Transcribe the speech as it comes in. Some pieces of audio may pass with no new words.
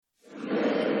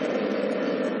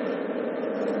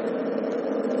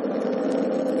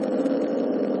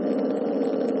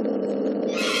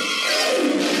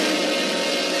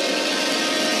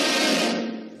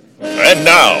And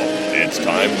now, it's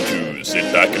time to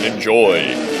sit back and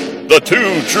enjoy the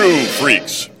Two True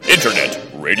Freaks Internet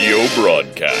Radio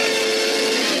Broadcast.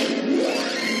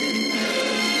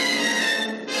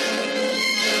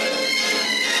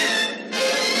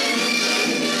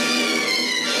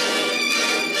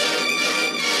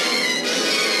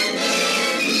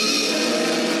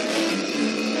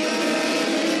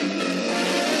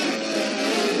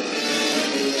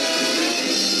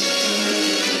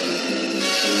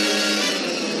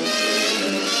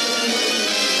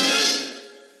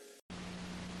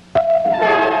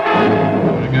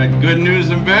 Good news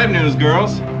and bad news,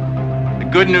 girls. The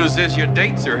good news is your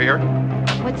dates are here.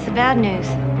 What's the bad news?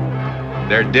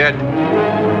 They're dead.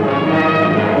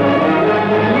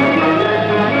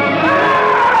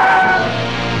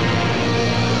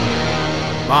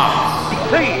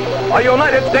 See, a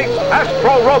United States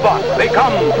astro robot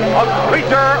become a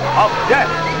creature of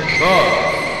death.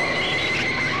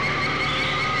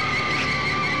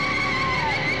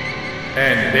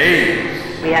 And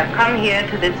babes. We have come here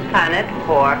to this planet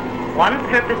for one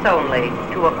purpose only,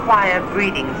 to acquire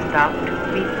breeding stock to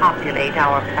repopulate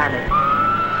our planet.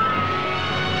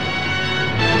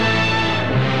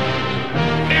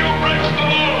 He who breaks the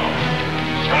law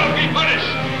shall be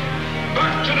punished.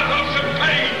 Back to the house of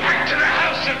pain. Back to the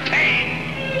house of pain.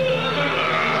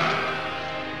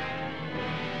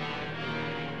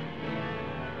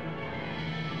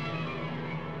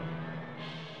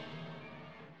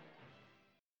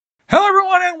 Hello,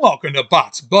 everyone, and welcome to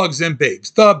Bots, Bugs, and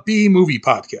Babes, the B-Movie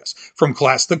Podcast. From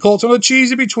class to cult and the cheese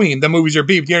in between, the movies are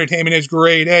B, but the entertainment is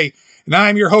grade A. And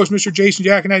I'm your host, Mr. Jason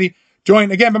Giaconetti,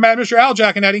 joined again by Mr. Al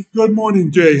Giaconetti. Good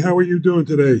morning, Jay. How are you doing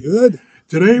today? Good.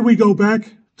 Today we go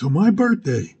back to my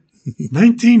birthday,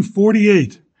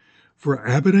 1948, for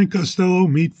Abbott and Costello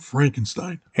Meet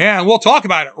Frankenstein. And we'll talk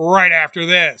about it right after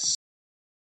this.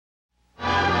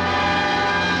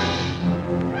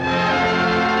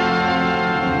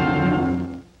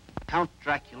 Count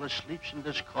Dracula sleeps in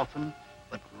this coffin,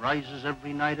 but rises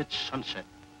every night at sunset.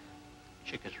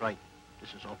 Chick is right. This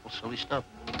is awful silly stuff.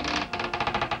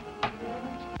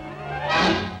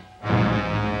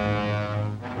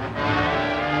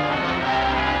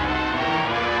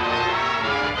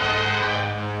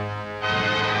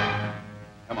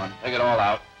 Come on, take it all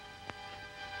out.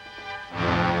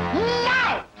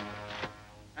 Now!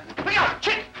 Look out,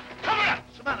 Chick! Cover up!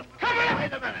 What's the matter? Cover up!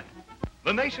 Wait a minute.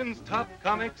 The nation's top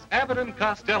comics, Abbott and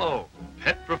Costello.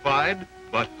 Petrified,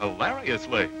 but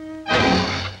hilariously.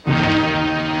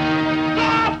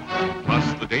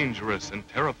 Plus the dangerous and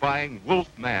terrifying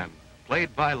Wolfman,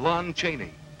 played by Lon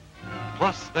Chaney.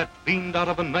 Plus that fiend out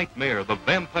of a nightmare, the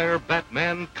vampire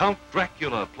Batman, Count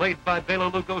Dracula, played by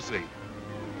Bela Lugosi.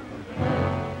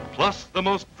 Plus the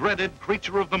most dreaded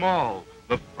creature of them all,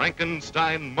 the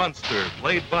Frankenstein monster,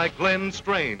 played by Glenn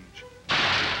Strange.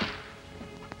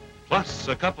 Plus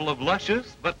a couple of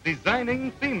luscious but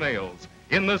designing females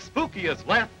in the spookiest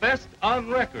laugh fest on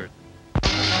record.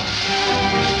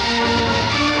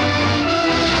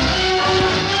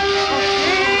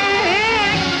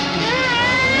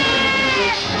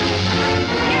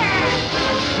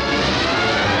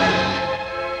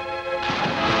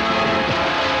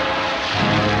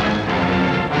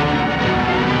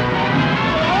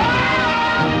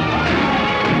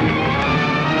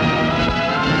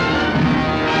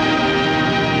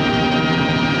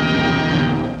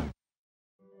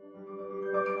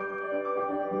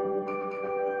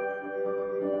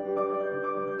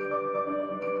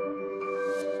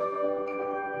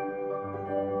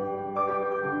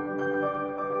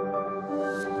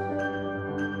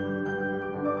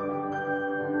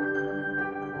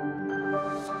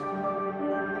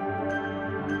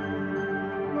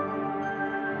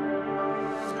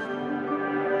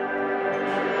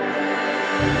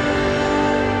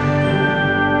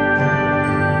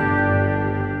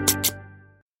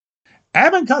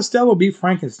 Abbott and Costello Meet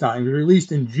Frankenstein was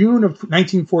released in June of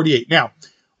 1948. Now,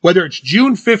 whether it's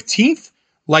June 15th,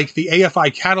 like the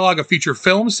AFI catalog of feature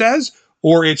films says,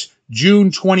 or it's June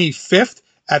 25th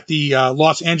at the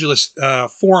Los Angeles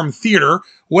Forum Theater,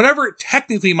 whatever it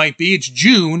technically might be, it's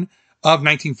June of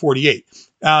 1948.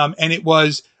 And it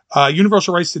was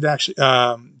Universal Rights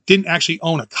didn't actually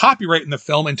own a copyright in the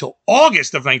film until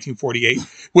August of 1948,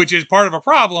 which is part of a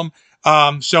problem.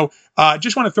 So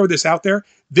just want to throw this out there.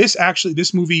 This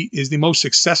movie is the most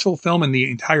successful film in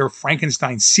the entire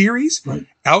Frankenstein series, right,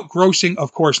 outgrossing,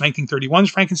 of course, 1931's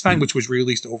Frankenstein, which was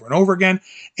released over and over again.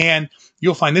 And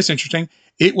you'll find this interesting.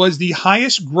 It was the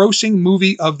highest grossing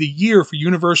movie of the year for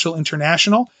Universal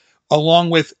International,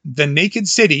 along with The Naked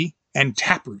City and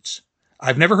Taproots.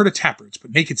 I've never heard of Taproots,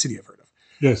 but Naked City I've heard of.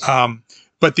 Yes.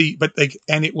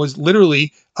 and it was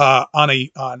literally the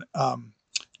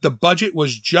budget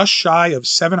was just shy of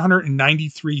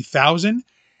 $793,000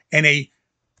 and a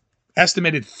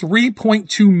estimated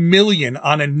 $3.2 million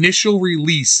on initial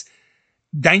release,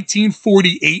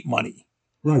 1948 money.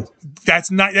 Right. That's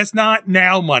not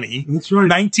now money. That's right.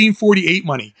 1948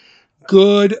 money.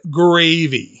 Good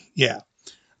gravy. Yeah.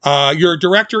 Your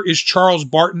director is Charles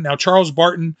Barton. Now, Charles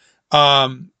Barton,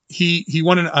 he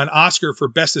won an Oscar for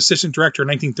Best Assistant Director in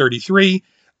 1933.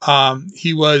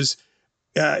 He was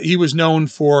known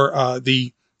for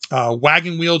the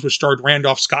Wagon Wheels, which starred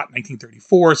Randolph Scott in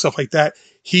 1934, stuff like that.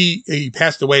 He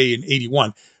passed away in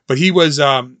 81, but he was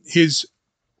some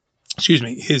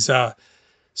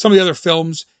of the other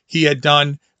films he had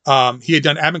done. He had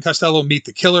done Abbott Costello Meet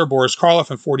the Killer, Boris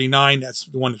Karloff in 49. That's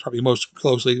the one that's probably most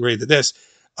closely related to this.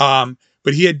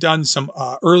 But he had done some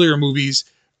earlier movies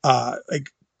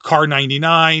like Car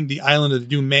 99, The Island of the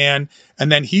Doomed Man,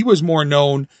 and then he was more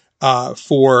known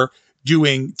for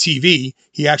doing TV.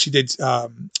 He actually did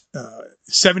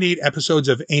 78 episodes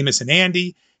of Amos and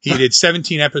Andy. He did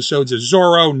 17 episodes of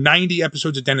Zorro, 90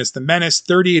 episodes of Dennis the Menace,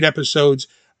 38 episodes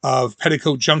of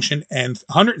Petticoat Junction, and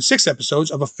 106 episodes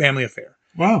of A Family Affair.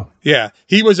 Wow. Yeah,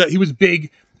 he was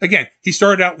big. Again, he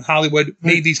started out in Hollywood,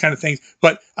 made these kind of things.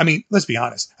 But, I mean, let's be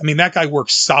honest. I mean, that guy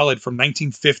worked solid from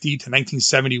 1950 to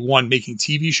 1971 making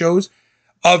TV shows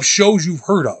of shows you've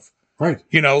heard of. Right.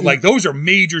 You know, like those are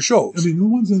major shows. I mean, the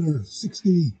ones that are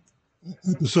 60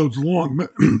 episodes long,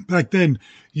 back then,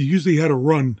 you usually had a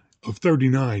run of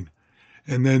 39.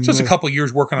 And then so it's a couple of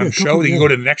years working on a show, then you go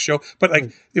to the next show. But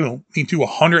like, do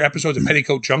 100 episodes of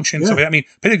Petticoat Junction. So I mean,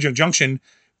 Petticoat Junction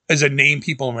is a name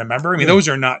people remember. I mean, those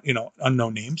are not,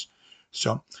 unknown names.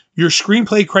 So your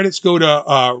screenplay credits go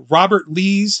to Robert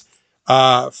Lees,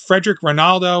 Frederick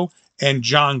Ronaldo, and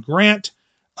John Grant.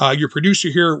 Your producer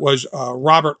here was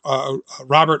Robert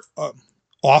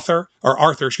Arthur.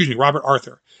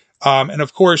 And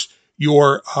of course,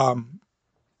 your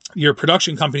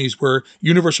production companies were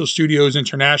Universal Studios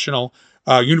International,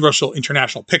 Universal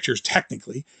International Pictures,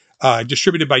 technically,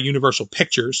 distributed by Universal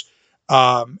Pictures.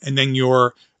 And then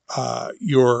your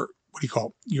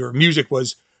music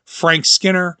was Frank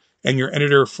Skinner, and your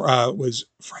editor was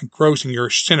Frank Gross, and your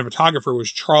cinematographer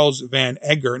was Charles Van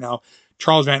Egger. Now,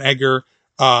 Charles Van Egger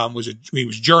was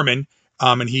German,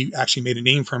 and he actually made a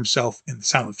name for himself in the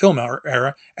silent film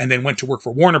era, and then went to work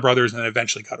for Warner Brothers, and then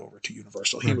eventually got over to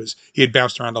Universal. Right. He had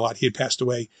bounced around a lot. He had passed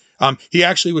away. He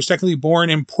actually was technically born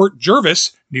in Port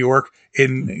Jervis, New York,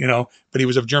 but he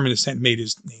was of German descent and made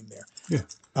his name there. Yeah.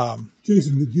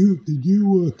 Jason, did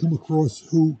you come across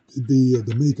who did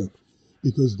the makeup?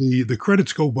 Because the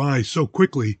credits go by so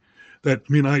quickly that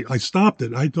I stopped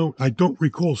it. I don't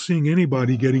recall seeing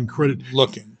anybody getting credit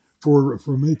looking for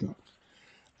makeup.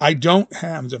 I don't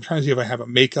have. I'm trying to see if I have a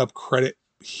makeup credit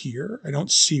here. I don't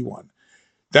see one.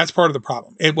 That's part of the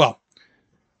problem.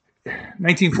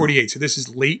 1948. So this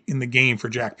is late in the game for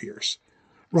Jack Pierce.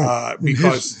 Right.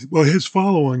 Because his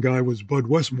follow-on guy was Bud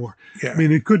Westmore. Yeah.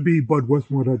 It could be Bud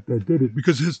Westmore that did it,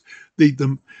 because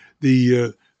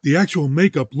the actual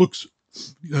makeup looks,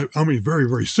 very,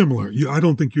 very similar. I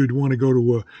don't think you'd want to go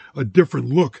to a different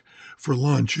look for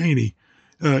Lon Chaney.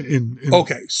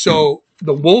 Okay, so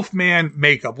the Wolfman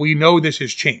makeup, we know this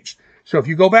has changed. So if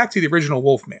you go back to the original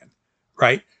Wolfman,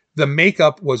 right, the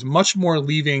makeup was much more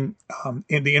leaving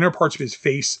in the inner parts of his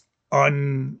face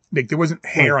there wasn't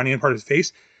hair on the inner part of his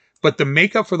face, but the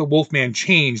makeup for the Wolfman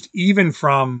changed even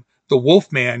from the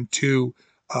Wolfman to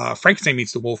Frankenstein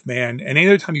Meets the Wolfman, and any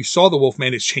other time you saw the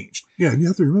Wolfman, it's changed. Yeah, and you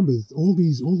have to remember all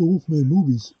the Wolfman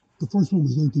movies. The first one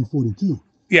was 1942.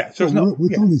 Yeah, so it's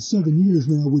only 7 years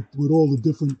now with all the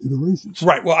different iterations.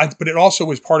 Right. Well, but it also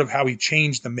was part of how he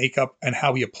changed the makeup and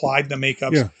how he applied the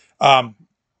makeups. Yeah.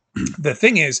 The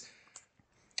thing is,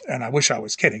 and I wish I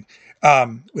was kidding,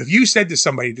 if you said to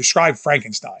somebody, describe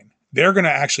Frankenstein, they're going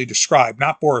to actually describe,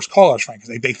 not Boris Karloff's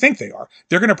Frankenstein, they think they are.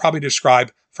 They're going to probably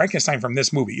describe Frankenstein from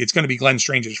this movie. It's going to be Glenn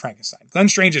Strange's Frankenstein. Glenn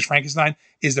Strange's Frankenstein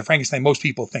is the Frankenstein most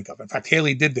people think of. In fact,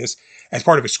 Haley did this as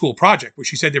part of a school project where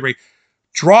she said to everybody,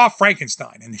 draw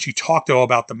Frankenstein. And she talked all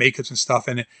about the makeups and stuff.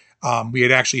 And we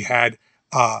had actually had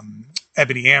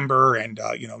Ebony Amber and,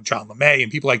 John LeMay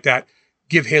and people like that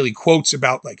give Haley quotes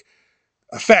about like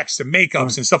effects and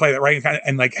makeups and stuff like that, right?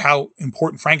 And like how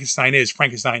important Frankenstein is.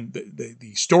 Frankenstein,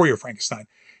 the story of Frankenstein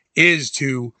is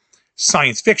to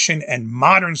science fiction and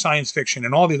modern science fiction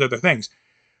and all these other things.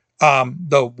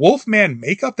 The Wolfman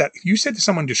makeup, that if you said to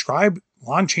someone, describe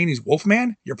Lon Chaney's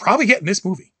Wolfman, you're probably getting this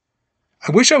movie.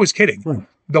 I wish I was kidding. Right.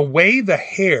 The way the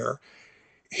hair,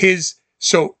 it's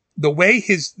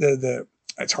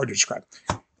hard to describe.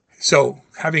 So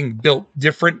having built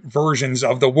different versions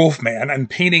of the Wolfman and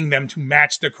painting them to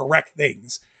match the correct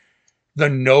things, the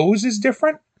nose is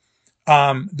different.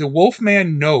 The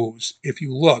Wolfman nose, if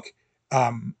you look,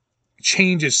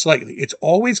 changes slightly. It's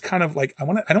always kind of like, I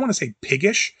don't want to say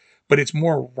piggish, but it's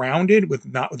more rounded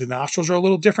the nostrils are a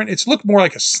little different. It's looked more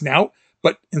like a snout,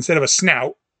 but instead of a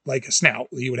snout, like a snout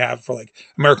that you would have for like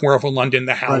American Werewolf in London,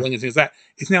 The Howling, and things like that,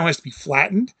 it now has to be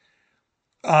flattened.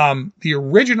 The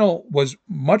original was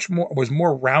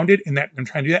more rounded in that I'm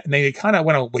trying to do that, and they kind of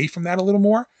went away from that a little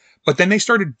more. But then they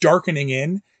started darkening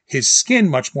in his skin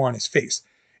much more on his face.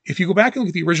 If you go back and look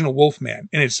at the original Wolfman,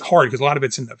 and it's hard because a lot of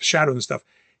it's in the shadow and stuff,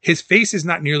 his face is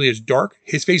not nearly as dark.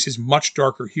 His face is much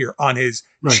darker here on his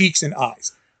cheeks and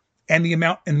eyes. And the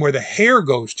amount, and where the hair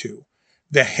goes to,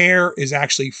 the hair is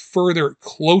actually further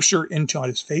closer into on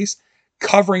his face,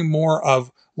 covering more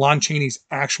of Lon Chaney's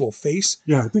actual face.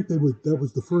 Yeah, I think that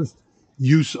was the first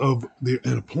use of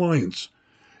an appliance.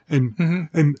 And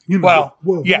you know,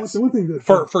 yes. The one thing that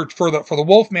for the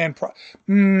Wolfman,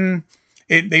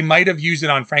 they might have used it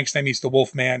on Frankenstein Meets the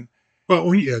Wolfman.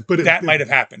 Well, yeah, but that might have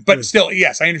happened. But still,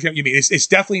 yes, I understand what you mean. It's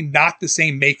definitely not the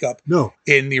same makeup.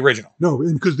 In the original. No,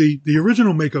 because the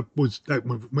original makeup was that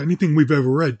anything we've ever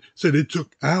read said it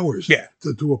took hours.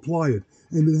 To apply it,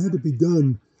 and it had to be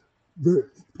done.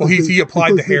 He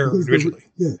applied the hair originally.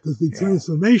 Because the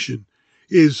transformation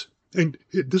is. And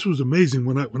this was amazing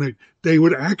when they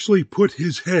would actually put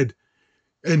his head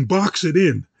and box it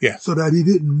in, so that he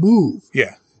didn't move.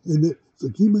 And so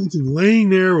can you imagine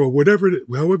laying there or whatever,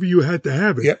 however you had to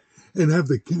have it, and have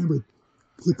the camera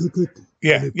click, click, click.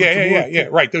 Yeah.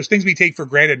 Right. Those things we take for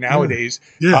granted nowadays,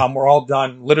 were all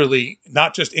done literally,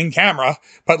 not just in camera,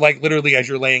 but like literally as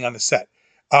you're laying on the set.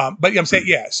 But I'm saying,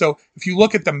 so if you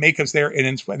look at the makeups there,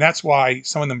 and that's why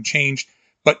some of them changed.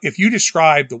 But if you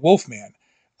describe the Wolfman,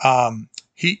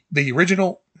 the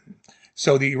original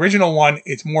one,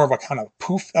 it's more of a kind of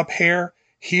poofed up hair.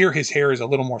 Here, his hair is a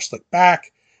little more slicked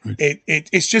back.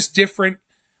 It's just different.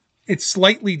 It's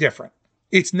slightly different.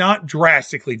 It's not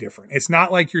drastically different. It's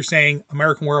not like you're saying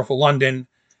American Werewolf of London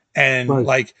and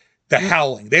like The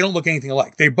Howling. They don't look anything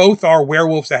alike. They both are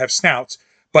werewolves that have snouts,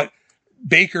 but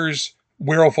Baker's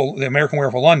the American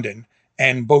Werewolf of London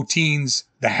and Botine's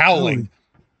The Howling,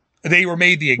 they were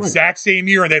made the exact same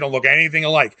year and they don't look anything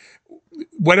alike.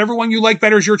 Whatever one you like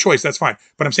better is your choice. That's fine.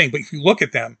 But I'm saying, if you look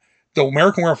at them, the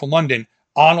American Werewolf of London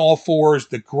on all fours,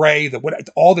 the gray,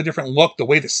 all the different look, the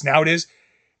way the snout is,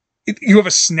 you have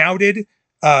a snouted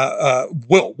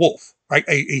wolf, right?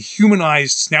 A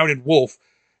humanized snouted wolf.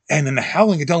 And then The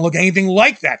Howling, it don't look anything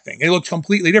like that thing. It looks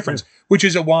completely different, which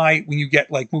is why when you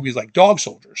get like movies like Dog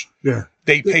Soldiers,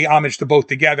 they pay homage to both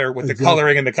together with the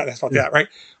coloring and that's about that, right?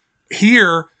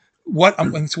 Here, what's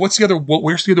the other?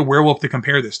 Where's the other werewolf to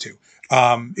compare this to?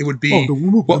 It would be the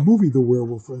movie The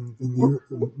Werewolf in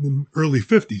the early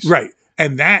 50s, right?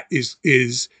 And that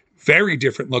is very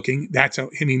different looking. That's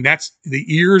the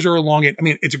ears are elongated. I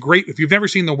mean, it's great if you've never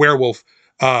seen The Werewolf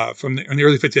in the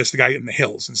early 50s. That's the guy in the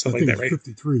hills and stuff like that, right?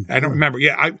 53. I don't remember.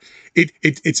 Yeah,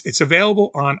 it's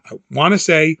available on. I want to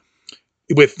say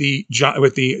with the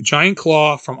Giant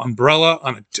Claw from Umbrella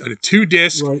on a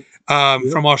 2-disc.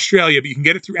 From Australia, but you can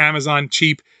get it through Amazon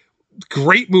cheap.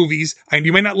 Great movies. And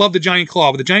you may not love the Giant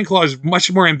Claw, but the Giant Claw is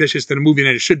much more ambitious than a movie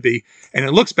than it should be. And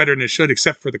it looks better than it should,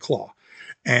 except for the claw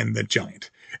and the giant.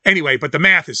 Anyway, but the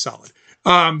math is solid.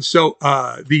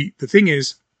 The thing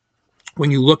is,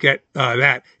 when you look at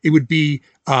that, it would be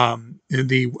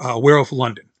the Werewolf of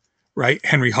London, right?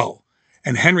 Henry Hull.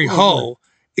 And Henry Hull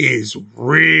is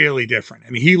really different.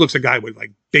 I mean, he looks a guy with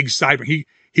like big sideburn.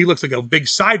 He looks like a big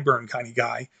sideburn kind of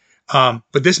guy.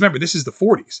 But this is the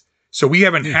 40s. So we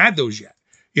haven't had those yet.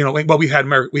 We've had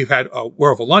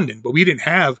Werewolf of London, but we didn't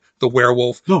have the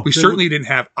werewolf. We certainly didn't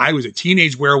have I Was a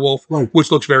Teenage Werewolf,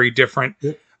 which looks very different.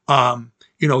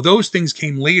 Those things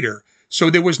came later. So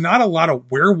there was not a lot of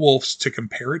werewolves to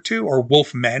compare it to, or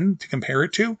wolf men to compare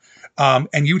it to.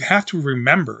 And you'd have to have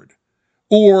remembered,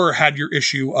 or had your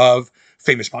issue of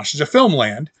Famous Monsters of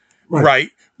Filmland,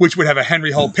 right? Which would have a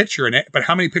Henry Hull picture in it. But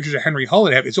how many pictures of Henry Hull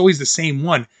it have? It's always the same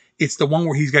one. It's the one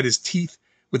where he's got his teeth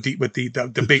with the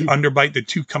big underbite, the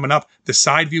tooth coming up, the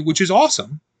side view, which is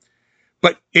awesome.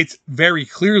 But it's very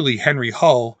clearly Henry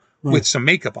Hull with some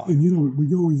makeup on. And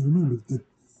we always remember that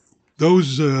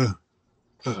those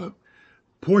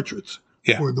portraits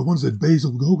were the ones that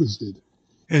Basil Gogos did.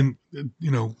 And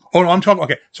Oh no, I'm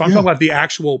talking talking about the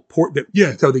actual portrait.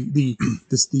 So the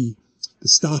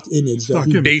stock image that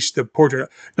he based the portrait.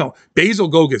 No, Basil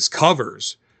Gogos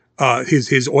covers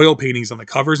his oil paintings on the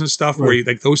covers and stuff, where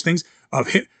like those things of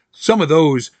him. Some of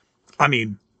those, I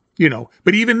mean,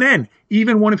 But even then,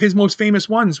 even one of his most famous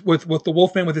ones with the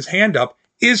Wolfman with his hand up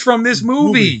is from this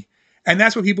movie. And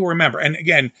that's what people remember. And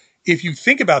again, if you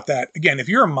think about that, again, if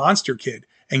you're a monster kid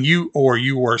and you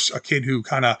were a kid who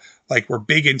kind of like were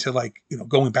big into like,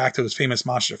 going back to those famous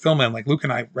monster film, and like Luke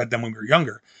and I read them when we were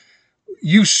younger,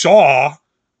 you saw,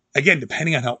 again,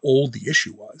 depending on how old the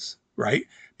issue was, right?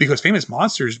 Because Famous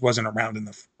Monsters wasn't around in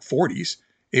the 40s.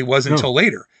 It wasn't until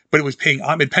later, but it was paying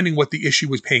homage, depending what the issue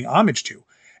was paying homage to.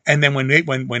 And then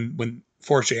when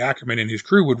Forrest J. Ackerman and his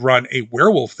crew would run a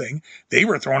werewolf thing, they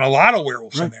were throwing a lot of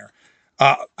werewolves in there.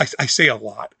 I say a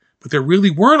lot, but there really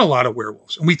weren't a lot of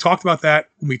werewolves. And we talked about that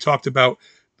when we talked about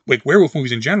like werewolf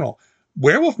movies in general.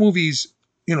 Werewolf movies,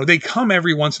 they come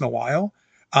every once in a while.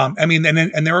 And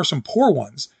there are some poor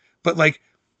ones, but like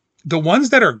the ones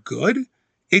that are good,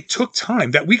 it took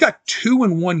time. That we got 2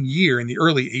 in 1 year in the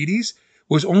early 80s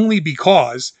was only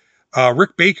because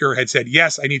Rick Baker had said,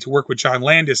 yes, I need to work with John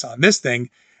Landis on this thing.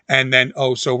 And then,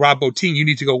 so Rob Bottin, you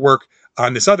need to go work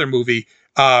on this other movie.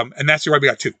 And that's why we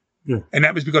got 2. Yeah. And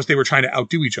that was because they were trying to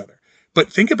outdo each other.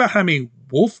 But think about how many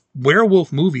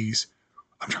werewolf movies.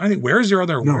 I'm trying to think, where is there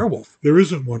other werewolf? There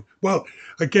isn't one. Well,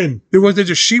 again, there's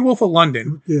a She-Wolf of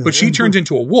London, but she turns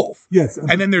into a wolf. Yes.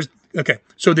 And then there's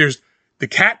the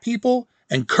Cat People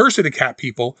and Curse of the Cat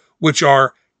People, which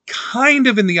are kind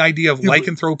of in the idea of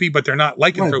lycanthropy, but they're not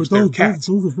lycanthropes, they're cats.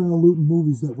 Those are Van Luten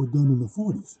movies that were done in the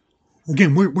 40s.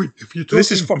 Again, if you're talking,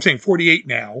 this is, I'm saying 48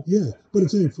 now. Yeah, but I'm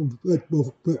saying but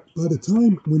by the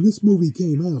time when this movie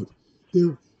came out,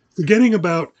 they're forgetting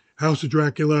about House of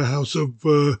Dracula, House of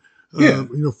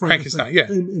Frankenstein,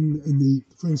 and the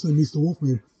Frankenstein meets the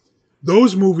Wolfman.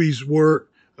 Those movies were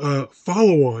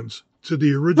follow-ons to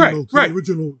the original,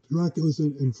 original Dracula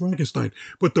and Frankenstein.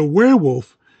 But the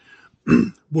werewolf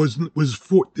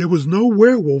there was no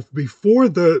werewolf before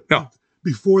the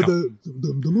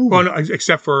movie. Well, no,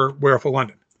 except for Werewolf of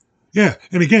London. Yeah,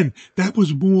 and again, that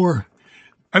was more.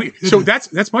 I mean, so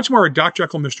that's much more a Dr.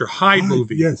 Jekyll, Mr. Hyde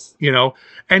movie. Yes,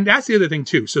 and that's the other thing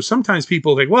too. So sometimes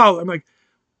people think, well, I'm like,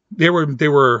 there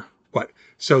were what?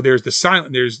 So there's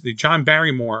the John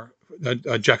Barrymore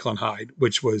Jekyll and Hyde,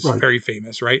 which was very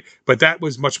famous, right? But that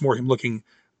was much more him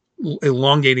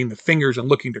elongating the fingers and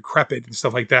looking decrepit and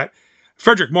stuff like that.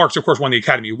 Frederick Marx, of course, won the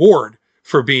Academy Award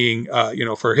for being,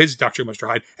 for his Dr. Mr.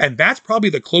 Hyde. And that's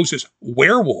probably the closest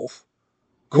werewolf,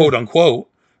 quote unquote,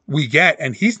 we get.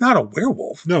 And he's not a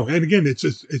werewolf. No. And again, it's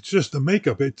just the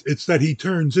makeup. It's that he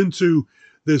turns into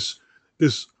this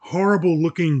horrible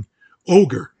looking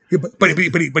ogre. Yeah, but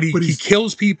he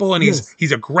kills people and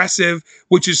he's aggressive,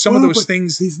 which is some of those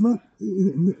things. He's not.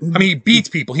 He beats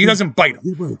people. He doesn't bite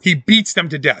them. Right. He beats them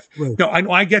to death. Right. No,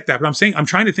 I get that, but I'm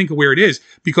trying to think of where it is,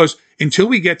 because until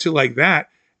we get to like that,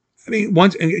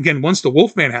 once the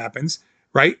Wolfman happens,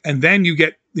 right, and then you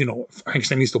get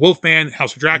Frankenstein meets the Wolfman,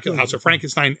 House of Dracula, House of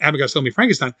Frankenstein, Abbott Costello Meet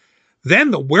Frankenstein.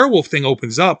 Then the werewolf thing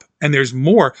opens up, and there's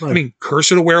more. Right.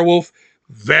 Curse of the Werewolf,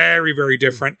 very very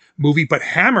different movie, but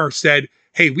Hammer said,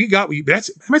 hey, that's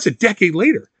a decade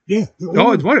later. Yeah.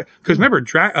 Oh, it's wonderful. Because remember,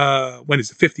 when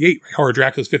it's 58, Horror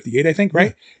Dracula's 58, I think,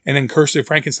 right? Yeah. And then Curse of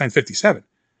Frankenstein 57.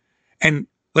 And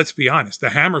let's be honest, the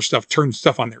Hammer stuff turned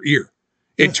stuff on their ear.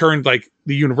 It turned like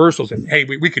the Universal said, hey,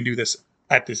 we can do this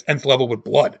at this nth level with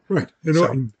blood. Right.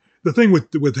 And the thing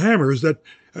with Hammer is that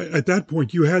at that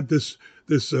point you had this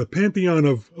pantheon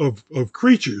of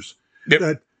creatures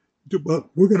that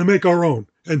we're going to make our own.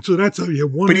 And so that's how you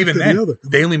have one but after even then, the other.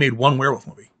 They only made one werewolf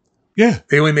movie. Yeah.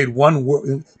 They only made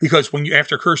one because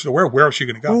after Curse of the Werewolf, where else are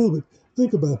you going to go? Well, but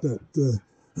think about that.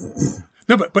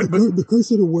 No, but the Curse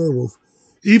of the Werewolf,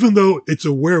 even though it's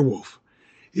a werewolf,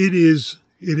 it is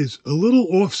a little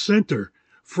off center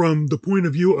from the point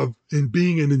of view of in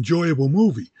being an enjoyable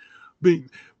movie.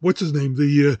 What's his name?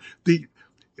 It's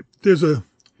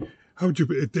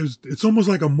almost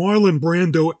like a Marlon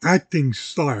Brando acting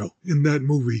style in that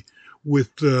movie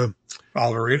with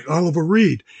Oliver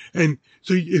Reed. And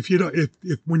so if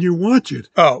when you watch it,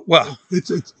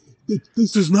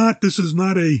 this is not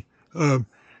a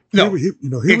no. Here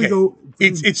we go.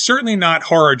 It's certainly not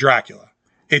Horror Dracula.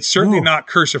 It's certainly not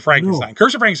Curse of Frankenstein. No.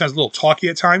 Curse of Frankenstein is a little talky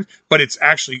at times, but it's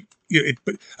actually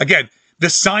but again, the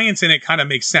science in it kind of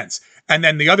makes sense. And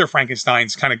then the other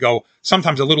Frankensteins kind of go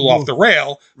sometimes a little off the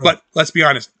rail, but let's be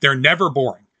honest, they're never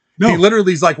boring. No. He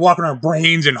literally is like walking around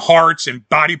brains and hearts and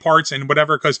body parts and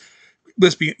whatever, because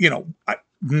let's be,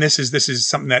 this is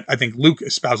something that I think Luke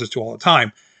espouses to all the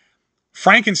time.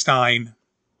 Frankenstein,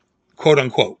 quote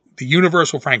unquote, the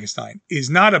universal Frankenstein is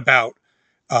not about,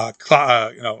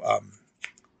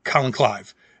 Colin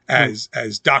Clive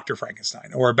as Dr.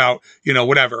 Frankenstein or about,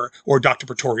 whatever, or Dr.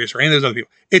 Pretorius or any of those other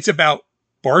people. It's about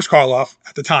Boris Karloff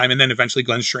at the time, and then eventually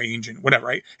Glenn Strange and whatever,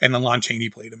 right? And then Lon Chaney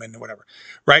played him and whatever,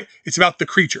 right? It's about the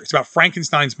creature. It's about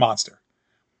Frankenstein's monster.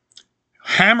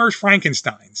 Hammer's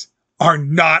Frankensteins are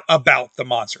not about the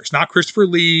monster. It's not Christopher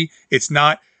Lee. It's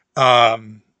not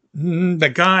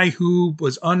the guy who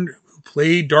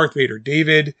played Darth Vader,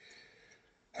 David.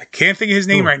 I can't think of his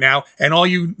name right now. And all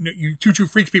you Two True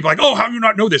Freaks people are like, oh, how do you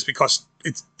not know this? Because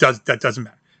that doesn't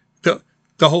matter.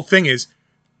 The whole thing is,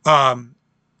 when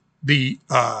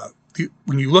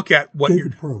you look at what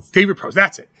David Prowse,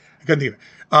 that's it. I couldn't think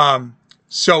of it.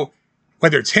 So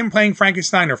whether it's him playing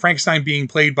Frankenstein or Frankenstein being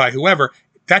played by whoever,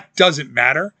 that doesn't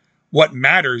matter. What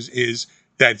matters is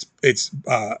that it's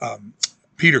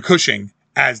Peter Cushing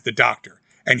as the Doctor,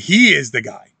 and he is the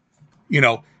guy.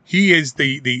 He is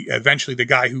the eventually the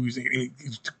guy who's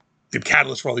the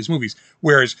catalyst for all these movies.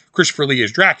 Whereas Christopher Lee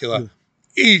is Dracula.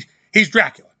 He's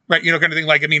Dracula, right? Kind of thing.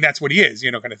 Like, I mean, that's what he is,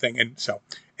 kind of thing. And so,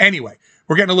 anyway,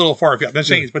 we're getting a little far afield. I'm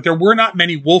saying this, but there were not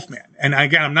many Wolfmen. And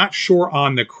again, I'm not sure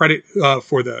on the credit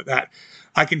for that.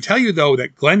 I can tell you though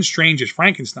that Glenn Strange is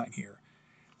Frankenstein here.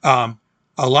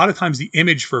 A lot of times the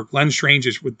image for Glenn Strange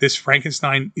is with this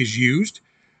Frankenstein is used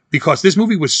because this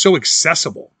movie was so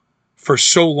accessible for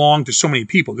so long to so many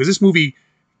people. Because this movie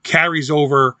carries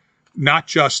over not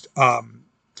just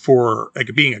for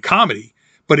like being a comedy,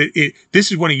 but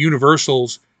this is one of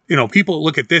Universal's. People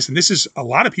look at this, and this is a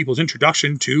lot of people's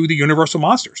introduction to the Universal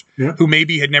monsters, who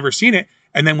maybe had never seen it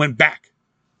and then went back.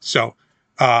 So,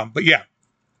 but yeah.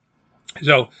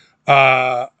 So,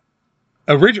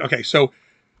 okay, so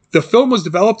the film was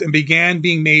developed and began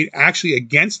being made actually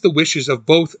against the wishes of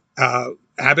both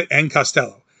Abbott and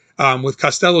Costello, with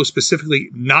Costello specifically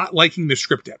not liking the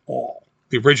script at all,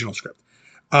 the original script.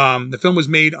 The film was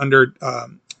made under,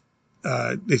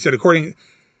 they said,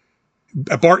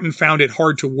 Barton found it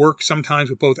hard to work sometimes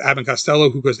with both Abbott and Costello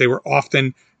because they were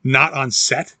often not on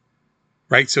set,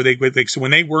 right? So so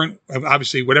when they weren't,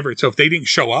 obviously, whatever, so if they didn't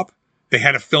show up, they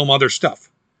had to film other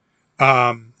stuff.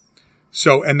 And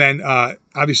then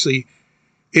obviously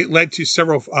it led to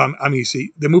several, the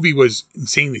movie was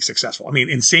insanely successful.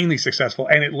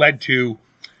 And it led to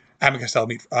Abbott Costello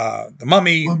meet the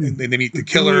Mummy, and then they meet the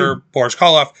killer, Boris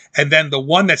Karloff. And then the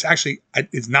one that's actually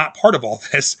is not part of all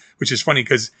this, which is funny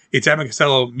because it's Abbott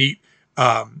Costello meet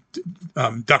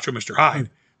Dr. Mr. Hyde,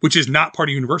 which is not part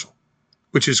of Universal,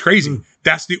 which is crazy.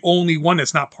 That's the only one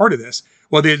that's not part of this.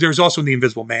 Well, there's also the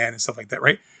Invisible Man and stuff like that,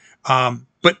 right?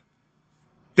 But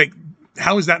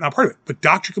how is that not part of it? But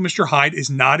Dr. Mr. Hyde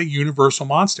is not a Universal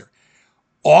monster.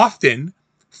 Often,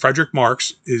 Frederick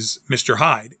Marx is Mr.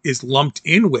 Hyde is lumped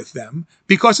in with them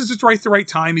because it's the right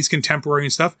time. He's contemporary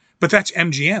and stuff, but that's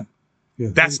MGM. Yeah,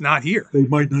 that's not here. They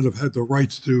might not have had the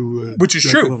rights to, which is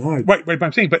true. Right, but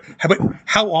I'm saying, but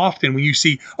how often when you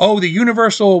see, the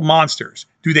Universal monsters,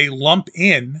 do they lump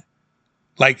in?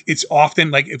 Like it's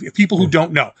often like if people who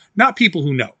don't know, not people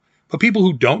who know, but people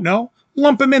who don't know,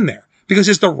 lump them in there because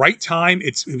it's the right time.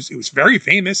 It was very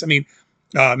famous. I mean,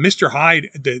 Mr. Hyde,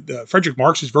 the Frederick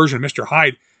Marx's version of Mr.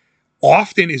 Hyde,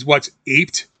 often is what's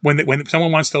aped when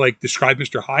someone wants to like describe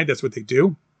Mr. Hyde. That's what they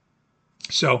do.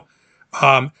 So,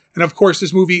 and of course,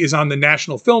 this movie is on the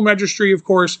National Film Registry. Of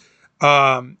course,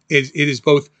 it is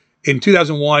both. In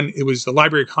 2001, it was the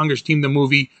Library of Congress deemed the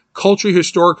movie culturally,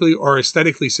 historically, or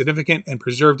aesthetically significant and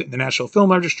preserved it in the National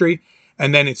Film Registry.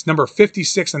 And then it's number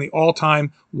 56 on the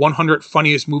all-time 100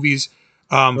 funniest movies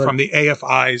from the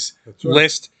AFI's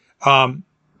list.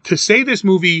 To say this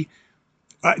movie,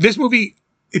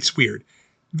 it's weird.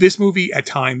 This movie at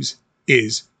times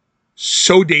is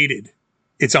so dated,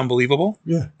 it's unbelievable.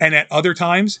 Yeah. And at other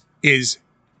times is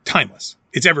timeless.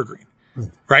 It's evergreen,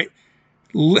 right?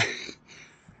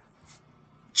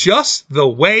 Just the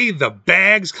way the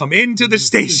bags come into the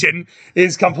station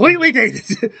is completely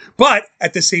dated. But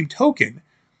at the same token,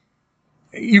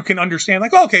 you can understand,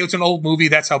 like, okay, it's an old movie.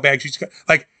 That's how bags used to go.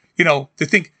 Like, to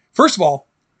think, first of all,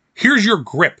 here's your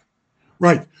grip.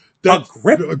 Right. That's a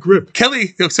grip? A grip.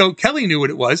 Kelly knew what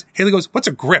it was. Haley goes, what's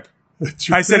a grip?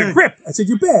 I said, a grip. I said,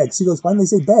 your bag. She goes, why didn't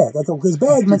they say bag? I go, because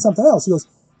bag meant something else. She goes,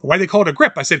 why do they call it a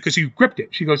grip? I said, because you gripped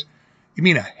it. She goes, you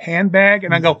mean a handbag?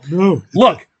 And I go, no.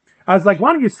 Look. I was like,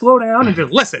 why don't you slow down and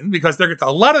just listen? Because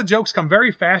a lot of jokes come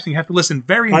very fast and you have to listen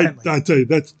very intently. I tell you,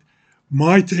 that's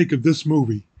my take of this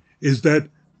movie is that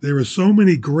there are so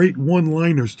many great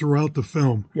one-liners throughout the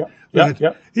film.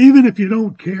 Yep. Even if you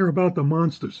don't care about the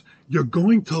monsters, you're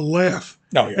going to laugh.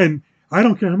 Oh, yeah. And I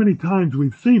don't care how many times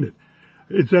we've seen it.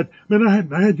 It's that,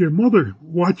 man, I had your mother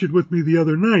watch it with me the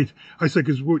other night. I said,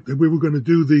 because we were going to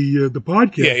do the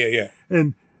podcast. Yeah.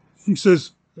 And she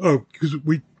says,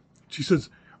 she says,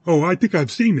 oh, I think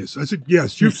I've seen this. I said,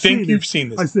 yes, you've seen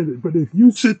this. I said, but if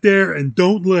you sit there and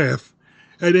don't laugh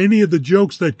at any of the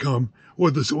jokes that come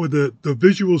or the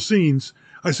visual scenes,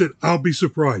 I said, I'll be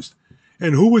surprised.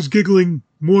 And who was giggling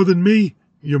more than me?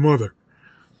 Your mother.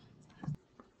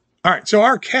 All right, so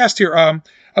our cast here,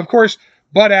 of course,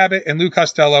 Bud Abbott and Lou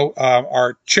Costello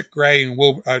are Chick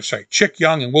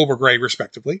Young and Wilbur Gray,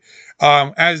 respectively.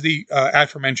 As the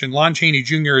aforementioned, Lon Chaney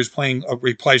Jr. is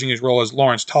reprising his role as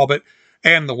Lawrence Talbot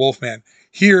and the Wolfman.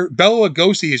 Here, Bela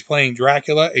Lugosi is playing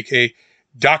Dracula, aka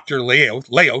Dr.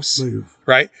 Leos,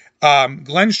 right?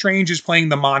 Glenn Strange is playing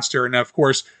the monster, and of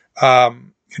course,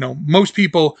 most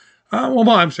people.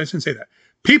 I shouldn't say that.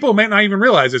 People might not even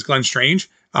realize it's Glenn Strange.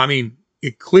 I mean,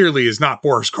 it clearly is not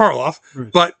Boris Karloff,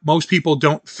 but most people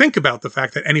don't think about the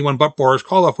fact that anyone but Boris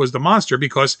Karloff was the monster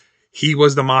because he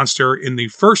was the monster in the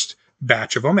first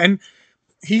batch of them, and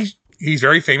he's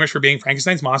very famous for being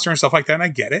Frankenstein's monster and stuff like that, and I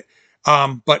get it.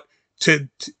 But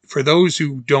for those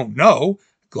who don't know,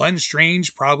 Glenn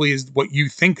Strange probably is what you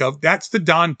think of. That's the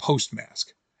Don Post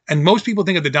mask. And most people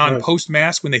think of the Don Post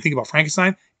mask when they think about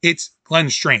Frankenstein. It's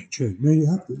Glenn Strange. Okay. Now you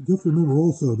have to remember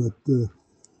also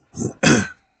that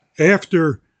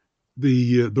after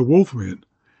the Wolfman,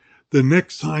 the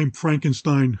next time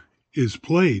Frankenstein is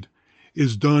played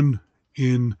is done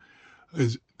in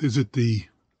is it the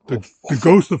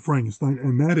Ghost of Frankenstein,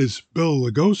 and that is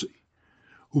Bela Lugosi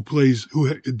who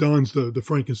dons the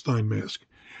Frankenstein mask,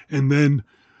 and then.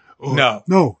 No,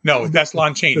 that's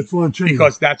Lon Chaney. That's Lon Chaney.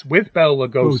 Because that's with Bela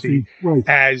Lugosi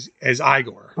as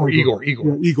Igor. Yeah,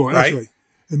 Igor, that's right.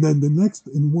 And then the next,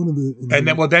 in one of the...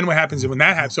 then what happens when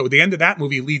that happens, so the end of that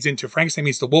movie leads into Frankenstein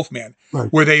Meets the Wolfman,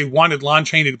 where they wanted Lon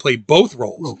Chaney to play both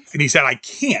roles. And he said, I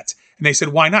can't. And they said,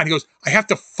 why not? He goes, I have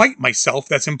to fight myself.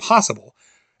 That's impossible.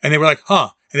 And they were like, huh.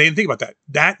 And they didn't think about that.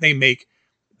 That they make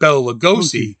Bela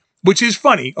Lugosi, which is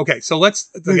funny. Okay, so let's...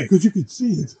 Okay. Because you could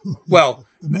see it. Well,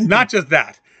 not just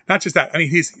that. I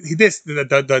mean,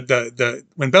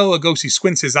 when Bela Lugosi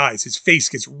squints his eyes, his face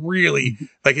gets really,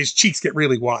 like his cheeks get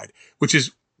really wide, which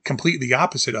is completely the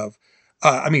opposite of,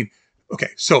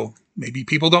 so maybe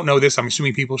people don't know this. I'm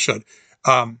assuming people should.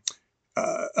 Boris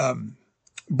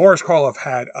Karloff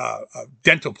had a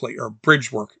dental plate or bridge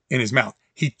work in his mouth.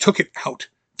 He took it out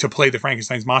to play the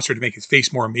Frankenstein's monster to make his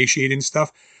face more emaciated and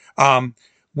stuff.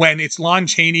 When it's Lon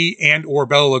Chaney and or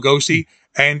Bela Lugosi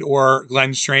and or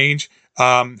Glenn Strange,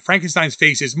 Frankenstein's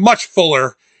face is much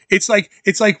fuller. It's like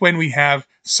when we have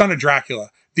Son of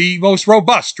Dracula. The most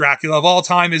robust Dracula of all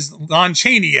time is Lon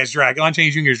Chaney as Dracula, Lon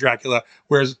Chaney Jr. as Dracula,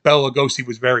 whereas Bela Lugosi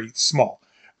was very small.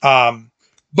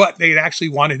 But they had actually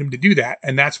wanted him to do that,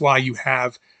 and that's why you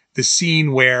have the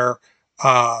scene where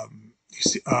what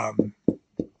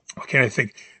can I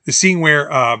think? The scene where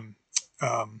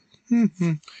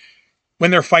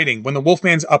when they're fighting, when the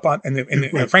Wolfman's up on and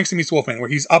Frankenstein meets the Wolfman, where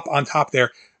he's up on top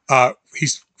there.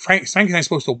 Frankenstein's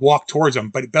supposed to walk towards him,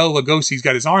 but Bela Lugosi's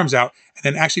got his arms out and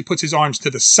then actually puts his arms to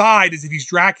the side as if he's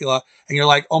Dracula. And you're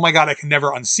like, oh my God, I can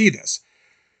never unsee this.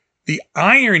 The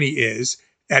irony is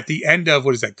at the end of,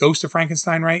 what is that? Ghost of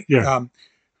Frankenstein, right? Yeah.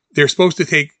 They're supposed to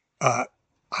take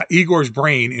Igor's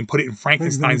brain and put it in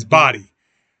Frankenstein's body,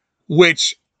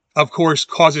 which of course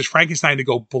causes Frankenstein to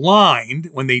go blind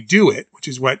when they do it, which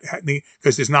is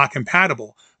because it's not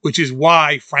compatible, which is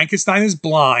why Frankenstein is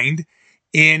blind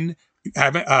in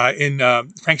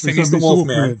Frankenstein Meets the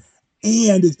Wolfman,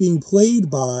 and it's being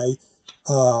played by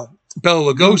Bela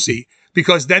Lugosi.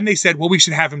 Because then they said, well, we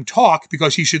should have him talk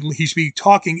because he should be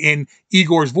talking in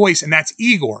Igor's voice, and that's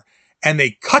Igor. And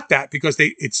they cut that because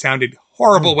it sounded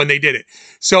horrible when they did it.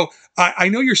 So I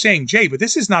know you're saying, Jay, but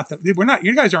this is not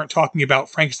you guys aren't talking about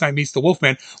Frankenstein Meets the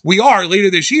Wolfman. We are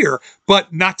later this year,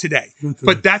 but not today.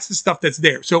 But that's the stuff that's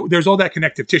there. So there's all that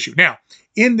connective tissue. Now,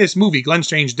 in this movie, Glenn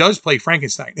Strange does play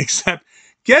Frankenstein, except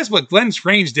guess what Glenn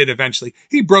Strange did eventually?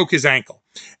 He broke his ankle.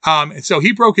 And so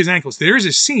he broke his ankle. So there's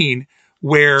a scene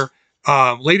where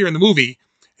later in the movie,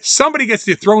 somebody gets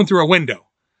thrown through a window.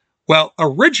 Well,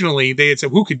 originally they had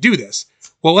said, who could do this?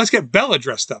 Well, let's get Bella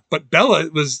dressed up. But Bella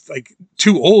was like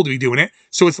too old to be doing it.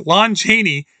 So it's Lon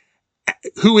Chaney,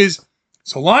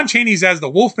 Lon Chaney's as the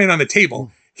Wolfman on the table.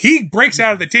 He breaks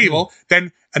out of the table,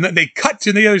 and then they cut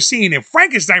to the other scene, and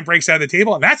Frankenstein breaks out of the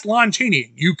table, and that's Lon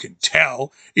Chaney. You can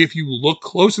tell if you look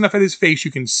close enough at his face,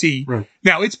 you can see. Right.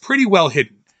 Now, it's pretty well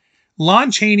hidden. Lon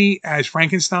Chaney as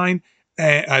Frankenstein,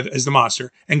 as the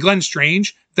monster, and Glenn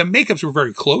Strange, the makeups were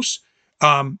very close.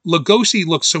 Lugosi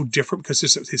looks so different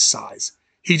because of his size.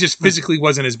 He just physically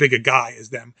wasn't as big a guy as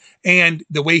them. And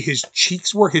the way his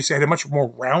cheeks were, he had a much more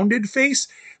rounded face,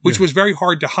 which was very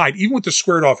hard to hide. Even with the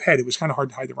squared off head, it was kind of hard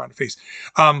to hide the rounded face.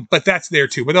 But that's there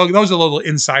too. But those are little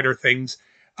insider things.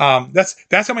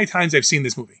 That's how many times I've seen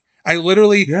this movie. I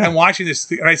literally am watching this,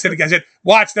 and I said,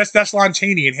 watch, that's Lon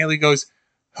Chaney, and Haley goes,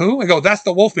 who? I go, that's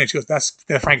the Wolfman. She goes, that's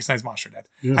the Frankenstein's monster dad.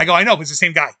 Yeah. I go, I know, but it's the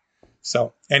same guy.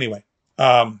 So anyway,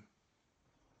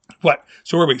 what?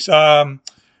 So where were we?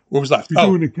 What was left?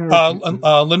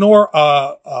 Lenore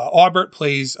Aubert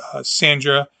plays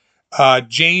Sandra.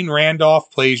 Jane Randolph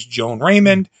plays Joan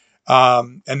Raymond.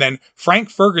 And then Frank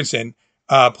Ferguson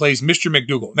plays Mr.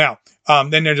 McDougal. Now,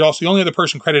 then there's also the only other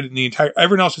person credited in the entire,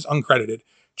 everyone else is uncredited.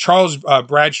 Charles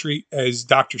Bradstreet as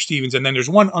Dr. Stevens. And then there's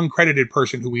one uncredited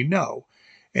person who we know.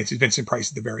 It's Vincent Price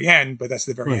at the very end, but that's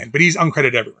the very end. But he's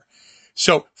uncredited everywhere.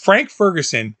 So Frank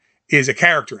Ferguson is a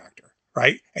character actor,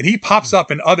 right? And he pops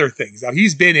up in other things. Now,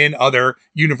 he's been in other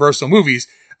Universal movies.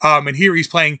 And here he's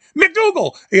playing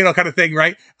McDougal, kind of thing,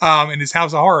 right? In his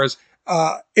House of Horrors.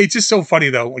 It's just so funny,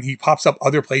 though, when he pops up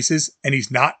other places and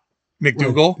he's not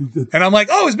McDougal. Right. And I'm like,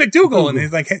 oh, it's McDougal. And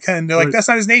he's like, they're like, that's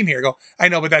not his name here. I go, I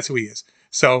know, but that's who he is.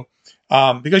 So,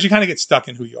 because you kind of get stuck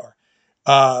in who you are.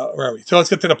 Where are we? So let's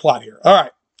get to the plot here. All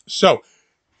right. So,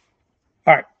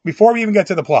 all right. Before we even get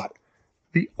to the plot,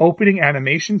 the opening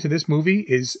animation to this movie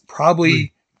is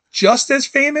probably just as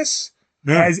famous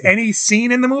as any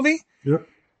scene in the movie.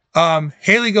 Yeah.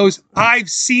 Haley goes, I've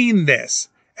seen this.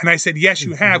 And I said, yes,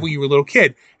 you have when you were a little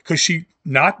kid. Because she,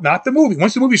 not the movie.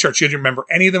 Once the movie starts, she didn't remember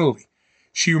any of the movie.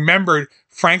 She remembered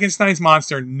Frankenstein's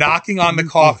monster knocking on the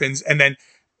coffins and then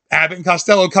Abbott and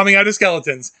Costello coming out of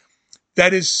skeletons.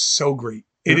 That is so great.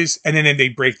 It is. And then they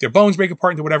break their bones, break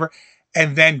apart into whatever.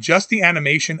 And then just the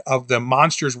animation of the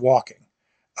monsters walking,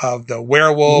 of the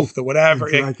werewolf, the whatever,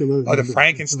 or the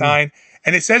Frankenstein.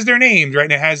 And it says their names, right?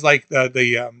 And it has like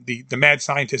the mad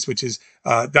scientist, which is,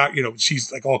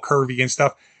 she's like all curvy and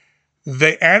stuff.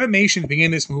 The animation being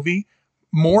in this movie,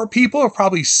 more people have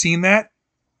probably seen that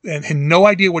and had no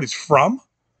idea what it's from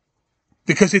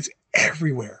because it's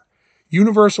everywhere.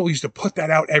 Universal used to put that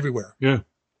out everywhere. Yeah.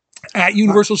 At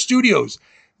Universal Studios.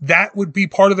 That would be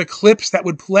part of the clips that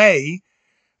would play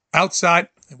outside.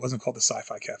 It wasn't called the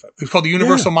Sci-Fi Cafe. It was called the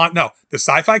Universal the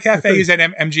Sci-Fi Cafe is at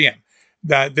MGM.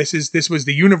 This was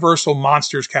the Universal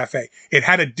Monsters Cafe. It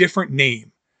had a different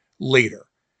name later.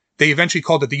 They eventually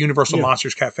called it the Universal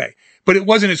Monsters Cafe. But it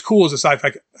wasn't as cool as the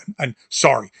Sci-Fi. I'm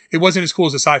sorry. It wasn't as cool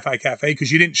as the Sci-Fi Cafe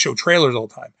because you didn't show trailers all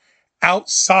the time.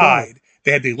 Outside,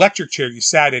 they had the electric chair you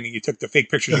sat in and you took the fake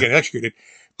pictures to get electrocuted.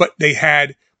 But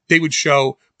they would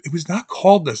show, it was not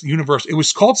called the Universal. It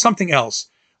was called something else.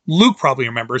 Luke probably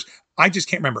remembers. I just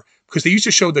can't remember because they used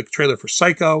to show the trailer for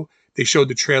Psycho. They showed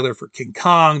the trailer for King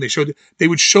Kong. They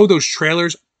would show those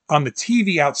trailers on the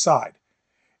TV outside.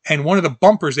 And one of the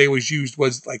bumpers they always used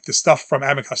was like the stuff from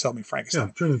Abbott Costello Meet Frankenstein. Yeah,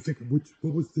 I'm trying to think of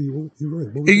what was you're right.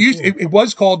 It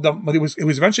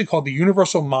was eventually called the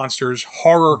Universal Monsters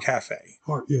Horror Cafe.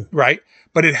 Right?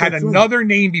 But it had another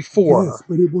name before. Yes,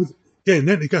 but it was, and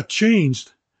then it got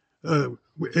changed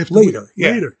later.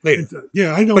 And,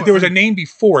 I know. But there was a name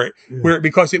before it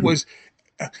because it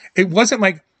wasn't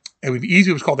like, it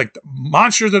was called like the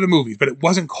Monsters of the Movies, but it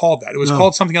wasn't called that. It was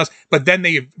called something else. But then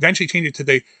they eventually changed it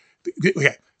to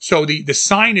so the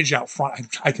signage out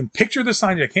front, I can picture the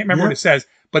signage. I can't remember what it says,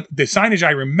 but the signage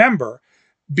I remember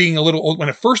being a little old when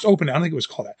it first opened. I don't think it was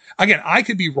called that. Again, I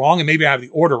could be wrong and maybe I have the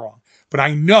order wrong, but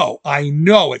I know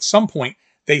at some point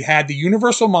they had the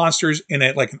Universal Monsters in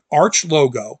it, like an arch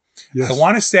logo. Yes. I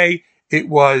want to say it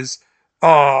was,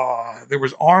 there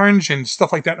was orange and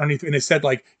stuff like that underneath. And it said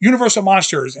like Universal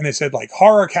Monsters and it said like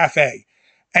Horror Cafe.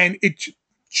 And it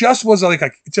just was like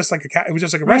it was just like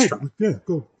a restaurant. Yeah,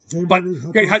 cool. But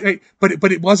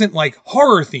it wasn't like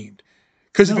horror themed.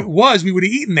 Because if it was, we would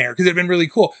have eaten there because it'd been really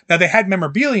cool. Now they had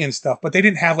memorabilia and stuff, but they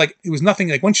didn't have it was nothing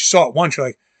like once you saw it once, you're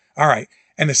like, all right.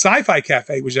 And the Sci-Fi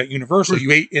Cafe was at Universal.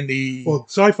 You ate in the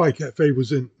Sci-Fi Cafe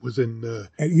was in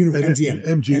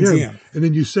MGM, and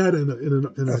then you sat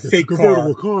in a fake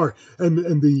convertible car,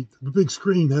 and the big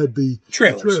screen had the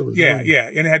trailers. And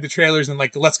it had the trailers and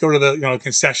like the let's go to the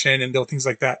concession and things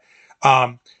like that,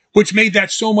 which made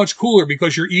that so much cooler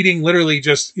because you're eating literally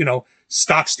just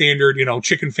stock standard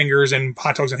chicken fingers and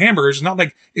hot dogs and hamburgers. It's not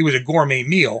like it was a gourmet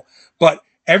meal, but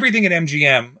everything at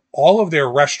MGM. All of their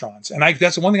restaurants, and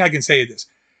that's the one thing I can say is this.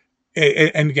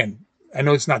 And again, I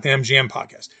know it's not the MGM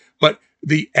podcast, but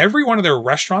every one of their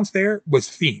restaurants there was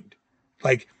themed.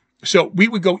 Like, so we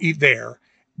would go eat there,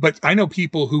 but I know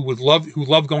people who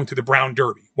love going to the Brown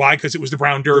Derby. Why? Because it was the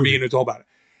Brown Derby and it's all about it.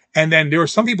 And then there were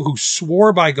some people who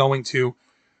swore by going to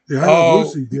I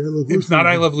Love Lucy. It's not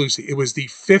I Love Lucy. It was the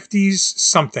 50s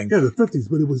something. Yeah, the 50s,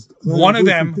 but it was one of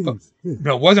them.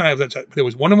 No, it wasn't. There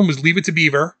was one of them was Leave It to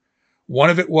Beaver. One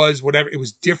of it was whatever. It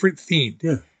was different themed.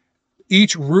 Yeah.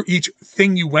 Each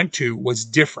thing you went to was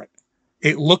different.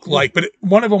 it looked like, but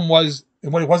one of them was,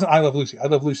 when it wasn't I Love Lucy. I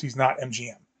Love Lucy's not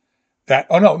MGM. That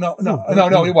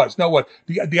it was. No, what?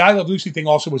 The I Love Lucy thing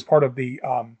also was part of the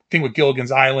thing with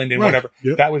Gilligan's Island and whatever.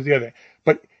 Yep. That was the other thing.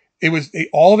 But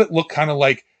all of it looked kind of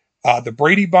like the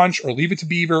Brady Bunch or Leave It to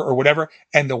Beaver or whatever.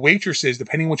 And the waitresses,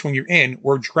 depending which one you're in,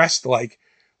 were dressed like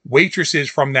waitresses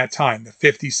from that time, the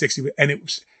 50s, 60s.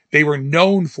 And they were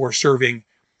known for serving,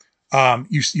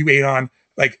 you ate on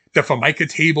like the Formica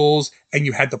tables and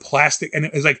you had the plastic, and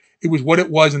it was what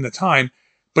it was in the time.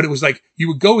 But it was like, you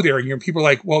would go there and people are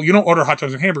like, well, you don't order hot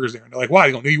dogs and hamburgers there. And they're like, why?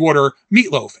 They don't. You order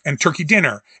meatloaf and turkey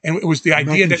dinner. And it was the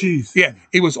idea that, cheese.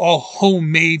 It was all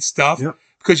homemade stuff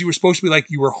because you were supposed to be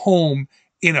like you were home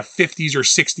in a 50s or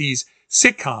 60s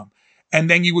sitcom. And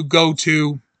then you would go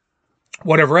to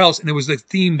whatever else. And it was the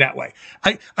theme that way.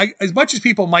 I as much as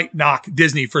people might knock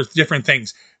Disney for different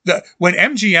things, when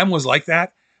MGM was like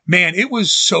that, man, it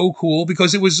was so cool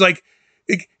because it was like,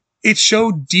 it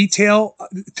showed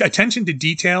attention to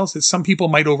details that some people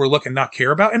might overlook and not care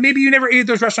about. And maybe you never ate at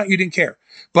those restaurants, you didn't care.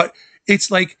 But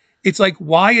it's like,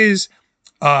 why is,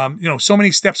 so many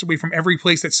steps away from every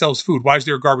place that sells food? Why is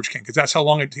there a garbage can? Because that's how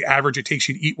long the average it takes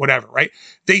you to eat whatever, right?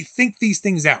 They think these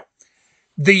things out.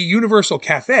 The Universal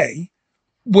Cafe,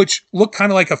 which looked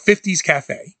kind of like a 50s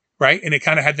cafe, right? And it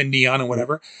kind of had the neon and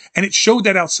whatever. And it showed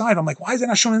that outside. I'm like, why is it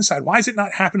not shown inside? Why is it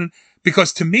not happening?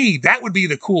 Because to me, that would be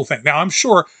the cool thing. Now, I'm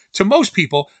sure to most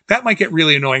people, that might get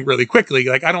really annoying really quickly.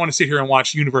 Like, I don't want to sit here and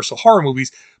watch Universal horror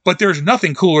movies, but there's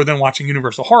nothing cooler than watching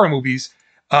Universal horror movies.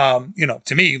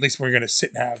 To me, at least we're going to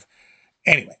sit and have.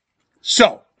 Anyway,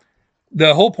 so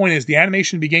the whole point is the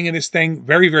animation beginning of this thing,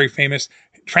 very, very famous.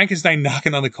 Frankenstein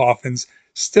knocking on the coffins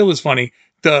still is funny.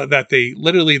 That they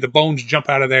literally, the bones jump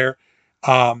out of there.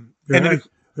 And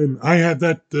I have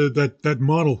that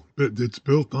model that's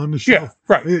built on the shelf.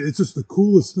 Yeah, right. It's just the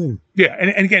coolest thing. Yeah,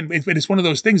 and again, it's one of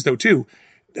those things though too,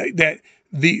 that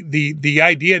the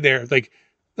idea there, like,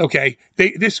 okay,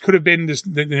 this could have been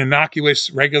an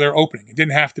innocuous regular opening. It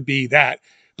didn't have to be that,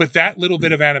 but that little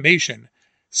bit of animation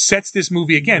sets this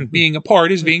movie again being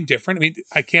apart as being different. I mean,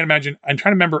 I can't imagine. I'm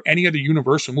trying to remember any other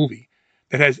Universal movie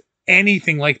that has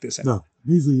anything like this in it. No,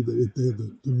 usually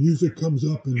the music comes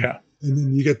up and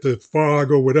then you get the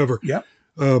fog or whatever. Yeah.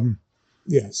 And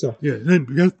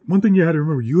then one thing you had to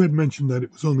remember, you had mentioned that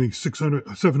it was only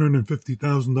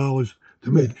 $750,000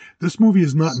 to make. This movie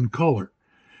is not in color,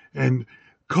 and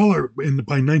color by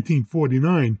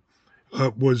 1949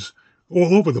 was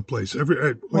all over the place. I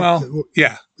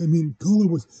mean, color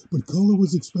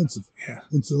was expensive. Yeah.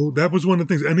 And so that was one of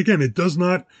the things. And again, it does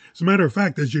not, as a matter of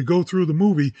fact, as you go through the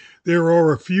movie, there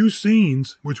are a few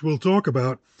scenes, which we'll talk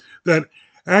about, that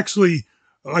actually,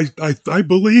 I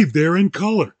believe they're in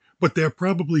color, but they're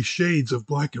probably shades of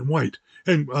black and white.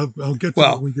 And I'll get to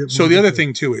that when we get. So the other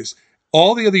thing too is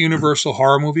all the other Universal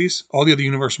horror movies, all the other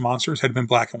Universal monsters had been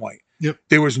black and white. Yep.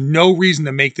 There was no reason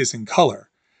to make this in color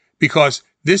because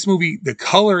this movie, the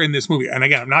color in this movie, and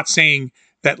again, I'm not saying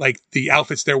that like the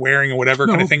outfits they're wearing or whatever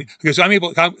kind of thing, because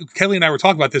Kelly and I were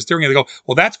talking about this during it. They go,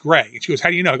 well, that's gray. And she goes,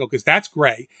 how do you know? I go, because that's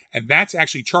gray and that's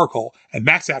actually charcoal and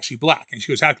that's actually black. And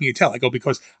she goes, how can you tell? I go,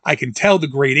 because I can tell the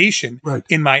gradation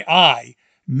in my eye,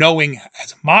 knowing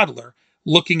as a modeler,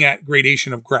 looking at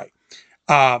gradation of gray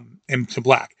and to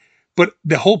black. But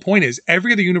the whole point is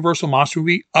every other Universal monster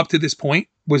movie up to this point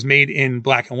was made in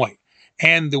black and white.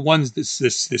 And the ones, the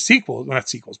sequels, well, not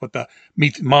sequels, but the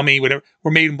Meet Mummy, whatever, were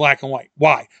made in black and white.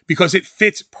 Why? Because it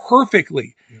fits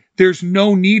perfectly. Yep. There's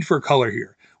no need for color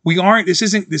here. This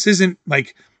isn't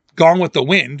like Gone with the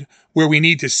Wind, where we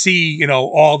need to see,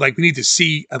 we need to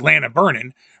see Atlanta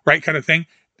burning, right? Kind of thing.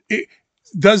 Is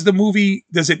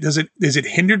it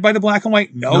hindered by the black and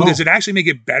white? No. Does it actually make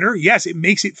it better? Yes, it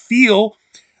makes it feel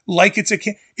like it's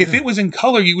if it was in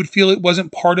color, you would feel it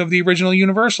wasn't part of the original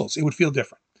Universals. It would feel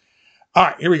different. All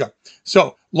right, here we go.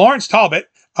 So Lawrence Talbot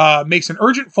makes an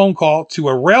urgent phone call to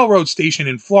a railroad station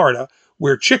in Florida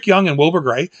where Chick Young and Wilbur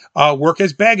Gray work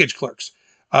as baggage clerks.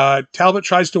 Talbot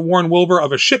tries to warn Wilbur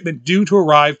of a shipment due to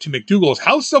arrive to McDougal's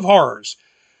House of Horrors.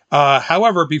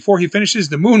 However, before he finishes,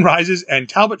 the moon rises and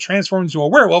Talbot transforms into a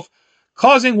werewolf,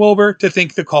 causing Wilbur to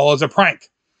think the call is a prank.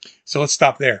 So let's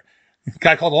stop there. The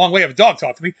guy called a long way of a dog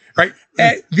talk to me, right?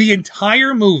 The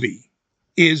entire movie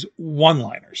is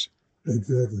one-liners.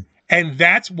 Exactly. And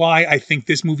that's why I think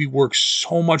this movie works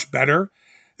so much better.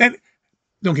 And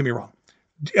don't get me wrong.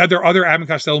 Are there other Abbott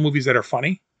Costello movies that are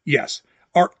funny? Yes.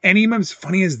 Are any of them as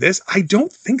funny as this? I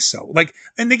don't think so.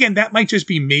 And again, that might just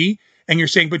be me. And you're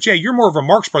saying, but Jay, you're more of a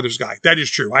Marx Brothers guy. That is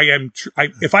true. I am.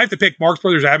 If I have to pick Marx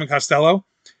Brothers or Abbott Costello,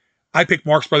 I pick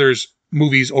Marx Brothers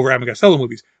movies over Abbott Costello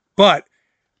movies. But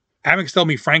Abbott Costello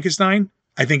Meet Frankenstein,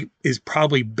 I think is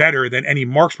probably better than any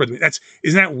Marx Brothers.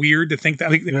 Isn't that weird to think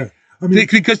that? Like, Yeah. I mean,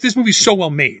 because this movie's so well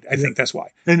made, I think that's why.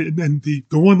 And the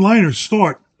one-liners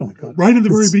start right in the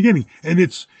very beginning, and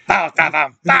it's. I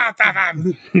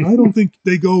don't think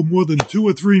they go more than 2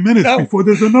 or 3 minutes before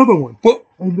there's another one. Well,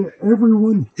 and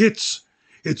everyone hits.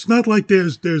 It's not like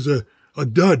there's a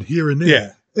dud here and there.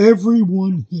 Yeah.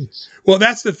 Everyone hits. Well,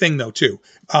 that's the thing, though, too,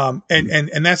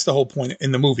 and that's the whole point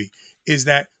in the movie is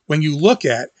that when you look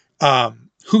at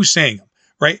who's saying them,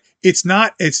 right? It's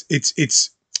not. It's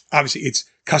obviously it's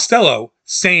Costello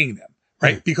saying them,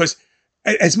 right? Yeah. Because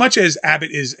as much as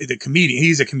Abbott is the comedian,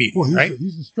 he's a comedian, right?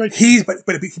 He's a straight.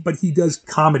 But he does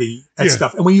comedy and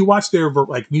stuff. And when you watch we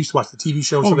used to watch the TV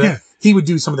shows, he would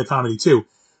do some of the comedy too.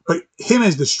 But him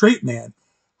as the straight man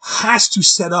has to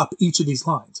set up each of these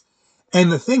lines.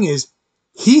 And the thing is,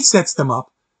 he sets them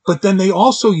up, but then they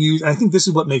also use, and I think this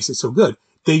is what makes it so good,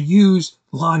 they use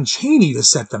Lon Chaney to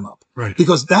set them up. Right.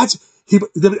 Because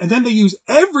and then they use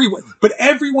everyone, but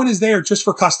everyone is there just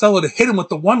for Costello to hit him with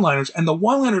the one-liners, and the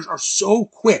one-liners are so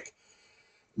quick.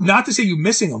 Not to say you're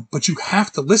missing them, but you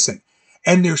have to listen.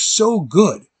 And they're so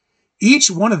good. Each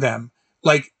one of them,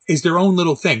 is their own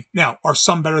little thing. Now, are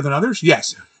some better than others?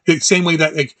 Yes. The same way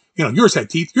that, yours had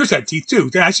teeth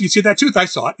too. Actually, you see that tooth? I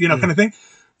saw it, kind of thing.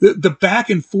 The back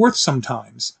and forth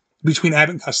sometimes between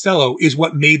Abbott and Costello is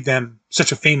what made them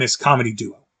such a famous comedy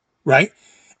duo, right?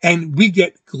 And we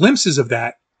get glimpses of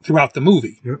that throughout the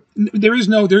movie. Yep.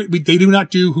 They do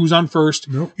not do who's on first.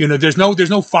 Nope. There's no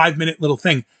 5-minute little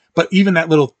thing. But even that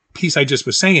little piece I just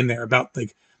was saying there about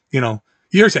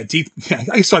yours had teeth. Yeah,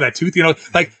 I saw that tooth.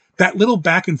 That little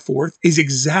back and forth is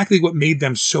exactly what made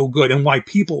them so good and why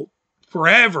people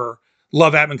forever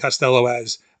love Abbott and Costello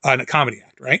as a comedy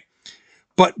act, right?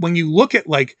 But when you look at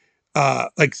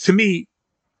to me,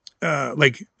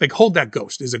 Hold That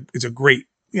Ghost is a great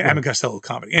Abbott and Costello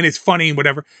comedy, and it's funny and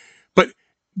whatever. But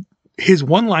his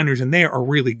one-liners in there are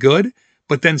really good.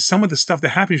 But then some of the stuff that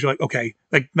happens, you're like, okay,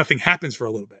 nothing happens for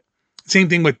a little bit. Same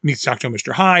thing with Meet Dr.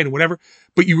 Mr. Hyde and whatever.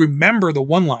 But you remember the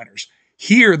one-liners.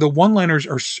 Here, the one-liners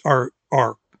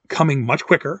are coming much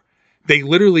quicker. They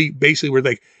literally basically were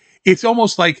it's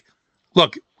almost like,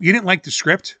 look, you didn't like the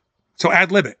script, so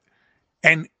ad-lib it.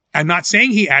 And I'm not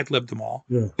saying he ad-libbed them all,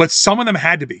 but some of them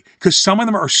had to be, because some of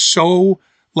them are so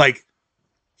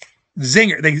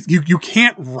zinger. You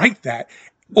can't write that.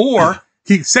 Or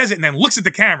he says it and then looks at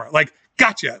the camera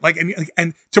gotcha.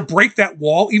 And to break that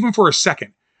wall, even for a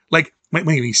second, when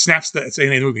he snaps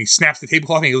he snaps the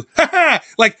tablecloth and he goes, ha ha!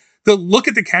 The look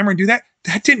at the camera and do that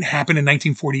didn't happen in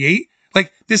 1948.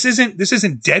 This isn't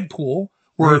Deadpool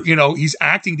where, he's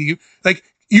acting to you.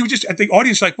 You just, at the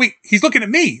audience, wait, he's looking at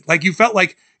me. You felt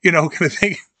kind of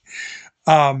thing.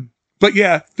 But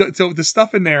yeah, so the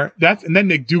stuff in there, and then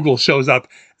McDougal shows up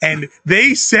and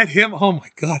they set him, oh my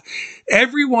God.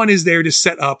 Everyone is there to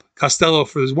set up Costello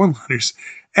for his one-liners.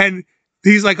 And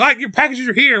he's like, your packages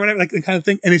are here, whatever, the kind of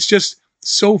thing. And it's just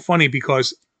so funny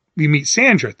because we meet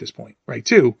Sandra at this point, right,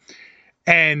 too.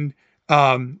 And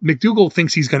McDougal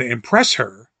thinks he's going to impress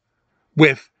her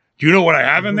with, do you know what I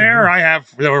have in there? I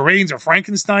have the remains of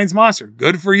Frankenstein's monster.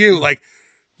 Good for you.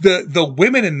 The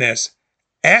women in this,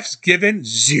 F's given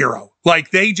 0.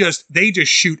 They just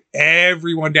shoot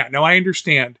everyone down. Now I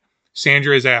understand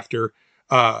Sandra is after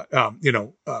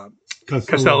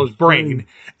Costello's brain,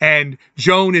 and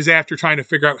Joan is after trying to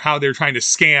figure out how they're trying to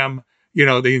scam,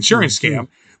 the insurance scam.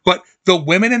 But the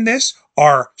women in this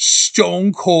are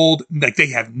stone cold. They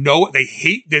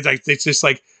hate. It's just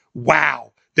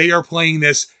wow. They are playing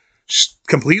this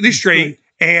completely straight,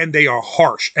 and they are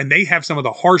harsh, and they have some of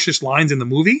the harshest lines in the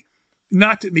movie.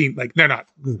 Not to mean they're not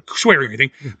swearing or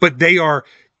anything, but they are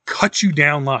cut you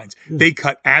down lines. They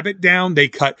cut Abbott down. They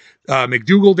cut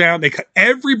McDougal down. They cut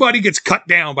everybody gets cut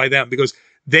down by them because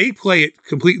they play it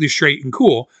completely straight and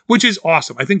cool, which is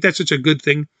awesome. I think that's such a good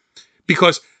thing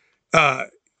because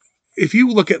if you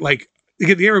look at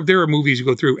there are movies you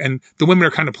go through and the women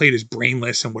are kind of played as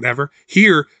brainless and whatever.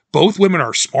 Here, both women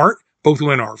are smart. Both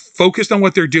women are focused on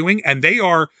what they're doing, and they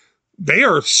are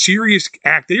serious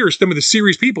act. They are some of the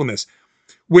serious people in this.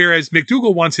 Whereas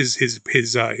McDougal wants his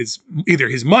either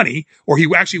his money or he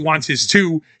actually wants his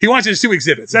two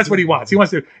exhibits. That's what he wants. You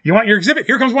want your exhibit?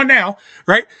 Here comes one now,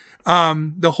 right?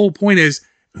 The whole point is,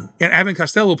 and Abbott and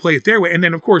Costello play it their way, and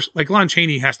then of course, Lon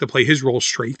Chaney has to play his role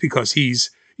straight because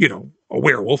he's a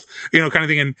werewolf, kind of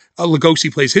thing, and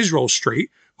Lugosi plays his role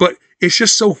straight. But it's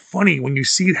just so funny when you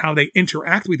see how they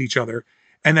interact with each other,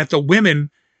 and that the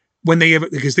women, when they have,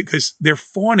 because they're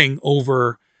fawning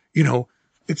over,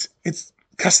 it's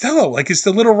Costello, it's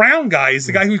the little round guy, is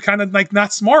the guy who's kind of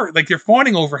not smart, you're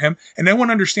fawning over him, and no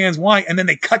one understands why, and then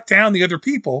they cut down the other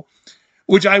people.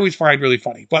 which I always find really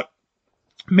funny, but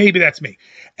maybe that's me.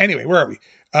 Anyway, where are we?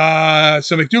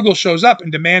 So McDougal shows up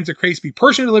and demands the crates be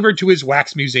personally delivered to his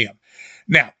wax museum.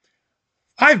 Now,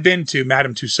 I've been to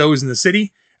Madame Tussauds in the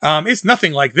city. It's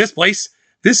nothing like this place.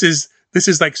 This is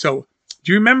like, so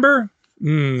do you remember?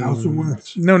 House of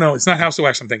Wax. No, it's not House of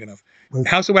Wax I'm thinking of. What?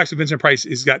 House of Wax with Vincent Price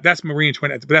that's Marie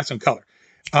Antoinette, but that's on color.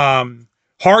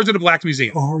 Horrors of the Black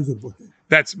Museum. Horrors of the Black.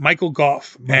 That's Michael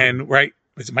Goff. And right,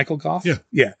 is it Michael Goff?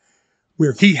 Yeah.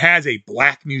 Where he has a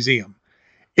black museum.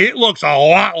 It looks a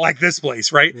lot like this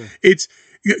place, right?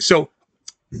 Yeah. So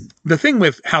the thing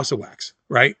with House of Wax,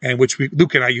 right? And which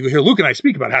Luke and I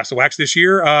speak about House of Wax this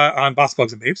year on Boss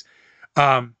Plugs and Babes.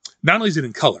 Not only is it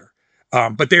in color,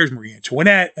 but there's Marie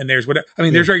Antoinette and there's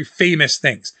there's very famous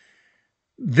things.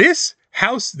 This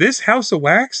house of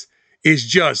wax is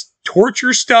just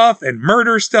torture stuff and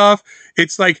murder stuff.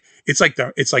 It's like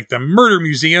the murder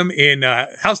museum in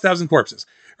House 1000 Corpses,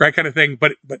 right? Kind of thing,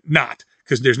 but not,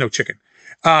 because there's no chicken.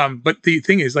 But the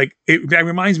thing is, like, that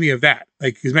reminds me of that.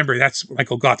 Like, because remember, that's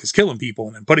Michael Goff is killing people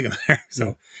and then putting them there.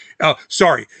 So, oh,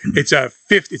 sorry. It's a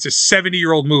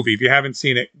 70-year-old movie. If you haven't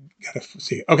seen it, gotta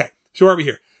see it. Okay. So where are we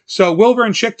here? So Wilbur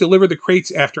and Chick deliver the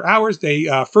crates after hours. They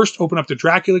first open up the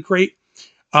Dracula crate.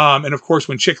 And of course,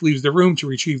 when Chick leaves the room to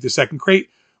retrieve the second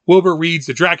crate, Wilbur reads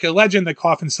the Dracula legend. The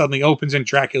coffin suddenly opens and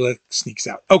Dracula sneaks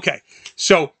out. Okay.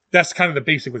 So that's kind of the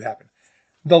basic what happened.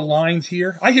 The lines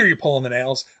here, I hear you pulling the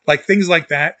nails, like things like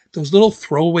that. Those little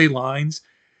throwaway lines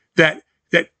that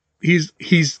he's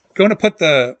going to put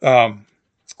the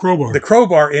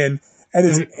crowbar in,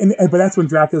 but that's when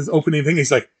Dracula's opening thing.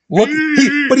 He's like, look,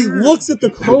 but he looks at the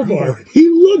crowbar. He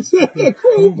looks at the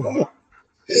crowbar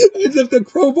as if the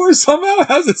crowbar somehow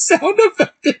has a sound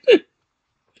effect in it.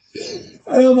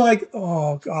 And I'm like,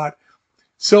 oh God.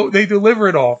 So they deliver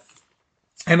it all,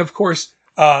 and of course,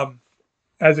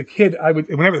 as a kid, I would,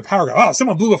 whenever the power goes,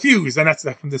 someone blew a fuse, and that's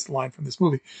from this line from this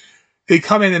movie. They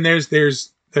come in and there's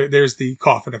the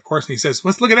coffin, of course, and he says,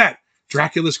 let's look at that.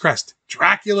 Dracula's crest.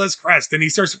 And he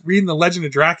starts reading the legend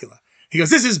of Dracula. He goes,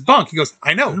 this is bunk. He goes,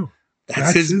 I know.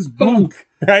 That's his bunk.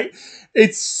 Right?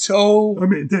 It's so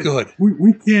good.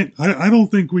 We can't, I don't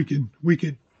think we can,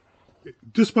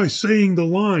 just by saying the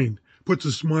line puts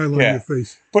a smile on your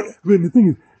face. But the thing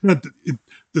is,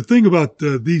 the thing about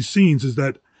these scenes is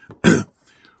that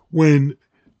when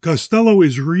Costello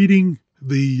is reading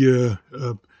the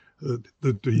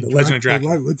Legend of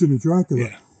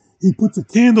Dracula, he puts a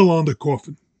candle on the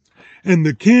coffin, and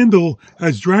the candle,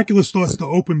 as Dracula starts to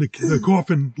open the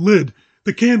coffin lid,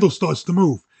 the candle starts to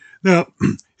move. Now,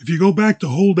 if you go back to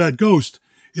Hold That Ghost,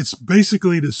 it's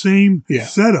basically the same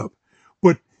setup,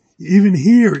 but even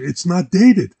here, it's not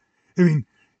dated. I mean,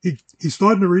 he's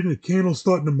starting to read, and the candle's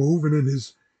starting to move, and then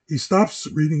he stops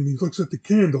reading, and he looks at the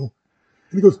candle.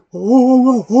 And he goes,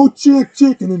 oh,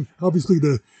 chick. And then obviously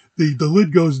the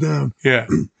lid goes down. Yeah.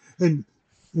 And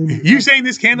you saying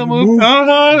this candle move? Yeah.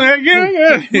 Look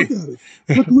at it.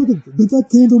 Look at it. Did that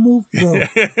candle move? No.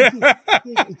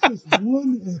 It's just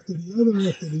one after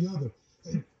the other.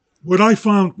 And what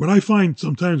I find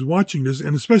sometimes watching this,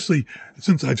 and especially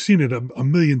since I've seen it a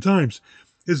million times,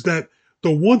 is that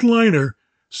the one-liner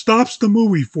stops the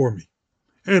movie for me.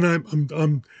 And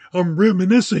I'm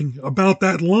reminiscing about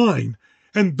that line.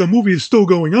 And the movie is still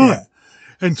going on. Yeah.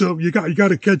 And so you got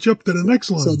to catch up to the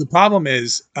next line. So the problem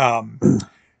is, I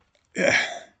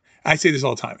say this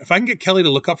all the time. If I can get Kelly to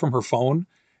look up from her phone,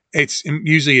 it's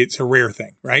a rare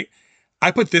thing, right?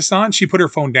 I put this on, she put her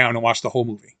phone down and watched the whole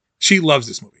movie. She loves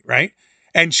this movie, right?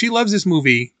 And she loves this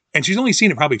movie, and she's only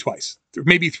seen it probably twice,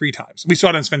 maybe 3 times. We saw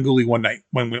it on Svengoolie one night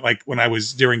when I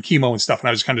was during chemo and stuff, and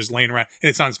I was kind of just laying around, and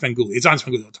it's on Svengoolie. It's on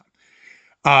Svengoolie all the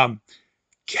time.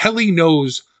 Kelly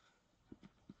knows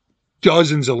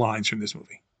dozens of lines from this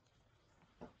movie.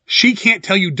 She can't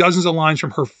tell you dozens of lines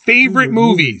from her favorite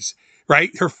movies,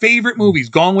 right? Her favorite movies,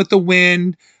 Gone with the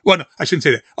Wind. Well, no, I shouldn't say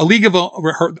that. A League of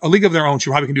Their Own, she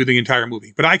probably can do the entire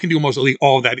movie, but I can do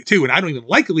all of that too. And I don't even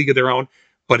like A League of Their Own,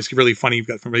 but it's really funny. You've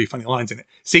got some really funny lines in it.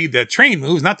 See, the train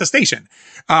moves, not the station.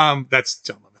 That's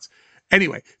John Lovitz.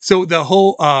 Anyway, so the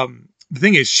whole the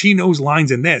thing is, she knows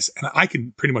lines in this, and I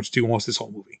can pretty much do almost this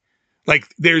whole movie.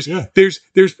 Like there's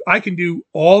I can do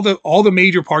all the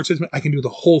major parts of it. I can do the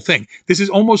whole thing. This is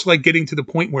almost like getting to the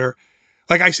point where,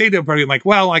 like, I say to everybody, like,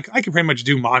 well, like, I can pretty much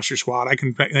do Monster Squad.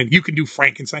 You can do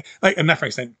Frankenstein, like, not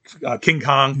Frankenstein, King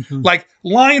Kong, like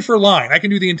line for line. I can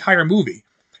do the entire movie.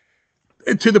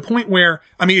 To the point where,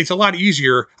 I mean, it's a lot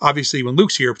easier, obviously, when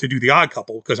Luke's here to do the Odd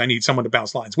Couple because I need someone to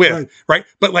bounce lines with, right?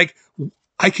 But like,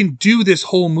 I can do this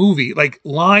whole movie like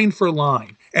line for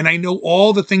line. And I know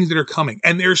all the things that are coming,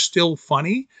 and they're still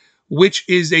funny, which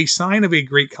is a sign of a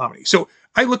great comedy. So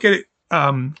I look at it,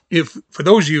 if for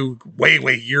those of you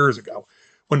way years ago,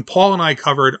 when Paul and I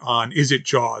covered on Is It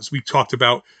Jaws, we talked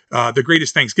about the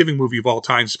greatest Thanksgiving movie of all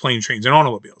time is Planes, Trains, and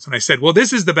Automobiles. And I said, well,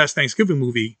 this is the best Thanksgiving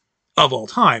movie of all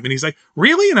time. And he's like,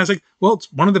 really? And I was like, well,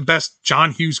 it's one of the best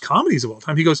John Hughes comedies of all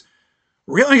time. He goes,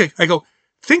 really? I go,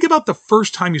 think about the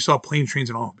first time you saw Planes, Trains,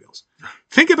 and Automobiles.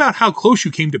 Think about how close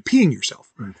you came to peeing yourself.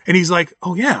 Right. And he's like,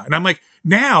 oh yeah. And I'm like,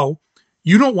 now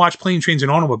you don't watch Planes, Trains,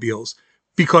 and Automobiles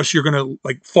because you're going to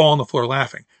like fall on the floor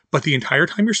laughing. But the entire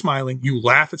time you're smiling, you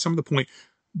laugh at some of the point.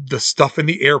 The stuff in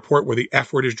the airport where the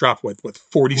F word is dropped with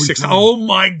 46. Oh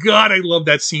my God. I love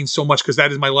that scene so much because that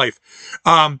is my life.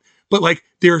 But like,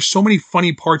 there are so many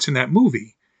funny parts in that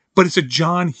movie, but it's a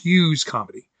John Hughes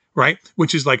comedy, right?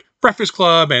 Which is like Breakfast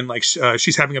Club and like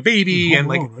she's having a baby and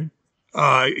like,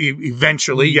 right?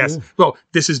 Eventually, yes. Well,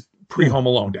 this is pre-Home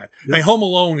Alone, Dad. Yes. Like, Home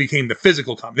Alone became the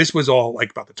physical comedy. This was all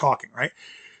like about the talking, right?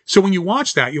 So when you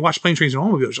watch that, you watch Planes, Trains, and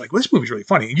Automobiles, you're like, well, this movie's really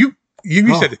funny. And you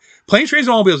said Planes, Trains,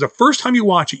 and Automobiles, the first time you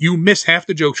watch it, you miss half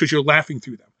the jokes because you're laughing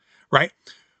through them, right?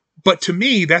 But to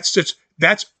me, that's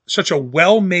such a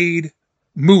well-made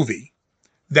movie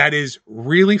that is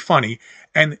really funny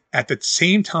and at the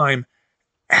same time,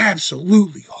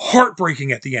 absolutely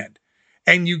heartbreaking at the end.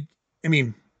 And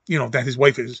that his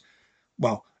wife is,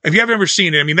 well, if you haven't ever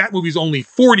seen it, that movie's only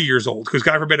 40 years old because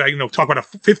God forbid I talk about a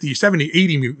 50, 70,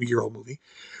 80-year-old movie.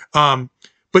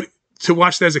 But to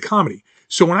watch that as a comedy.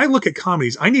 So when I look at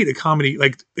comedies, I need a comedy,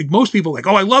 like most people like,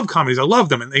 oh, I love comedies. I love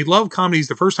them. And they love comedies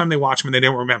the first time they watch them and they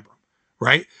don't remember them,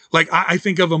 right? Like I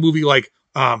think of a movie like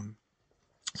something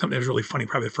that was really funny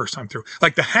probably the first time through.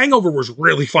 Like The Hangover was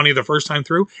really funny the first time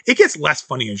through. It gets less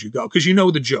funny as you go because you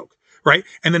know the joke, right?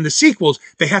 And then the sequels,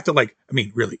 they have to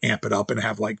really amp it up and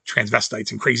have like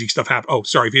transvestites and crazy stuff happen. Oh,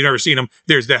 sorry, if you've never seen them,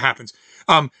 that happens.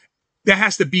 That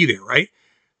has to be there, right?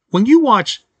 When you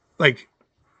watch like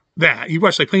that, you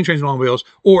watch like Planes, Trains, and Automobiles,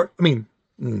 or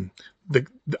the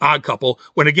Odd Couple.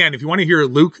 When again, if you want to hear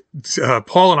Luke,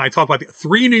 Paul, and I talk about the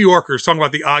three New Yorkers talking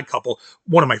about The Odd Couple,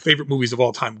 one of my favorite movies of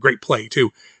all time, great play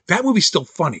too. That movie's still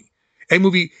funny. And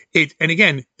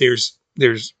again, there's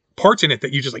parts in it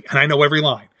that you just like, and I know every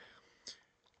line.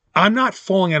 I'm not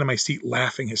falling out of my seat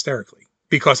laughing hysterically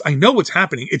because I know what's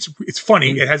happening. It's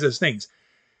funny. It has those things.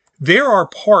 There are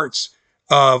parts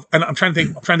of, and I'm trying to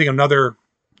think of another.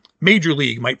 Major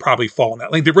League might probably fall in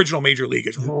that. Like the original Major League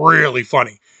is really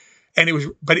funny. And it was,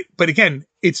 but again,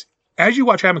 it's as you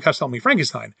watch Abbott Costello Meet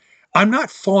Frankenstein, I'm not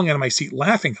falling out of my seat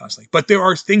laughing constantly, but there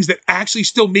are things that actually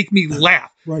still make me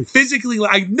laugh. Right. Physically,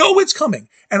 I know it's coming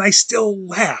and I still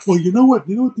laugh. Well, you know what?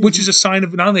 Which is a sign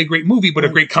of not only a great movie, but a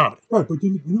great comedy. Right. But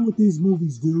you know what these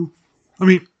movies do?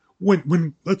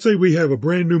 When let's say we have a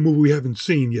brand new movie we haven't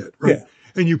seen yet, right? Yeah.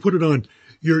 And you put it on,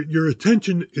 your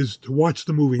attention is to watch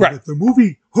the movie. Right. If the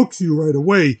movie hooks you right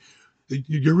away,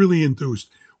 you're really enthused.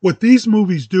 What these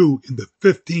movies do in the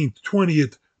 15th,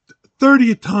 20th,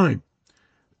 30th time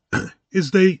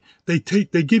is they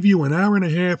give you an hour and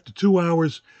a half to 2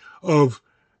 hours of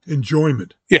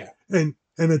enjoyment. Yeah. And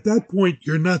at that point,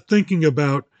 you're not thinking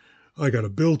about, I got a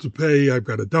bill to pay, I've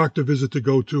got a doctor visit to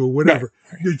go to, or whatever.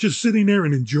 Right. You're just sitting there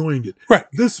and enjoying it. Right.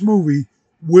 This movie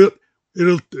when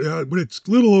it's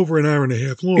a little over an hour and a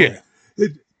half long,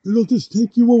 it'll just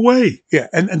take you away. Yeah,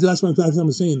 and that's what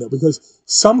I'm saying, though, because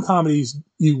some comedies,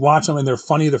 you watch them and they're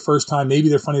funny the first time, maybe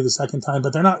they're funny the second time,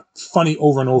 but they're not funny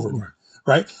over and over again,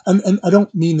 right? And I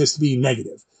don't mean this to be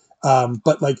negative,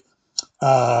 but like,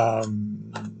 I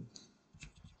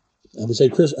would say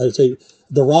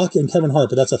The Rock and Kevin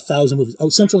Hart, but that's 1,000 movies. Oh,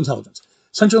 Central Intelligence.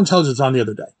 Central Intelligence was on the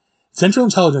other day. Central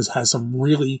Intelligence has some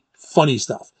really funny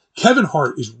stuff. Kevin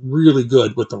Hart is really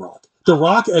good with The Rock. The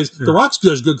Rock's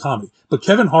good comedy, but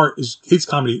Kevin Hart is his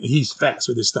comedy. He's fast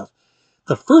with his stuff.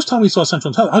 The first time we saw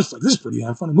Central Intelligence, I was like, "This is a pretty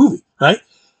damn funny movie," right?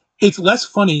 It's less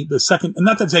funny the second, and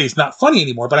not to say it's not funny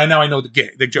anymore, but I know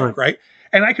the joke, right?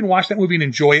 And I can watch that movie and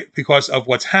enjoy it because of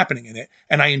what's happening in it,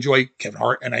 and I enjoy Kevin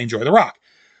Hart and I enjoy The Rock.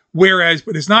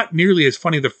 But it's not nearly as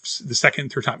funny the second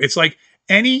and third time. It's like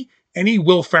any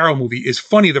Will Ferrell movie is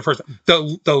funny the first time.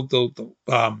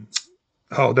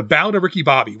 The Ballad of Ricky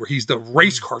Bobby, where he's the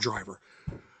race car driver.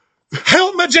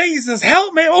 Help me, Jesus!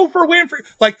 Help me, Oprah Winfrey!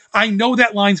 Like, I know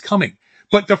that line's coming.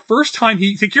 But the first time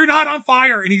he thinks you're not on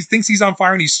fire, and he thinks he's on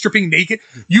fire, and he's stripping naked,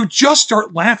 you just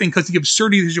start laughing because the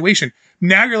absurdity of the situation.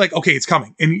 Now you're like, okay, it's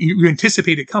coming. And you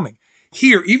anticipate it coming.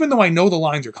 Here, even though I know the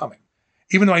lines are coming,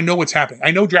 even though I know what's happening,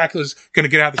 I know Dracula's going to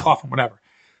get out of the coffin, whatever.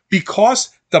 Because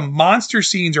the monster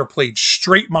scenes are played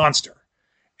straight monster,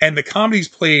 and the comedy's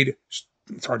played,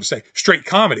 it's hard to say, straight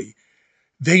comedy,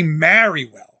 they marry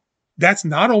well. That's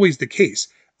not always the case.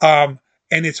 And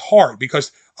it's hard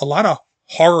because a lot of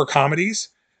horror comedies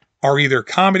are either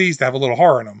comedies that have a little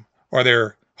horror in them, or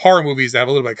they're horror movies that have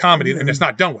a little bit of comedy, and it's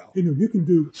not done well. You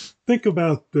can think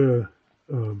about so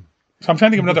I'm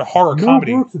trying to think of another horror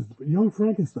comedy. Brooks' Young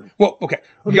Frankenstein. Well, okay.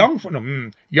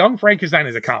 Young Frankenstein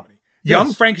is a comedy.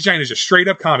 Young Frankenstein is a straight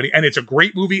up comedy, and it's a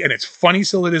great movie, and it's funny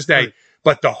still to this day. Right.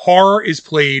 But the horror is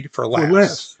played for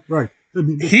laughs. Right.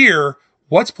 Here,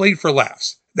 what's played for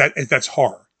laughs? That's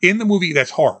horror. In the movie,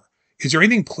 that's horror. Is there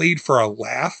anything played for a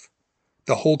laugh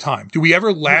the whole time? Do we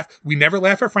ever laugh? We never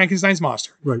laugh at Frankenstein's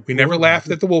monster. Right. We never laughed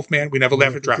at the Wolfman. We never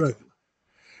laugh at Dracula. Right.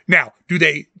 Now, do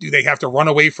they have to run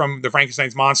away from the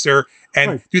Frankenstein's monster?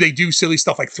 And do they do silly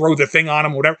stuff like throw the thing on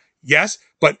him, whatever? Yes,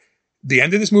 but the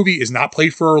end of this movie is not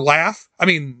played for a laugh. I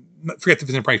mean, forget the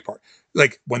Vincent Price part.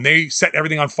 Like when they set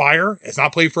everything on fire, it's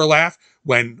not played for a laugh.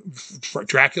 When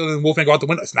Dracula and Wolfman go out the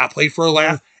window, it's not played for a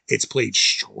laugh. It's played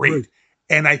straight. Right.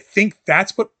 And I think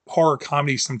that's what horror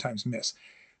comedies sometimes miss.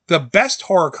 The best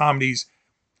horror comedies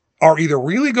are either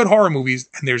really good horror movies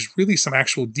and there's really some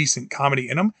actual decent comedy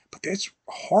in them, but it's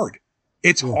hard.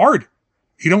 It's hard.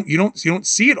 You don't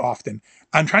see it often.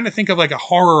 I'm trying to think of like a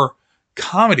horror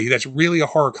comedy that's really a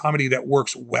horror comedy that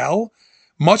works well.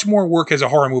 Much more work as a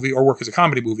horror movie or work as a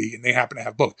comedy movie, and they happen to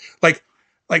have both. Like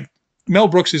Mel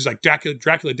Brooks is like Dracula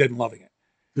Dead and Loving It.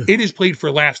 Yeah. It is played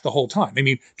for laughs the whole time. I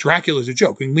mean, Dracula is a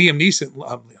joke. I mean, Liam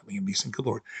Neeson, good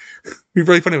Lord. It'd be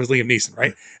really funny if it was Liam Neeson,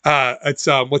 right? It's,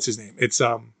 what's his name? It's,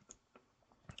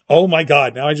 oh my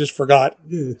God, now I just forgot.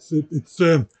 Yeah, it's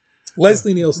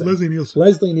Leslie Nielsen. Leslie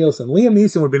Nielsen. Liam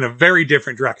Neeson would have been a very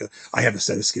different Dracula. I have a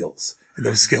set of skills, and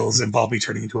those skills involve me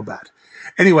turning into a bat.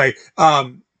 Anyway,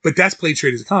 but that's played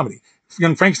straight as a comedy.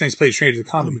 Young Frankenstein's played straight as a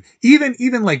comedy.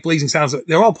 Even like Blazing Saddles,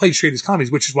 they're all played straight as comedies,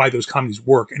 which is why those comedies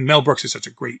work. And Mel Brooks is such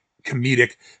a great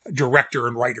comedic director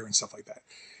and writer and stuff like that.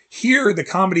 Here, the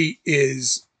comedy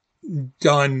is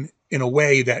done in a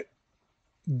way that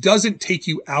doesn't take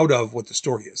you out of what the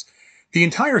story is. The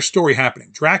entire story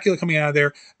happening, Dracula coming out of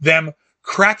there, them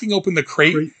cracking open the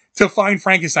crate to find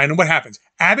Frankenstein. And what happens?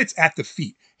 Abbott's at the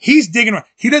feet. He's digging around.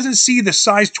 He doesn't see the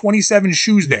size 27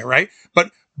 shoes there, right?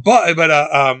 But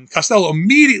Costello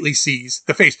immediately sees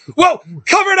the face. Whoa,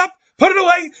 cover it up, put it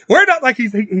away. We're not like he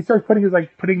starts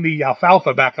putting the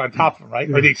alfalfa back on top of him, right?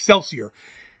 Or the Excelsior.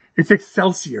 It's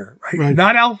Excelsior, right?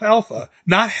 Not alfalfa,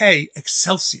 not hay,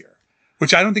 Excelsior,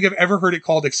 which I don't think I've ever heard it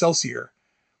called Excelsior.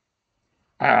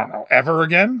 I don't know, ever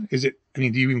again? Is it, I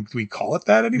mean, do we call it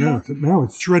that anymore? Yeah, now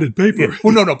it's shredded paper. Yeah.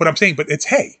 Well, no, but I'm saying, but it's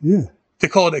hay. Yeah. To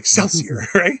call it Excelsior,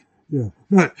 right? Yeah.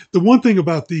 Now, the one thing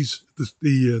about the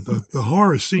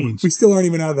horror scenes, we still aren't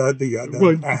even out of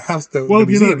the house, the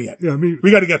museum yet. Yeah, I mean,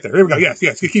 we got to get there. Here we go.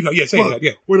 Yes. Keep going. Yes, say that.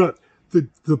 Yeah. Well,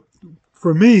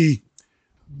 for me,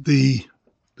 the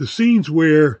scenes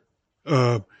where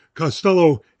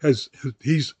Costello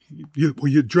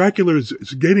Dracula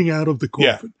is getting out of the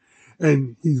coffin.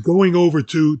 And he's going over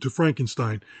to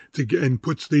Frankenstein and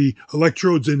puts the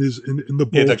electrodes in the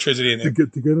bowl, electricity in there to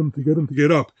get him to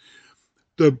get up.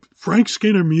 The Frank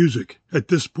Skinner music at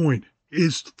this point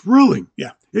is thrilling.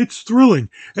 Yeah, it's thrilling.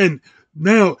 And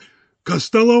now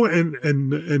Costello and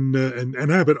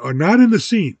Abbott are not in the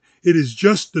scene. It is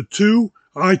just the two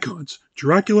icons,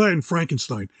 Dracula and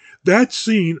Frankenstein. That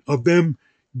scene of them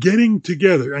getting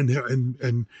together and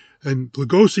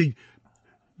Lugosi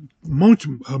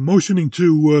motioning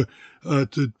to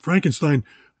Frankenstein,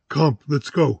 come, let's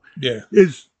go. Yeah,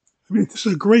 it's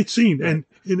a great scene, right. And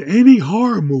in any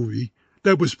horror movie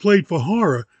that was played for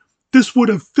horror, this would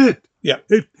have fit. Yeah,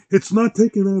 it's not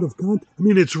taken out of context. I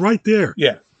mean, it's right there.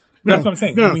 Yeah, that's what I'm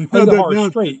saying.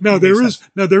 Now,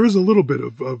 there is a little bit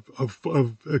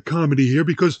of comedy here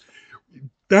because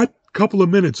that couple of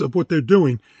minutes of what they're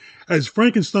doing, as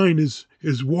Frankenstein is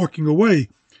walking away.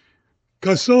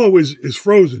 Costello is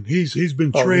frozen. He's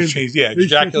been changed. Yeah,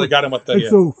 Dracula got him with the. And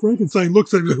so Frankenstein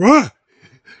looks at him like, ah!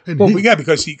 And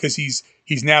because he's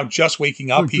now just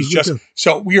waking up.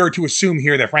 So we are to assume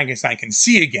here that Frankenstein can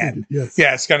see again. Yes.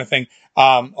 Yeah, it's kind of thing.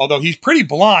 Although he's pretty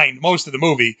blind most of the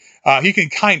movie, he can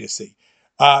kind of see.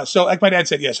 So like my dad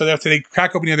said, yeah. So after they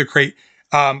crack open the other crate,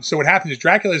 so what happens is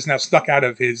Dracula is now stuck out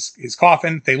of his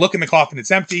coffin. They look in the coffin,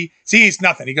 it's empty. See, it's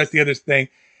nothing. He goes to the other thing.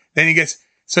 Then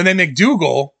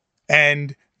McDougal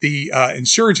and the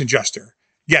insurance adjuster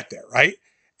get there, right?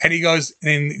 And he goes,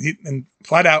 and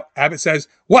flat out, Abbott says,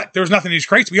 what? There was nothing in these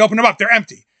crates. We opened them up. They're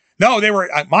empty. No, they were,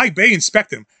 they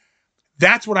inspect them.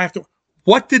 That's what I have to,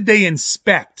 what did they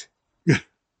inspect?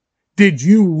 Did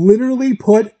you literally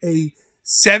put a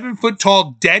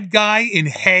 7-foot-tall dead guy in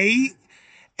hay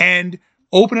and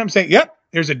open him saying, yep,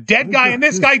 there's a dead guy and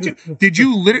this guy too? Did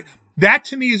you literally, that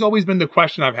to me has always been the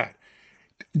question I've had.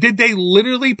 Did they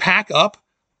literally pack up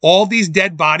all these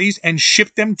dead bodies and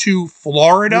shipped them to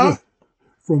Florida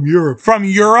from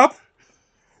Europe.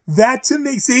 That to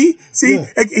me, see,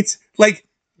 it's like,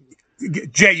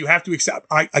 Jay, you have to accept.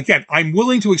 I'm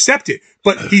willing to accept it,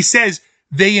 but he says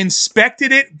they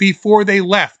inspected it before they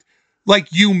left. Like,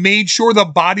 you made sure the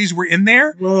bodies were in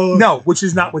there? Well, no, which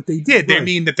is not what they did. They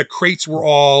mean that the crates were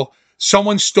all,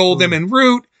 someone stole them en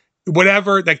route,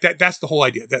 whatever. Like that's the whole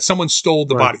idea, that someone stole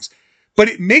the bodies. But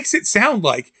it makes it sound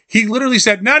like he literally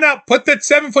said, no, put that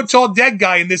 7-foot tall dead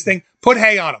guy in this thing, put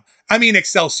hay on him. I mean,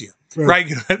 Excelsior, right?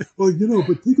 Well,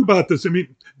 but think about this. I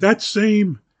mean, that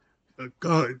same,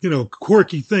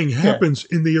 quirky thing happens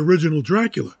in the original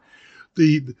Dracula.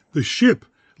 The ship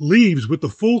leaves with the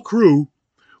full crew,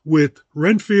 with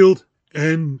Renfield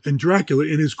and Dracula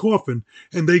in his coffin,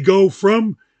 and they go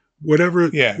from whatever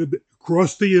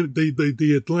across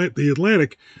the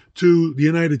Atlantic to the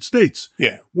United States.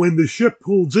 Yeah. When the ship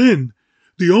pulls in,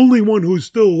 the only one who's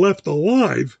still left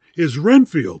alive is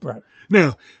Renfield. Right.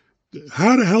 Now,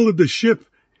 how the hell did the ship,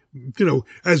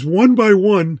 as one by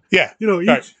one,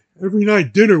 every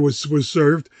night dinner was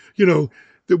served,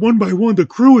 that one by one the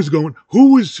crew is going,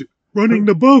 who was running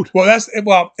the boat? Well,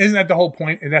 isn't that the whole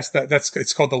point? And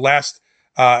it's called The Last,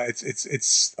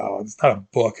 it's not a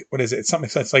book. What is it? It's something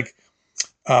that's like,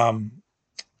 The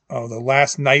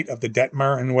Last Night of the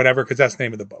Detmer and whatever, because that's the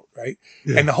name of the boat, right?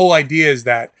 Yeah. And the whole idea is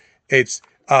that it's,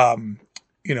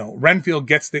 Renfield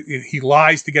he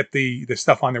lies to get the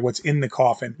stuff on there, what's in the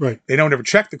coffin. Right. They don't ever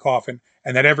check the coffin,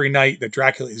 and that every night that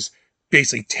Dracula is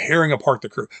basically tearing apart the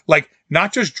crew. Like,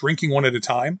 not just drinking one at a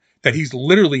time, that he's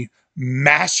literally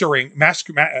massacring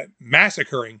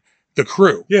the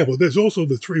crew. Yeah, well, there's also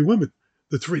the 3 women.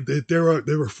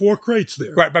 There were 4 crates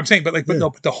there. Right, but I'm saying, but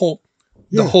the whole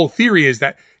theory is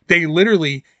that they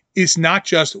literally, it's not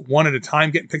just one at a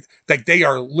time getting picked. Like, they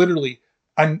are literally,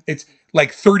 it's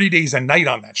like 30 days a night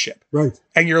on that ship. Right.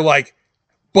 And you're like,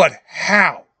 but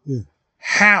how? Yeah.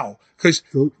 How?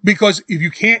 Because if you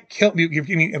can't kill,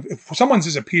 if someone's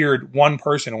disappeared, one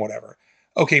person or whatever,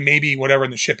 okay, maybe whatever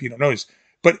in the ship you don't notice.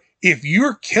 But if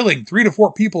you're killing 3 to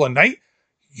 4 people a night,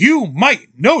 you might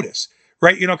notice,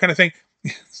 right? Kind of thing.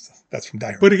 That's from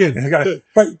Diary. But again,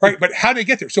 right. But how did they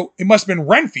get there? So it must have been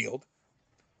Renfield.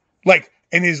 Like,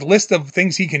 in his list of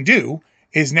things he can do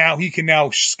is now he can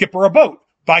now skipper a boat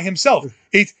by himself.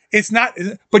 It's not,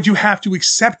 but you have to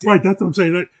accept it. Right. That's what I'm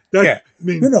saying.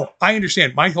 No. I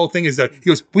understand. My whole thing is that he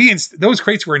goes, those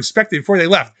crates were inspected before they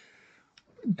left.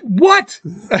 What?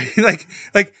 like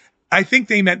I think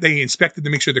they meant they inspected to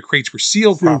make sure the crates were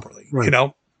sealed properly.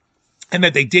 Right. And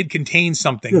that they did contain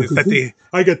something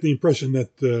I get the impression that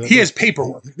he has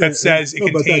paperwork that says it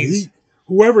contains.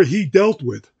 Whoever he dealt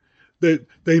with, that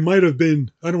they might have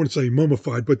been, I don't want to say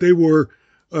mummified, but they looked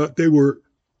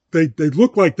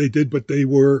like they did, but they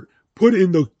were put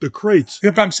in the crates.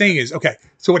 What I'm saying is, okay,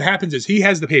 so what happens is he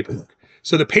has the paperwork.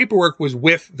 So the paperwork was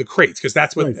with the crates, because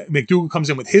that's what McDougal comes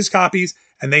in with his copies,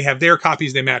 and they have their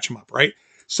copies, they match them up, right?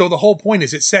 So the whole point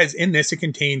is, it says in this, it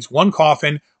contains one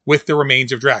coffin with the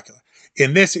remains of Dracula.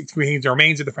 In this, it contains the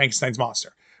remains of the Frankenstein's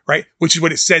monster, right? Which is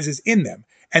what it says is in them.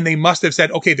 And they must have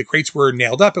said, okay, the crates were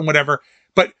nailed up and whatever,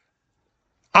 but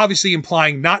obviously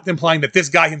not implying that this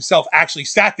guy himself actually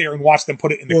sat there and watched them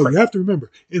put it in the crate. You have to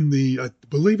remember, I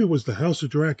believe it was the House of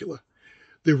Dracula,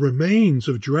 the remains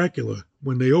of Dracula,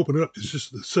 when they open it up, it's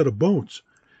just a set of bones.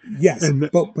 Yes,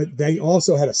 but they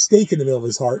also had a stake in the middle of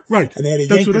his heart. Right. And they had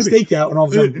to yank the stake out, and all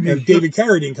of a sudden David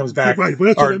Carradine comes back. Right, but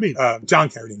that's what I mean. John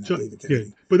Carradine, not David Carradine.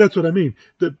 Yeah, but that's what I mean.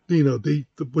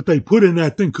 What they put in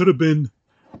that thing could have been...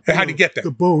 It had to get there. The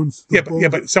bones.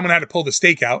 But someone had to pull the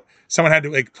stake out. Someone had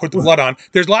to put the blood on.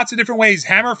 There's lots of different ways.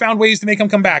 Hammer found ways to make them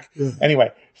come back. Yeah.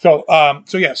 Anyway, so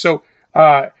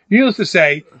needless to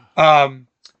say,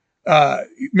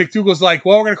 McDougal's like,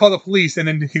 well, we're going to call the police. And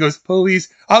then he goes, police,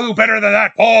 I'll do better than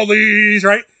that. Police,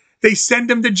 right? They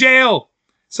send him to jail.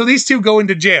 So these two go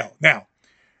into jail. Now,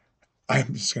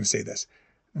 I'm just going to say this.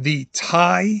 The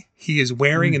tie he is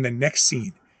wearing in the next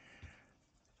scene,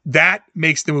 that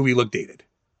makes the movie look dated.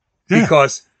 Yeah.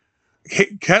 Because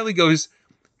Kelly goes,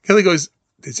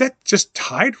 is that just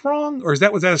tied wrong? Or was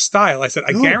that a style? I said,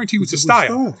 I guarantee you it's a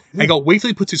style. Yeah. I go, wait till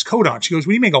he puts his coat on. She goes,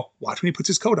 what do you mean? I go, watch when he puts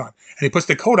his coat on. And he puts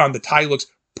the coat on, the tie looks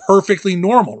perfectly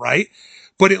normal, right?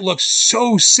 But it looks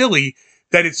so silly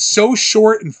that it's so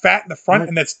short and fat in the front,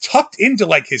 and that's tucked into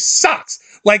like his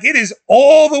socks. Like, it is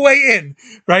all the way in,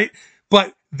 right?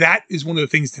 But that is one of the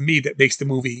things to me that makes the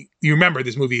movie, you remember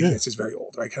this movie, this is very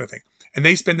old, right? Kind of thing. And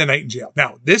they spend the night in jail.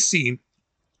 Now, this scene,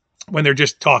 when they're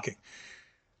just talking,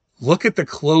 look at the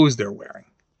clothes they're wearing,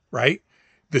 right?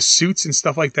 The suits and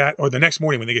stuff like that, or the next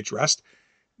morning when they get dressed,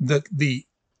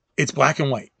 it's black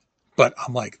and white. But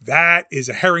I'm like, that is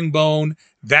a herringbone.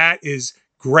 That is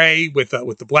gray with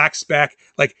the black speck.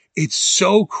 Like, it's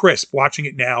so crisp watching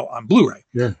it now on Blu-ray.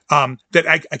 Yeah. That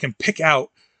I can pick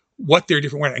out what they're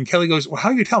different wearing. And Kelly goes, well, how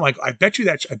do you tell? I'm like, I bet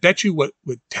you what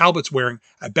Talbot's wearing,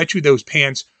 I bet you those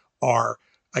pants are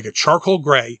like a charcoal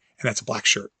gray, and that's a black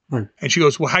shirt. Right. And she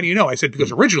goes, well, how do you know? I said,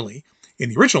 because originally, in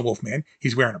the original Wolfman,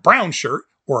 he's wearing a brown shirt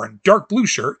or a dark blue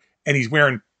shirt, and he's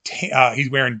wearing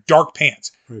dark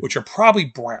pants, right. which are probably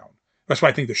brown. That's why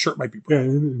I think the shirt might be brown.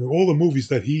 Yeah, and in all the movies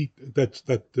that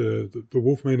the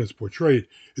Wolfman has portrayed,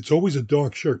 it's always a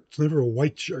dark shirt. It's never a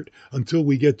white shirt until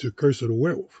we get to Curse of the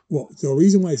Werewolf. Well, the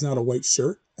reason why it's not a white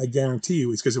shirt, I guarantee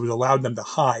you, is because it was allowed them to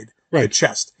hide the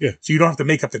chest. Yeah. So you don't have to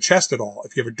make up the chest at all.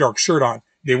 If you have a dark shirt on,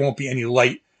 there won't be any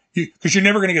light. Because you're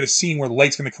never going to get a scene where the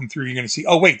light's going to come through. You're going to see,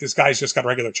 oh, wait, this guy's just got a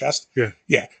regular chest. Yeah.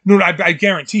 Yeah. No, I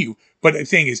guarantee you. But the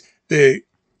thing is, the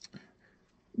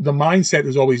mindset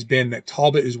has always been that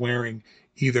Talbot is wearing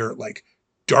either like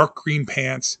dark green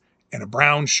pants and a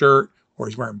brown shirt, or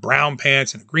he's wearing brown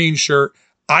pants and a green shirt.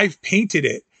 I've painted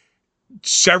it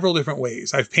several different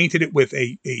ways. I've painted it with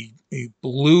a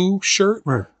blue shirt,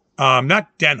 right.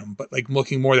 Not denim, but like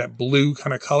looking more that blue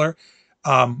kind of color.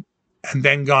 And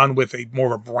then gone with more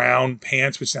of a brown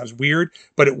pants, which sounds weird,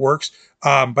 but it works.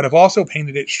 But I've also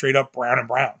painted it straight up brown and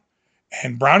brown.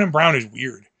 And brown is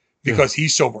weird because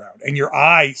he's so brown. And your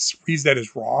eye reads that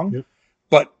as wrong. Yep.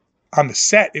 But on the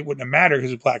set, it wouldn't have mattered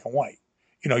because it's black and white.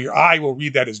 Your eye will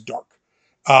read that as dark.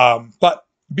 But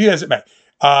be it as it may.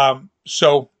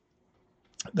 So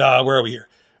where are we here?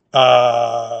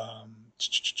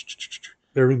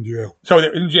 They're in jail. So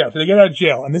they're in jail. So they get out of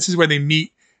jail. And this is where they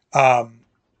meet.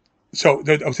 So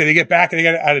they get back and they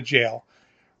get out of jail,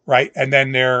 right? And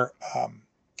then they're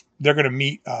going to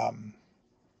meet.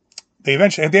 They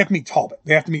have to meet Talbot.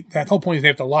 They have to meet. That whole point is they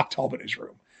have to lock Talbot in his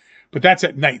room, but that's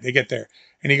at night. They get there,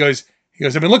 and he goes.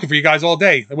 I've been looking for you guys all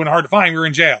day. It wasn't hard to find. We were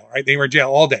in jail, right? They were in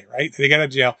jail all day, right? They get out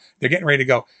of jail. They're getting ready to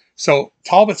go. So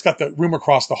Talbot's got the room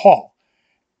across the hall,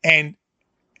 and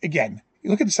again, you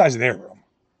look at the size of their room.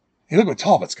 You look what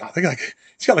Talbot's got.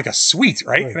 He's got like a suite,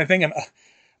 right? Kind of thing. And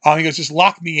he goes, just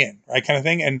lock me in, right? Kind of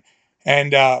thing.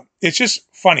 And it's just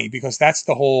funny because that's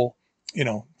the whole,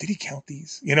 did he count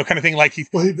these? Kind of thing. Like he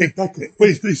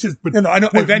said, but I know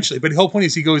eventually, but the whole point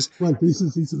is he goes, right. He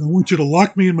said, I want you to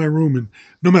lock me in my room, and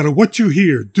no matter what you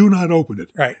hear, do not open it.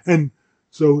 Right. And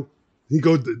so he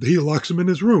locks him in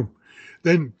his room.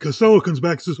 Then Costello comes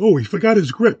back and says, oh, he forgot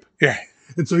his grip. Yeah.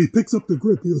 And so he picks up the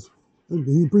grip. He goes, and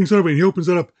he brings it over and he opens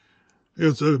it up.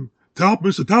 It's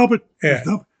Mr. Talbot. Yeah.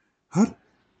 Talbot.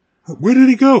 Where did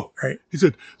he go? Right. He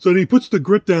said, so he puts the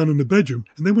grip down in the bedroom,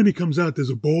 and then when he comes out, there's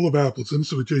a bowl of apples, and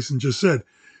this is what Jason just said.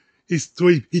 He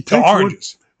takes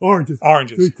oranges. Oranges.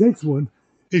 So he takes one,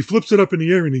 he flips it up in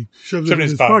the air, and he shoves it in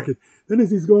his pocket. Then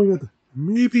as he's going out,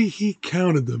 maybe he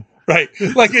counted them. Right.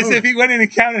 Like as if he went in and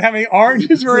counted how many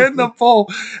oranges were in the bowl.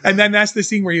 And then that's the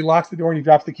scene where he locks the door and he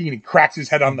drops the key and he cracks his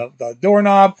head on the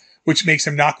doorknob, which makes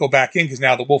him not go back in because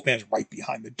now the Wolfman's right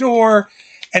behind the door.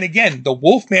 And again, the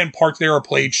Wolfman parts there are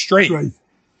played straight. Right.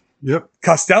 Yep.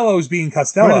 Costello's being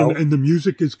Costello. Right, and the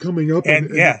music is coming up. And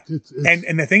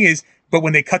the thing is, but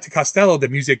when they cut to Costello, the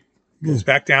music goes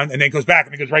back down and then goes back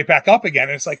and it goes right back up again.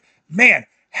 And it's like, man,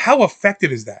 how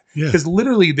effective is that? Because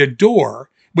literally the door,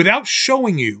 without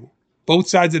showing you both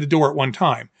sides of the door at one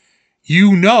time,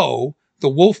 the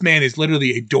Wolfman is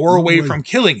literally a door away from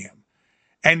killing him.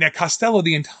 And that Costello,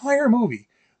 the entire movie,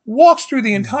 walks through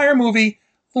the entire movie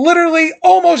literally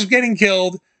almost getting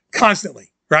killed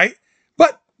constantly, right?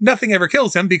 But nothing ever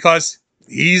kills him because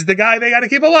he's the guy they got to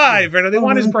keep alive, right? They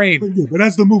want his brain. But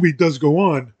as the movie does go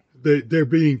on, they're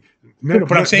being... Now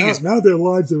their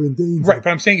lives are in danger. Right,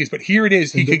 but I'm saying is, but here it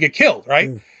is, he could get killed,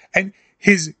 right? Yeah. And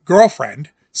his girlfriend,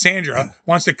 Sandra,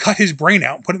 wants to cut his brain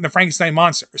out and put it in the Frankenstein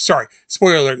monster. Sorry,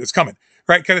 spoiler alert, it's coming,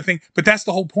 right? Kind of thing. But that's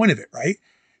the whole point of it, right?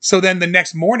 So then the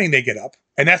next morning they get up,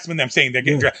 and that's when I'm saying they're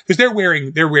getting dressed because they're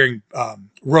wearing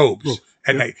robes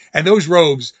at night, and those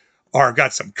robes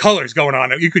got some colors going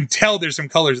on. You can tell there's some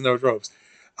colors in those robes,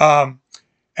 and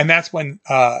that's when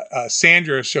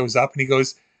Sandra shows up, and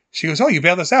she goes, oh, you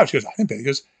bailed us out. She goes, I didn't bail. He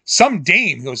goes, some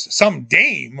dame. He goes, some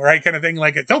dame, right? Kind of thing.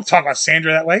 Like, don't talk about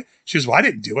Sandra that way. She goes, well, I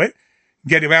didn't do it.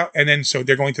 Get him out, and then so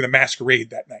they're going to the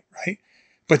masquerade that night, right?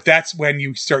 But that's when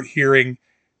you start hearing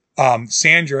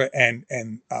Sandra and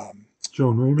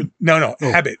Joan Raymond? No,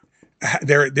 Abbott.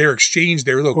 Their exchange,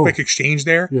 their little quick exchange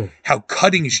there. Yeah. How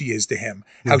cutting she is to him.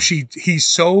 Yeah.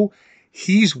 How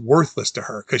he's worthless to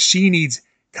her because she needs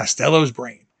Costello's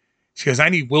brain. She goes, I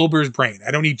need Wilbur's brain.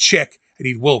 I don't need Chick. I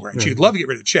need Wilbur. And she'd love to get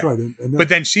rid of Chick. Right, but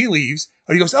then she leaves.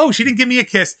 And he goes, oh, she didn't give me a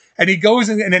kiss. And he goes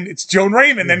and then it's Joan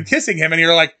Raymond then kissing him. And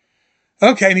you're like,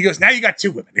 okay. And he goes, now you got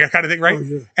 2 women, kind of thing, right? Oh,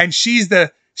 yeah. And she's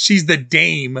the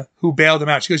dame who bailed him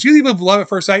out. She goes, you believe in love at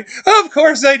first sight? Of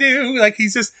course I do. Like,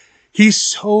 he's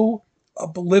so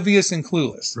oblivious and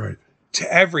clueless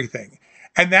to everything.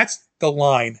 And that's the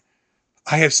line.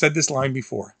 I have said this line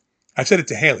before. I've said it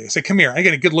to Haley. I said, come here. I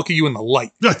get a good look at you in the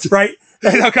light. Right?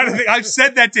 That kind of thing. I've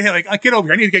said that to him. Like, get over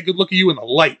here. I need to get a good look at you in the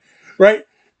light. Right?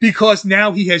 Because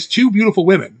now he has 2 beautiful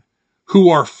women who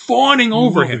are fawning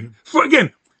over him.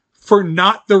 For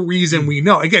not the reason we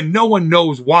know. Again, no one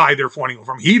knows why they're fawning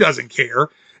over him. He doesn't care.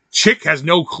 Chick has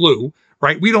no clue.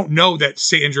 Right? We don't know that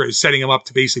Sandra is setting him up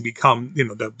to basically become,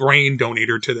 the brain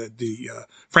donator to the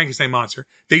Frankenstein monster.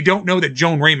 They don't know that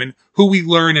Joan Raymond, who we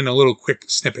learn in a little quick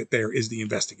snippet there, is the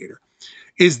investigator,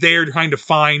 is there trying to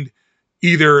find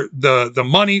either the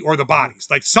money or the bodies.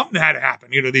 Like, something had to happen,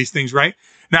 these things, right?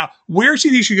 Now, where she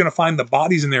thinks she's going to find the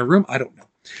bodies in their room, I don't know.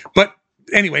 But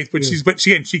anyway,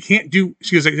 she can't do,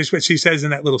 she goes, like, this is what she says in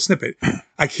that little snippet.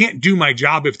 I can't do my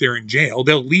job if they're in jail.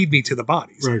 They'll lead me to the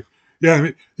bodies. Right. Yeah, I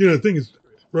mean, the thing is,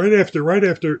 right after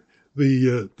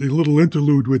the little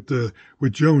interlude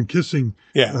with Joan kissing,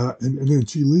 and then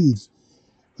she leaves.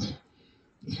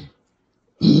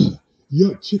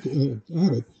 Chick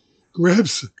Abbott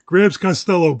grabs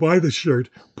Costello by the shirt,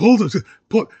 pulls him.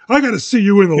 I got to see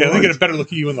you in the light. Yeah, they get a better look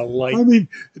at you in the light. I mean,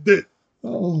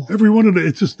 every one of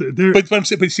it's just there. But see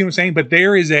what I'm saying? But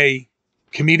there is a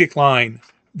comedic line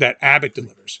that Abbott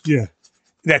delivers. Yeah,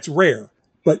 that's rare.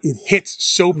 But it hits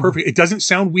so perfect. It doesn't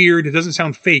sound weird. It doesn't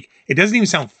sound fake. It doesn't even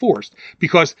sound forced.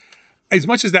 Because as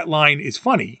much as that line is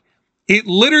funny, it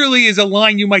literally is a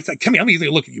line you might say, come here, let me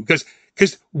look at you.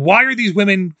 Because why are these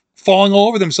women falling all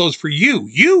over themselves for you?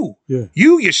 You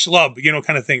schlub,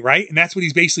 kind of thing, right? And that's what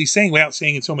he's basically saying without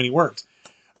saying in so many words.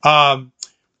 So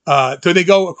they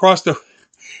go across they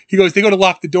go to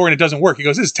lock the door and it doesn't work. He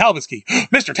goes, this is Talbot's key.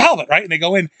 Mr. Talbot, right? And they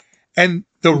go in and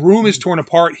the room is torn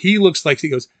apart. He looks like, he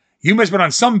goes, you must have been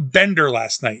on some bender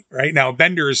last night, right? Now,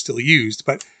 bender is still used,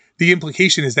 but the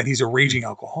implication is that he's a raging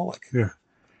alcoholic. Yeah.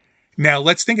 Now,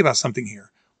 let's think about something here.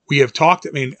 We have talked,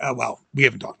 we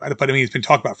haven't talked about it, but it's been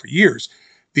talked about for years.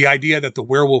 The idea that the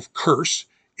werewolf curse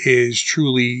is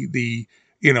truly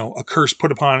a curse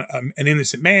put upon an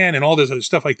innocent man and all this other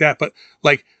stuff like that. But,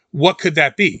 what could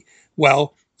that be?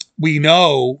 Well, we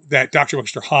know that Dr.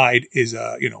 Mr. Hyde is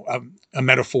a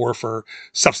metaphor for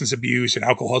substance abuse and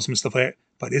alcoholism and stuff like that.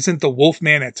 But isn't the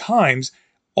Wolfman at times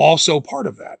also part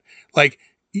of that?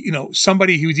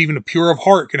 Somebody who's even a pure of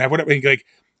heart can have whatever. Like,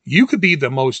 you could be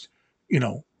the most,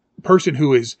 person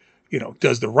who is,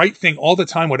 does the right thing all the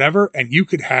time, whatever, and you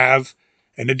could have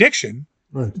an addiction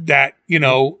that,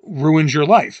 ruins your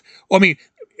life. Well,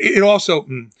 it also,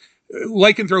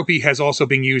 lycanthropy has also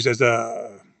been used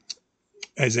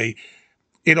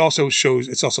it also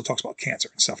talks about cancer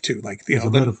and stuff too. Like,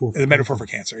 the metaphor for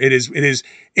cancer. It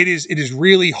is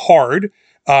really hard,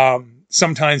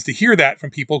 sometimes to hear that from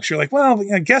people. Cause you're like, well,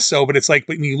 I guess so. But it's like,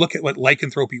 when you look at what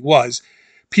lycanthropy was,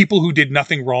 people who did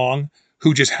nothing wrong,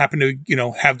 who just happened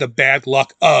to, have the bad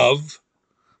luck of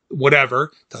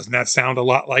whatever. Doesn't that sound a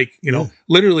lot like,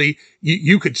 literally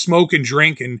you could smoke and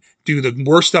drink and do the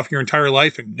worst stuff your entire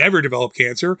life and never develop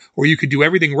cancer, or you could do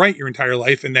everything right your entire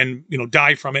life and then,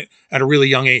 die from it at a really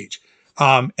young age.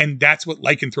 And that's what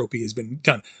lycanthropy has been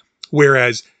done.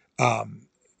 Whereas,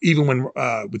 even when,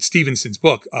 with Stevenson's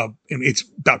book, it's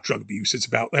about drug abuse, it's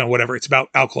about, whatever, it's about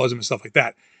alcoholism and stuff like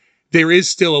that. There is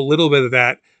still a little bit of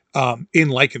that, in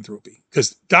lycanthropy,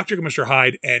 because Dr. Mr.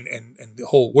 Hyde and the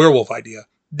whole werewolf idea,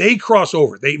 they cross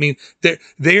over.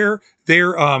 Their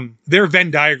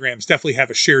Venn diagrams definitely have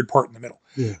a shared part in the middle.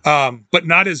 Yeah. But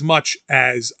not as much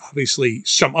as obviously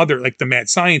some other, like the mad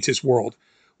scientist world,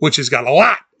 which has got a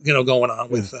lot, going on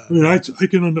with.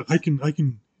 I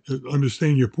can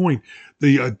understand your point.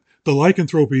 The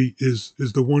lycanthropy is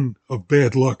the one of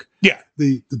bad luck. Yeah.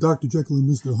 The Dr. Jekyll and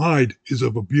Mr. Hyde is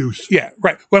of abuse. Yeah,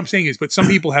 right. What I'm saying is, but some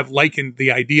people have likened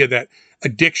the idea that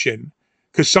addiction,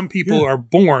 because some people are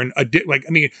born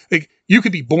you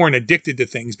could be born addicted to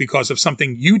things because of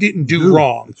something you didn't do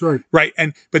wrong. That's right. Right.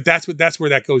 But that's where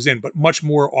that goes in. But much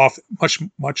more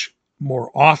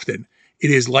more often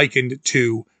it is likened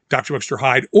to Dr. Mr.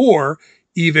 Hyde, or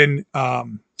even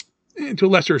to a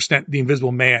lesser extent, the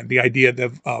Invisible Man, the idea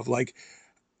of like,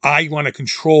 I want to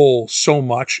control so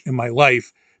much in my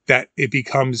life that it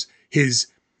becomes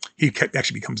he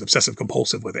actually becomes obsessive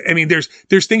compulsive with it.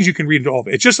 There's things you can read into all of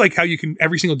it. It's just like how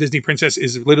every single Disney princess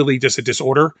is literally just a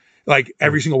disorder. Like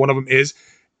every single one of them is.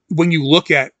 When you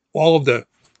look at all of the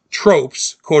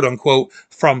tropes, quote unquote,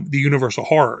 from the Universal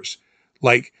horrors,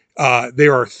 like,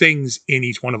 there are things in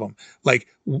each one of them. Like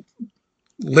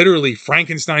literally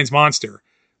Frankenstein's monster,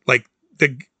 like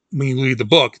when you read the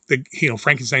book,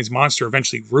 Frankenstein's monster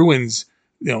eventually ruins,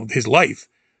 his life.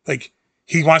 Like,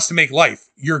 he wants to make life.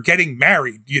 You're getting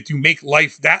married. You make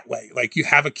life that way. Like, you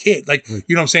have a kid. Like, you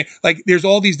know what I'm saying? Like, there's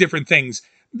all these different things.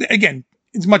 Again,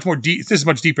 it's much more deep. This is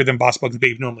much deeper than Boss Bugs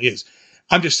Babe normally is.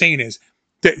 I'm just saying is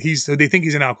that they think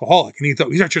he's an alcoholic, and he's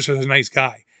not just a nice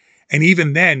guy. And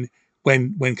even then,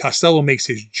 when Costello makes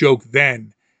his joke,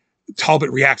 then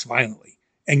Talbot reacts violently,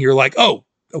 and you're like, oh,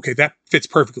 okay, that fits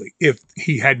perfectly. If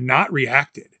he had not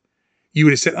reacted, you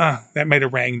would have said, that might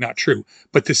have rang not true.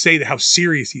 But to say that how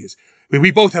serious he is,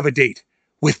 we both have a date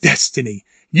with destiny.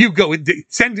 You go with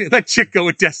let chick go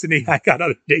with destiny. I got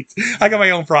other dates. I got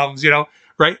my own problems,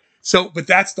 right? So, but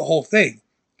that's the whole thing,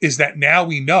 is that now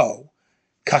we know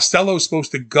Costello's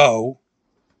supposed to go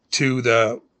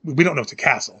to we don't know it's a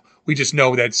castle. We just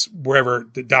know that's wherever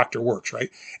the doctor works, right?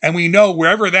 And we know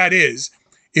wherever that is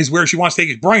where she wants to take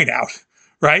his brain out,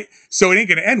 right? So it ain't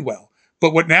going to end well.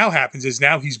 But what now happens is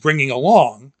now he's bringing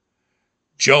along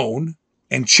Joan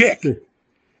and Chick.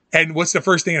 And what's the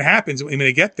first thing that happens when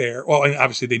they get there? Well,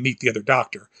 obviously they meet the other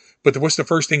doctor. But what's the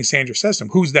first thing Sandra says to him?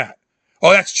 Who's that?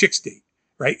 Oh, that's Chick's date,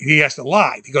 right? He has to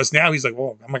lie because now he's like,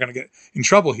 well, I'm not going to get in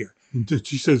trouble here. And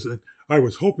she says, I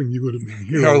was hoping you would have been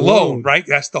here alone, right?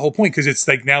 That's the whole point, because it's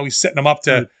like now he's setting them up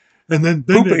to, and then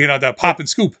poop, the pop and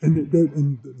scoop. And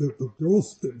they're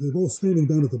all standing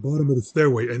down at the bottom of the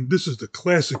stairway, and this is the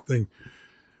classic thing.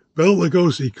 Bela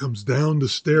Lugosi comes down the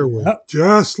stairway,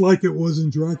 just like it was in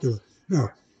Dracula. Now,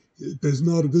 there's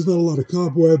not a lot of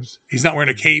cobwebs. He's not wearing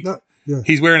a cape.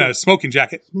 He's wearing a smoking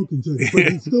jacket. But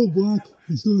he's still black.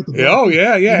 He's still at the back. Oh,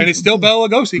 yeah. And it's still Bela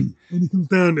Lugosi. And he comes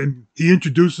down and he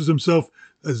introduces himself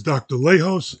as Dr.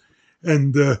 Lejos.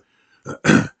 And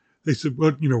they said,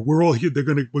 well, we're all here.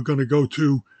 We're going to go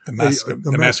to the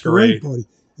masquerade party.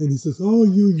 And he says, oh,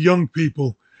 you young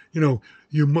people,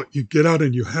 you get out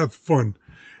and you have fun.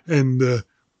 And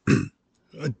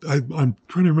I'm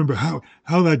trying to remember how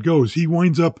that goes. He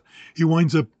winds up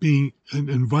being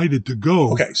invited to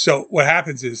go. Okay, so what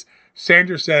happens is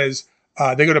Sandra says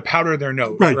they go to powder their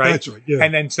nose, right? That's right. Yeah.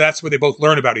 And then so that's where they both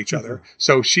learn about each other.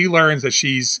 So she learns that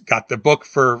she's got the book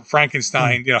for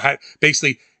Frankenstein.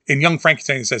 Basically in Young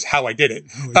Frankenstein it says how I did it.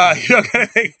 Kind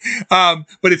of thing.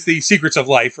 But it's the secrets of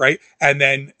life, right? And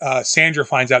then Sandra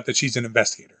finds out that she's an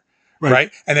investigator,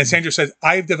 right? And then Sandra says,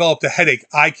 I've developed a headache.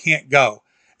 I can't go.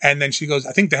 And then she goes,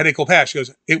 I think the headache will pass. She goes,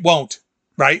 it won't,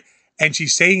 right? And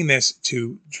she's saying this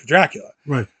to Dracula.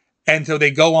 Right. And so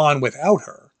they go on without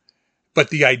her.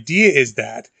 But the idea is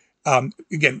that,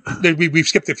 again, we've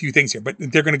skipped a few things here, but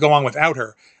they're going to go on without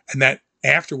her. And that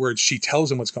afterwards, she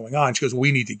tells him what's going on. She goes,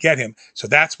 we need to get him. So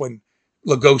that's when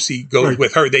Lugosi goes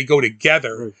with her. They go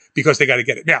together because they got to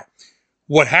get it. Now,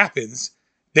 what happens,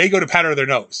 they go to powder their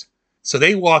nose. So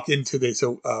they walk into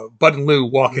Bud and Lou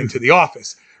walk into the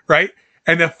office, right?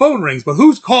 And the phone rings, but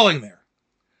who's calling there?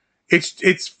 It's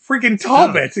freaking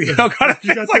Talbot. You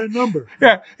got their number.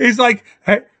 Yeah. He's like,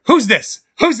 hey, who's this?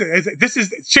 Who's this? This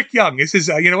is Chick Young. This is,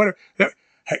 whatever.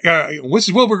 This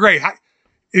is Wilbur Gray. And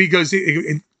he goes,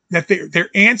 that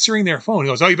they're answering their phone. He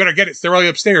goes, oh, you better get it. They're all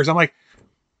upstairs. I'm like,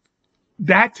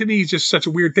 that to me is just such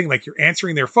a weird thing. Like, you're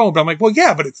answering their phone. But I'm like, well,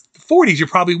 yeah, but it's the 40s. You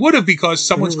probably would have because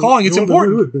someone's calling. It's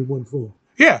important. There would have been one phone.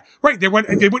 Yeah, right. There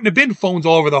wouldn't have been phones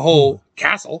all over the whole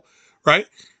castle. Right.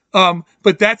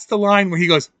 But that's the line where he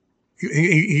goes,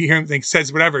 he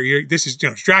says whatever. This is,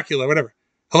 it's Dracula, whatever.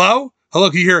 Hello?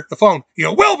 Can you hear the phone?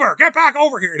 Wilbur, get back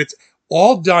over here. And it's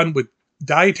all done with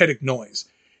diegetic noise.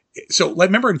 So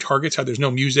remember in Targets how there's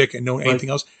no music and no anything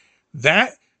else?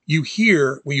 That you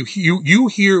hear, when you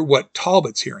hear what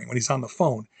Talbot's hearing when he's on the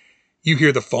phone. You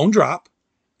hear the phone drop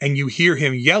and you hear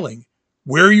him yelling,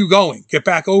 where are you going? Get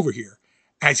back over here.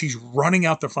 As he's running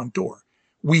out the front door.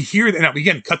 We hear that. Now,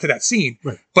 again, cut to that scene,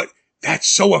 but that's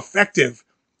so effective.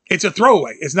 It's a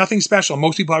throwaway. It's nothing special.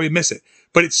 Most people probably miss it,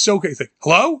 but it's so great. It's like,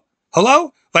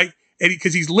 hello? Like,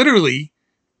 because he's literally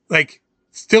like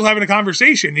still having a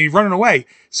conversation and he's running away.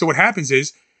 So what happens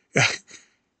is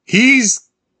he's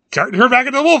turned her back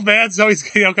into the Wolfman. So he's,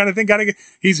 kind of thing,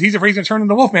 he's afraid he's going to turn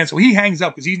into the Wolfman. So he hangs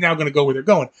up because he's now going to go where they're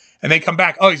going. And they come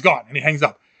back. Oh, he's gone. And he hangs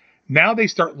up. Now they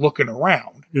start looking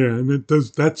around. Yeah, and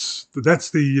that's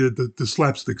the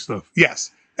slapstick stuff.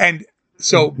 Yes. And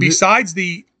so besides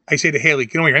I say to Haley,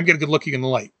 get over here, I'm getting a good looking in the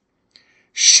light.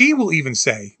 She will even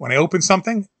say, when I open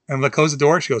something and I close the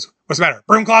door, she goes, what's the matter?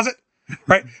 Broom closet?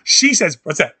 Right? She says,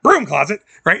 what's that? Broom closet,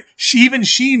 right?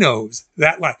 She knows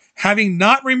that line. Having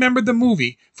not remembered the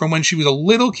movie from when she was a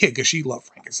little kid, because she loved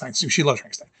Frankenstein. She loves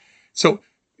Frankenstein. So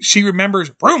she remembers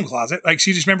broom closet. Like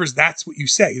she just remembers that's what you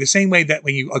say. The same way that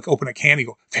when you like open a can, you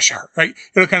go, Fisher, right?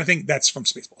 Kind of thing. That's from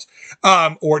Spaceballs.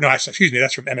 Or no, actually, excuse me,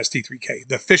 that's from MST3K.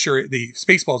 The Fisher, the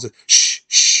Spaceballs, is shh,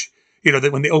 shh.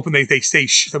 That when they open, they say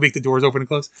shh, to make the doors open and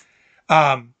close.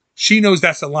 She knows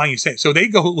that's the line you say. So they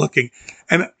go looking.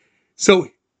 And so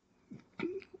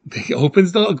he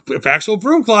opens the actual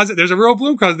broom closet. There's a real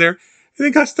broom closet there. And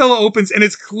then Costello opens, and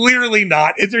it's clearly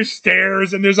not. There's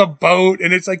stairs, and there's a boat,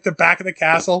 and it's like the back of the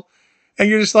castle. And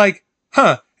you're just like,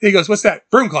 huh. And he goes, what's that?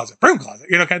 Broom closet, kind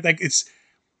of thing.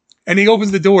 And he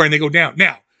opens the door, and they go down.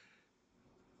 Now,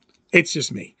 it's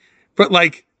just me. But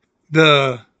like,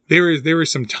 there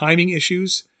is some timing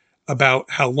issues about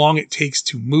how long it takes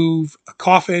to move a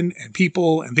coffin and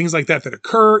people and things like that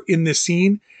occur in this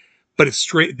scene. But it's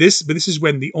straight. But this is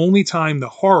when the only time the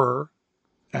horror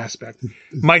aspect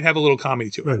might have a little comedy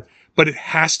to it, right. But it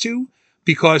has to,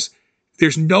 because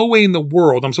there's no way in the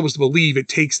world I'm supposed to believe it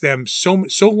takes them so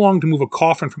long to move a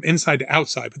coffin from inside to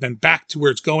outside, but then back to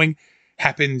where it's going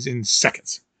happens in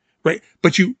seconds, right?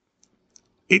 But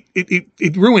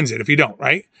it ruins it if you don't,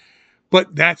 right?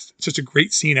 But that's such a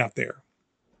great scene out there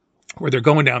where they're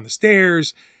going down the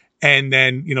stairs. And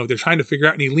then, they're trying to figure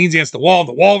out, and he leans against the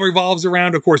wall revolves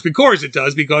around, of course it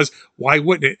does, because why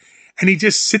wouldn't it? And he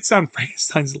just sits on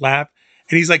Frankenstein's lap,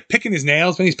 and he's like picking his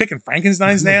nails, and he's picking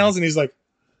Frankenstein's nails, and he's like,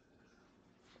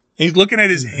 he's looking at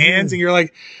his hands, and you're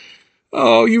like,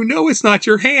 oh, it's not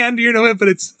your hand, but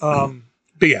it's, but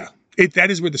yeah,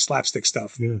 that is where the slapstick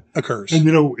stuff occurs.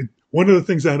 And, one of the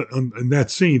things that in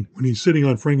that scene, when he's sitting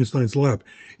on Frankenstein's lap,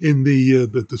 in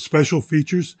the special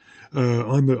features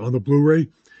on the Blu-ray,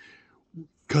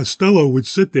 Costello would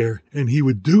sit there, and he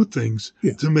would do things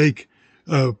to make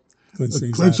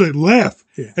Clint laugh,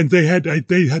 and they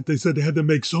said they had to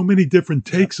make so many different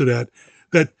takes of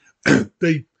that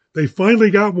they finally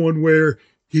got one where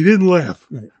he didn't laugh,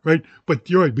 right? But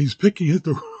you're right, he's picking his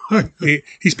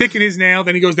he's picking his nail,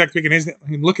 then he goes back to picking his nail,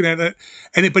 and looking at it,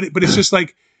 but it's just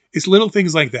like it's little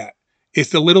things like that. It's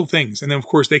the little things, and then of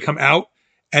course they come out,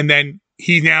 and then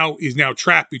he is now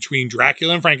trapped between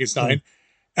Dracula and Frankenstein.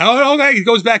 Oh, okay, he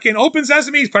goes back in, open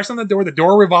sesame, he's pressing on the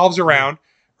door revolves around,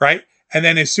 right? And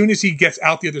then as soon as he gets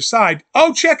out the other side,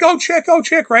 check,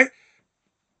 right?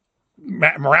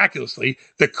 Miraculously,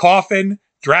 the coffin,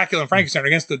 Dracula, and Frankenstein are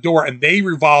against the door, and they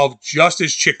revolve just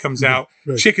as Chick comes out.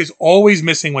 Right. Chick is always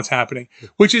missing what's happening,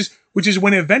 which is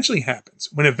when it eventually happens.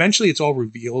 When eventually it's all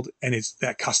revealed, and it's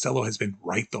that Costello has been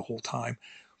right the whole time.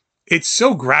 It's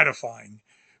so gratifying,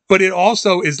 but it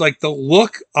also is like the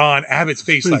look on Abbott's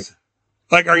face,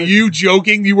 like, are you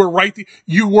joking? You were right.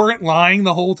 You weren't lying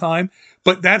the whole time.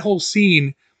 But that whole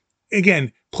scene,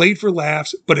 again, played for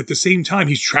laughs, but at the same time,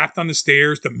 he's trapped on the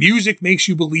stairs. The music makes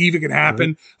you believe it can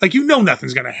happen. Right. Like,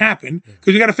 nothing's going to happen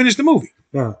because you got to finish the movie.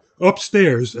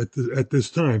 Upstairs at this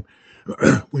time,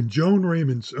 when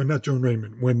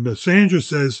when Sandra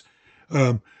says,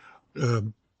 I've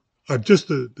just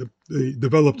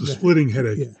developed a splitting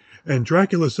headache. And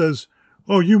Dracula says,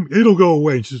 it'll go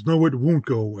away. And she says, no, it won't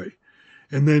go away.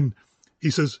 And then he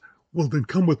says, well, then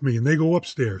come with me. And they go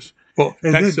upstairs. Well,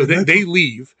 they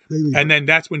leave. And then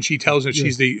that's when she tells him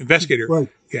she's the investigator. Right.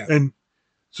 Yeah. And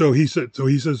so he says,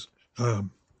 I'm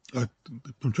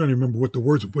trying to remember what the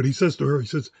words are, but he says to her,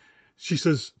 she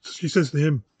says to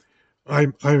him, I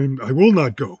will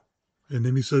not go. And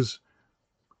then he says,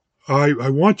 I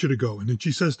want you to go. And then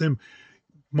she says to him,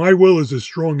 my will is as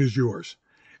strong as yours.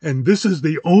 And this is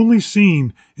the only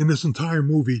scene in this entire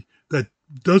movie that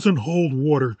doesn't hold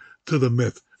water to the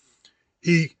myth.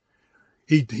 He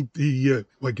I'm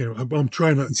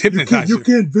trying to. He's hypnotized. You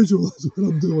can't visualize what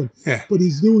I'm doing. Yeah. But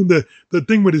he's doing the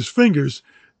thing with his fingers,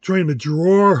 trying to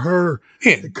draw her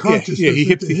consciousness. Yeah, he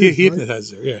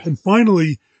hypnotizes her. Yeah. And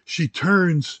finally, she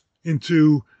turns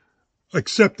into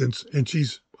acceptance, and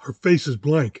her face is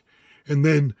blank. And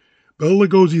then Bela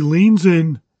Lugosi leans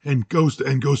in and goes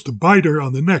to bite her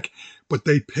on the neck, but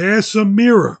they pass a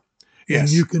mirror. Yes.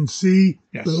 And you can see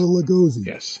Bela Lugosi.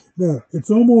 Yes. Now, it's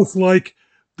almost like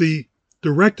the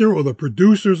director or the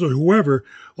producers or whoever,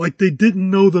 like they didn't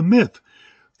know the myth.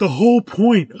 The whole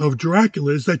point of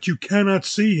Dracula is that you cannot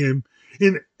see him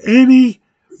in any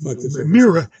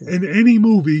mirror in any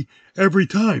movie every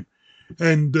time.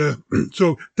 And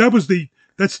so that's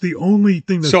the only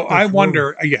thing that's... So I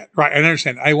wonder, right, I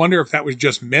understand. I wonder if that was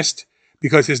just missed,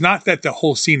 because it's not that the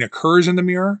whole scene occurs in the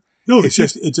mirror. No, it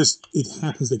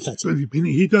happens to catch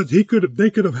it. They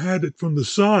could have had it from the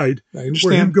side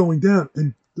where him going down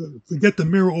and forget the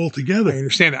mirror altogether. I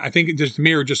understand that. I think the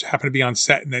mirror just happened to be on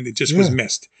set and then it just was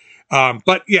missed.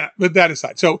 But with that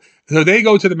aside, so they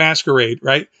go to the masquerade,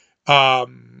 right? Where are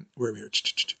we here?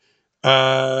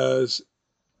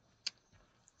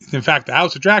 In fact, the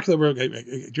house of Dracula.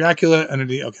 Dracula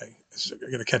underneath. Okay,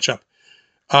 I got to catch up.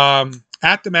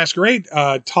 At the masquerade,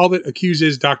 Talbot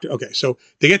accuses Dr. Okay, so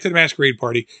they get to the masquerade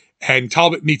party, and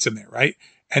Talbot meets them there, right?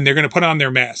 And they're going to put on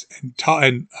their mask,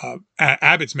 and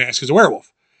Abbott's mask is a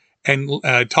werewolf, and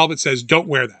Talbot says, "Don't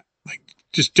wear that, like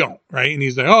just don't," right? And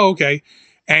he's like, "Oh, okay."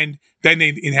 And then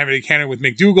they have an encounter with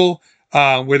McDougal,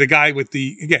 where the guy with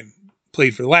the again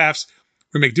played for laughs,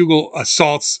 where McDougal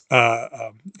assaults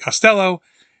Costello,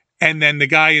 and then the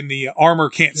guy in the armor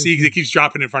can't see because it keeps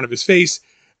dropping in front of his face.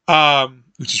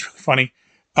 Which is really funny.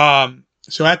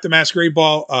 So at the masquerade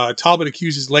ball, Talbot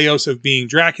accuses Leos of being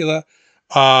Dracula,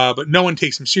 but no one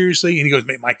takes him seriously. And he goes,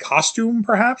 my costume,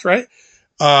 perhaps, right?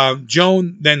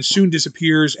 Joan then soon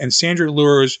disappears, and Sandra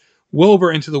lures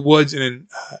Wilbur into the woods and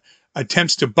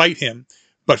attempts to bite him,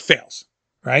 but fails,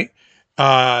 right?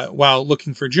 While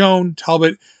looking for Joan,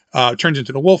 Talbot turns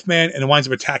into the Wolfman and winds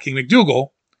up attacking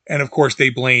McDougal. And, of course, they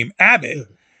blame Abbott,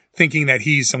 thinking that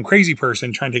he's some crazy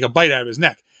person trying to take a bite out of his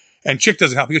neck. And Chick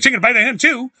doesn't help. He goes, taking a bite out of him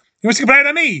too. He wants to take a bite out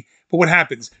of me. But what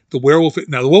happens? The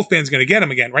Wolfman's going to get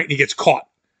him again, right? And he gets caught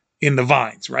in the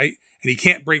vines, right? And he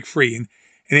can't break free. And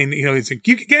then, it's like,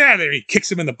 you can get out of there. He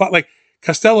kicks him in the butt. Like,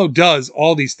 Costello does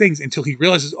all these things until he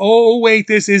realizes, oh, wait,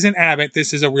 this isn't Abbott.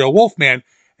 This is a real Wolfman.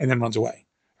 And then runs away,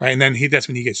 right? And then that's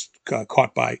when he gets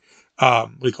caught by,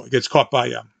 gets caught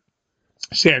by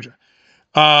Sandra.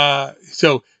 They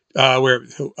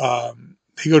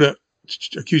go to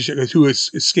accuse who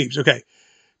escapes. Okay.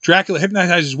 Dracula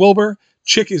hypnotizes Wilbur.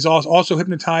 Chick is also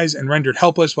hypnotized and rendered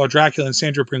helpless while Dracula and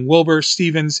Sandra bring Wilbur,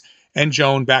 Stevens, and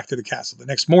Joan back to the castle. The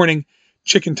next morning,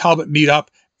 Chick and Talbot meet up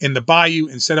in the bayou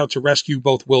and set out to rescue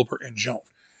both Wilbur and Joan.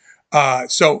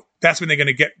 So that's when they have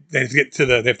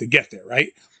to get there,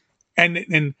 right?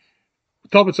 And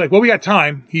Talbot's like, well, we got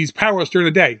time. He's powerless during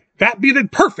the day. That'd be the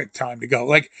perfect time to go.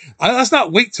 Like, let's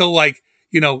not wait till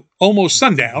almost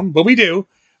sundown, but we do.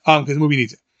 Because the movie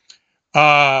needs it.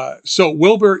 So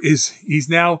Wilbur he's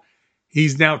now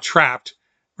trapped,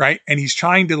 right? And he's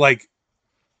trying to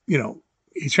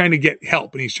he's trying to get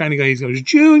help, and he's goes,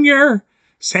 Junior,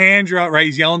 Sandra, right?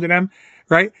 He's yelling to them,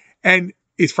 right? And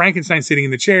it's Frankenstein sitting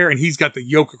in the chair, and he's got the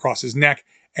yoke across his neck,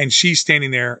 and she's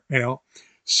standing there,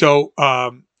 So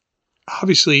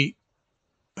obviously,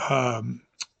 the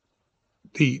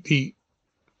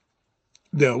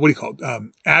what do you call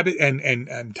it? Abbott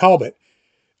and Talbot.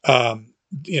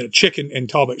 Chick and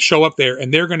Talbot show up there,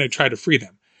 and they're going to try to free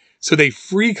them. So they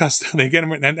free Costello. They get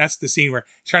him, and that's the scene where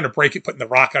he's trying to break it, putting the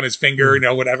rock on his finger,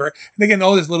 whatever. And they get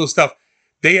all this little stuff.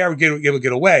 They are able to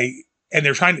get away, and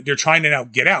they're trying to now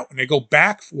get out, and they go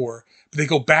back for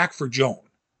Joan.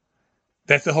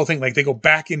 That's the whole thing. Like, they go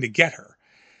back in to get her.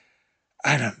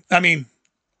 I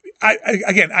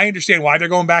understand why they're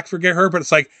going back for get her, but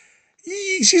it's like,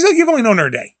 you've only known her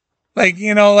a day.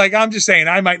 I'm just saying,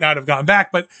 I might not have gone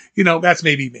back, but, that's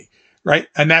maybe me, right?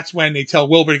 And that's when they tell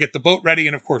Wilbur to get the boat ready,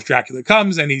 and of course Dracula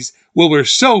comes, and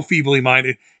Wilbur's so feebly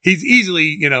minded, he's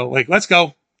easily, let's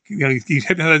go. He's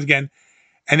hypnotized again,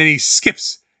 and then he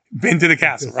skips into the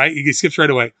castle, right? He skips right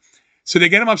away. So they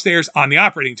get him upstairs on the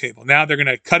operating table. Now they're going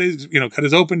to cut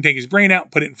his open, take his brain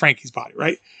out, put it in Frankie's body,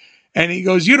 right? And he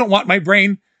goes, you don't want my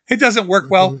brain. It doesn't work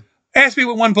well. Ask me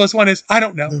what 1 + 1 is. I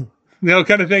don't know.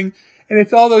 Kind of thing. And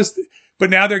it's all those, but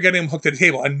now they're getting him hooked to the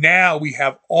table. And now we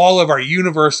have all of our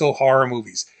Universal horror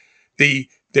movies. There's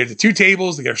the two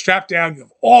tables, they get strapped down, you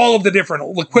have all of the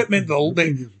different equipment,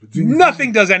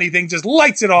 nothing does anything, just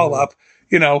lights it all up,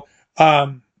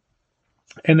 and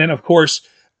then of course,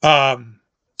 so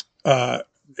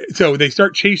they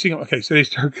start chasing him. Okay, so they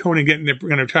start going and getting, they're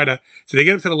going to try to, so they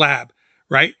get up to the lab,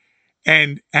 right?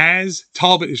 And as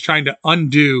Talbot is trying to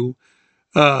undo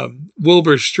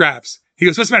Wilbur's straps, he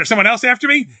goes, what's the matter? Someone else after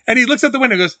me? And he looks out the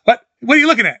window and goes, what? What are you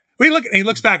looking at? What are you looking at? And he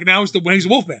looks back, and now he's a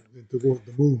Wolfman. The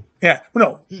moon. Yeah. Well,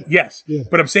 no. Yeah. Yes. Yeah.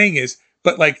 What I'm saying is,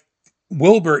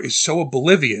 Wilbur is so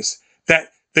oblivious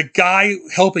that the guy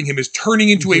helping him is turning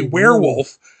into a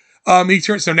werewolf.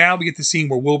 So now we get the scene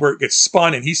where Wilbur gets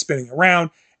spun and he's spinning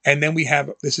around. And then we have,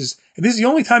 this is the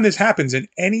only time this happens in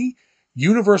any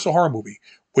Universal horror movie,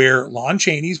 where Lon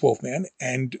Chaney's Wolfman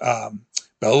and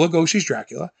Bela Lugosi's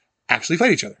Dracula actually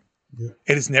fight each other. Yeah.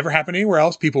 It has never happened anywhere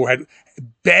else. People had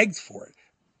begged for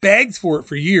it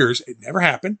for years. It never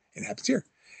happened. It happens here.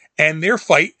 And their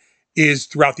fight is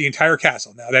throughout the entire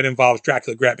castle. Now that involves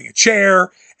Dracula grabbing a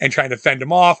chair and trying to fend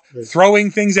him off, right,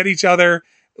 throwing things at each other,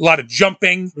 a lot of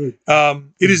jumping. Right.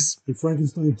 It is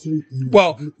Frankenstein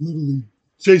literally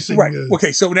chasing. Right.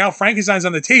 Okay. So now Frankenstein's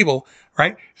on the table,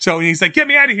 right? So he's like, "Get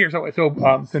me out of here!" So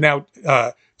now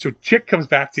Chick comes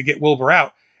back to get Wilbur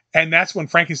out, and that's when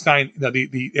Frankenstein,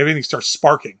 the everything starts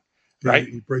sparking right?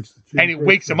 He breaks the chain, and he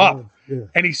wakes him up,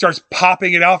 and he starts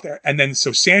popping it out there. And then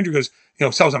so Sandra goes,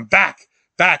 tells him back.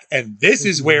 And this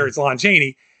is where it's Lon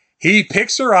Chaney. He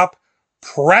picks her up,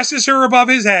 presses her above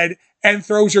his head, and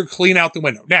throws her clean out the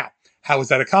window. Now, how is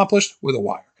that accomplished? With a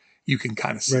wire. You can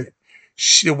kind of see it.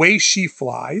 The way she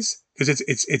flies, because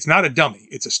it's not a dummy,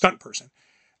 it's a stunt person.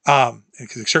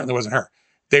 Because it certainly wasn't her.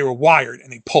 They were wired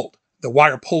and they pulled. The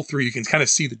wire pulled through. You can kind of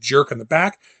see the jerk on the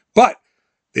back, but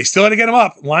they still had to get him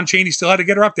up. Lon Chaney still had to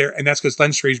get her up there, and that's because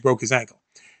Glenn Strange broke his ankle.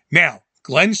 Now,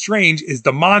 Glenn Strange is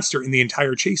the monster in the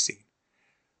entire chase scene,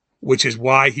 which is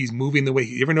why he's moving the way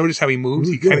you ever notice how he moves?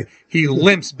 He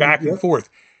limps back and forth.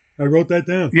 I wrote that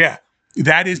down. Yeah,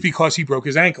 that is because he broke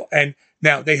his ankle. And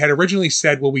now they had originally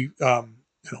said, well,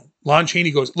 Lon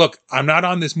Chaney goes, look, I'm not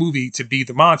on this movie to be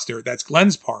the monster. That's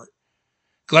Glenn's part.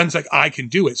 Glenn's like, I can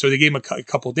do it. So they gave him a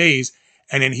couple days,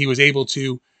 and then he was able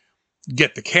to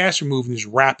get the cast removed and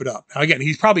just wrap it up. Now, again,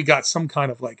 he's probably got some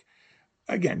kind of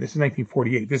again, this is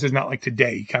 1948. This is not like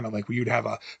today, kind of like where you'd have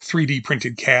a 3D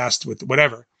printed cast with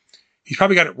whatever. He's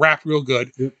probably got it wrapped real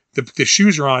good. Yep. The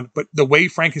shoes are on, but the way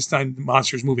Frankenstein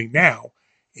monster is moving now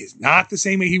is not the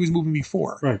same way he was moving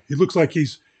before. Right. He looks like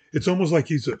it's almost like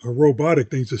he's a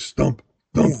robotic thing. He's a stump.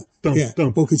 Well,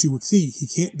 because you would see he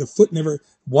can't,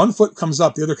 one foot comes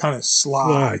up, the other kind of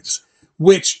slides.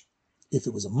 Which, if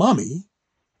it was a mummy,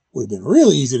 would have been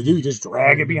really easy to do. You just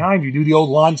drag it behind you, do the old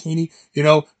Lon Chaney,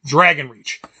 dragon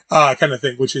reach kind of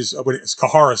thing, which is what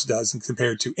Kaharis does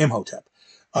compared to Imhotep.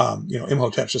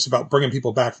 Imhotep's just about bringing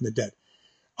people back from the dead.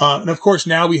 And of course,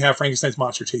 now we have Frankenstein's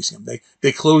monster chasing him.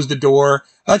 They close the door.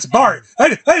 That's Bart.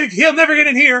 He'll never get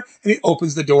in here. And he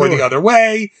opens the door the other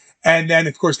way. And then,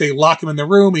 of course, they lock him in the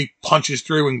room. And he punches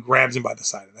through and grabs him by the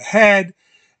side of the head.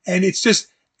 And it's just,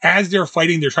 as they're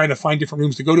fighting, they're trying to find different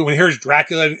rooms to go to. And here's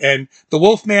Dracula and the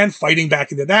Wolfman fighting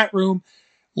back into that room,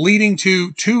 leading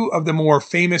to two of the more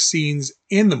famous scenes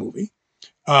in the movie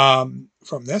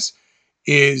from this.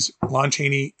 Is Lon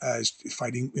Chaney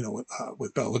fighting,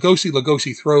 with Bela Lugosi.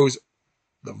 Lugosi throws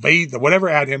the whatever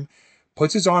at him,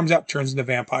 puts his arms up, turns into a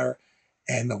vampire,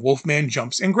 and the Wolfman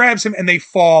jumps and grabs him, and they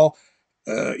fall,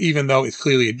 even though it's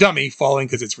clearly a dummy falling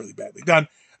because it's really badly done.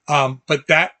 But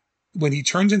that, when he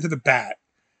turns into the bat,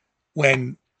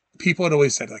 when people had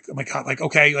always said, oh my God,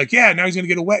 okay, yeah, now he's going to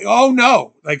get away. Oh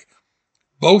no,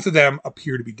 both of them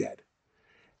appear to be dead.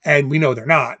 And we know they're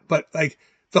not, but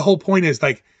the whole point is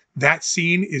that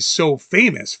scene is so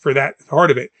famous for that part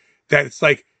of it that it's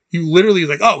you literally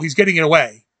oh, he's getting it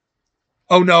away.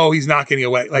 Oh no, he's not getting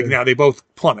away. Now they both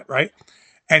plummet, right?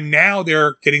 And now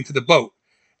they're getting to the boat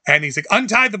and he's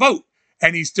untie the boat.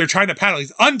 And they're trying to paddle.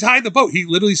 He's untie the boat. He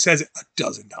literally says it a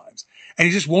dozen times and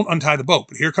he just won't untie the boat.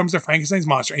 But here comes the Frankenstein's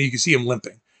monster and you can see him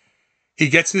limping. He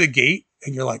gets to the gate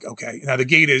and you're okay. Now the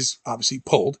gate is obviously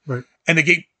pulled, right? And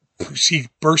he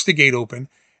bursts the gate open.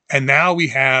 And now we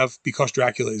have, because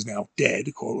Dracula is now dead,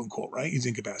 quote unquote, right? He's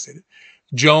incapacitated.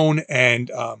 Joan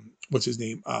and, what's his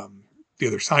name? The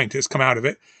other scientist come out of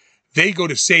it. They go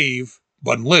to save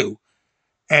Bud and Lou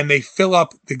and they fill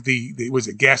up was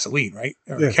it gasoline, right?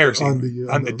 Or kerosene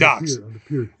on the docks. On the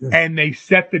pier, yeah. And they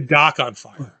set the dock on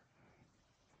fire.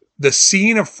 The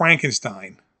scene of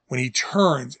Frankenstein, when he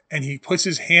turns and he puts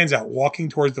his hands out walking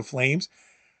towards the flames,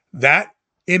 that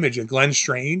image of Glenn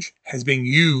Strange has been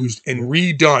used and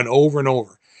redone over and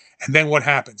over. And then what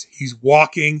happens? He's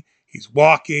walking,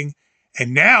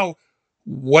 and now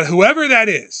whoever that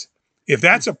is, if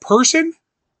that's a person,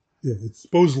 it's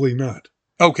supposedly not.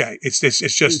 Okay, it's just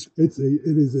it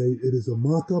is a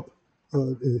mock-up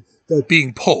that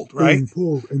being pulled, right? Being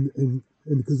pulled, and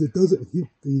because it doesn't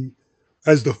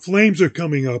as the flames are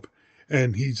coming up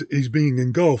and he's being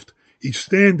engulfed. He's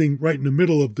standing right in the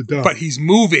middle of the dock. But he's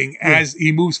moving as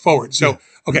he moves forward. So,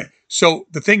 okay. So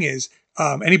the thing is,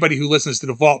 anybody who listens to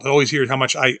The Vault always hears how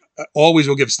much I always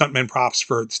will give stuntmen props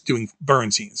for doing burn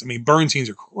scenes. I mean, burn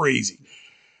scenes are crazy.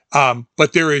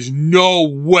 But there is no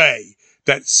way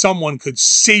that someone could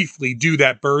safely do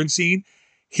that burn scene.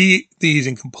 He's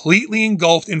completely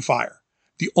engulfed in fire.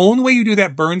 The only way you do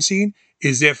that burn scene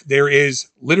is if there is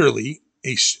literally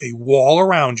a wall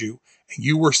around you and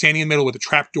you were standing in the middle with a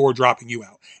trap door dropping you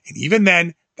out. And even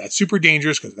then, that's super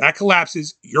dangerous because that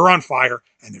collapses, you're on fire,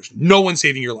 and there's no one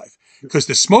saving your life because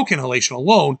the smoke inhalation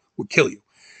alone would kill you.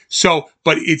 So,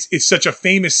 but it's such a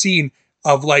famous scene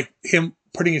of him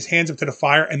putting his hands up to the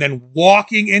fire and then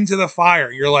walking into the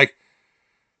fire. You're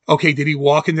okay, did he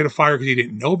walk into the fire because he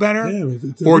didn't know better? Yeah,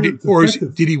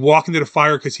 did he walk into the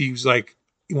fire because he was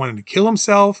he wanted to kill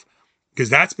himself? Because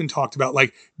that's been talked about.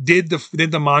 Did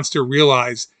the monster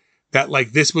realize that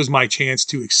this was my chance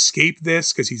to escape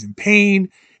this because he's in pain?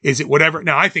 Is it whatever?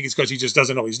 Now I think it's because he just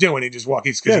doesn't know what he's doing. He just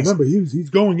walks. Remember he's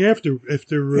going after.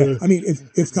 I mean,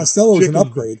 if Costello is an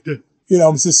upgrade,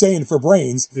 I'm just saying for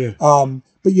brains. Yeah.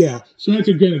 But yeah, so that's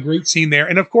again a great scene there.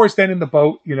 And of course, then in the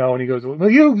boat, and he goes, "Well,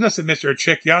 you listen, Mr.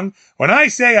 Chick Young. When I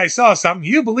say I saw something,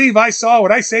 you believe I saw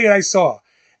what I say I saw."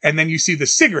 And then you see the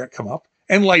cigarette come up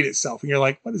and light itself, and you're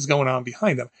like, "What is going on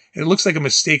behind him?" And it looks like a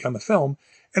mistake on the film.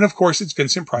 And of course, it's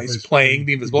Vincent Price playing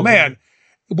the Invisible Man,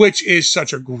 which is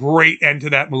such a great end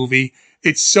to that movie.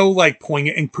 It's so like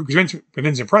poignant. And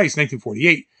Vincent Price,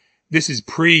 1948. This is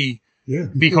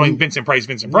becoming Vincent Price,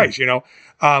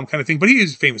 kind of thing. But he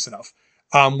is famous enough.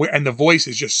 And the voice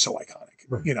is just so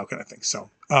iconic, kind of thing. So,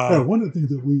 one of the things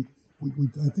that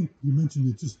I think you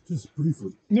mentioned it just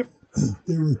briefly. Yep.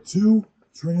 There are 2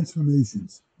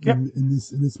 transformations in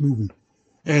this movie,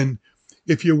 and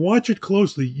if you watch it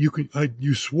closely,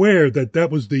 you swear that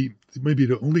was maybe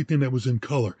the only thing that was in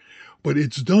color, but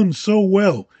it's done so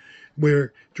well.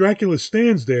 Where Dracula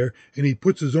stands there and he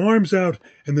puts his arms out,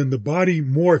 and then the body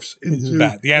morphs into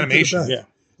the animation,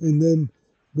 and then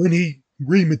when he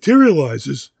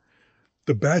rematerializes,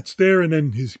 the bat's there, and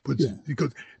then he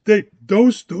goes.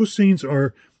 Those scenes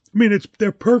are. I mean,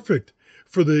 they're perfect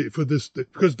for this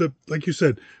because like you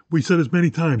said, we said as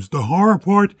many times, the horror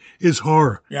part is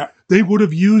horror. Yeah, they would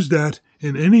have used that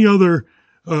in any other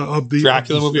of the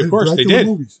Dracula movie. Of course, Dracula they did.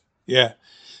 Movies. Yeah.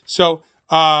 So,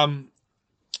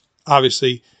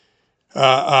 obviously,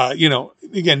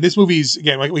 again, this movie's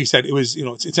like we said, it was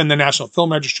it's in the National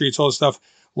Film Registry. It's all this stuff.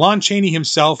 Lon Chaney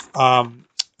himself, I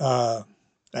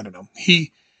don't know.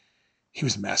 He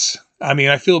was a mess. I mean,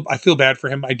 I feel bad for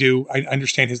him. I do. I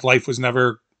understand his life was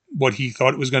never what he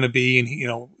thought it was going to be,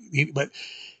 and but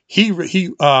he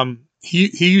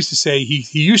used to say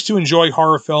he used to enjoy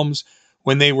horror films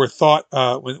when they were thought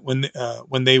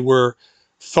when they were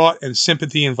thought and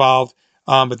sympathy involved,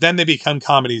 but then they become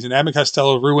comedies. And Abbott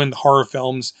Costello ruined horror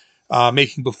films,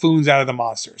 making buffoons out of the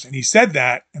monsters. And he said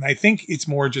that, and I think it's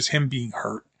more just him being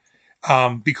hurt,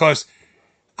 because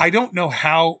I don't know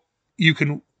how you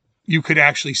could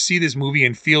actually see this movie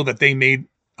and feel that they made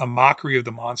a mockery of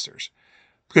the monsters,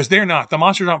 because they're not. The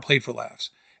monsters aren't played for laughs.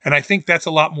 And I think that's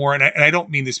a lot more, and I don't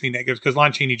mean this to be negative, because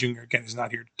Lon Chaney Jr., again, is not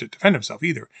here to defend himself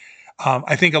either.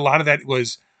 I think a lot of that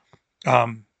was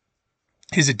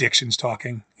his addictions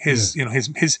talking, his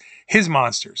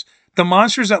monsters. The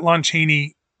monsters that Lon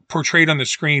Chaney portrayed on the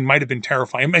screen might have been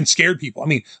terrifying and scared people. I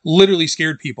mean, literally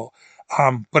scared people.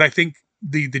 But I think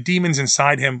the demons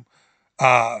inside him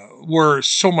were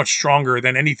so much stronger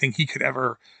than anything he could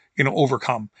ever,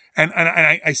 overcome. And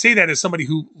I say that as somebody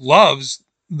who loves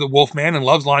the Wolfman and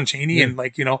loves Lon Chaney and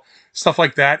stuff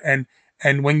like that.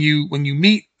 And when you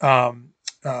meet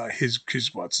his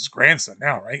grandson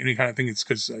now, right? And you kind of think it's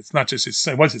because it's not just his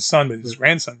son, it was his son, but his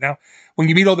grandson now. When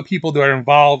you meet all the people that are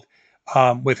involved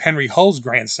with Henry Hull's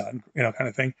grandson, kind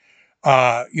of thing,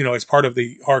 as part of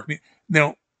the arc.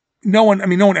 No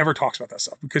one ever talks about that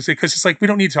stuff because it's like, we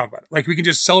don't need to talk about it. Like, we can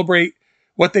just celebrate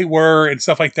what they were and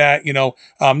stuff like that. No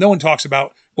one talks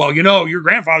about, well, your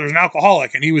grandfather's an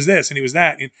alcoholic and he was this and he was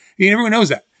that. And everyone knows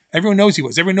that. Everyone knows he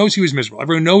was. Everyone knows he was miserable.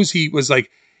 Everyone knows he was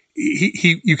like,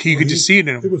 you could just see it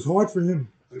in him. It was hard for him.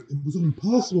 It was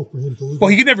impossible for him to live. Well,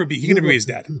 he could never be his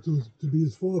dad. To be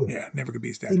his father. Yeah, never could be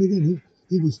his dad. And again,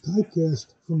 he was typecast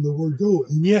from the word go,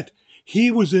 and yet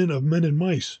he was in Of Men and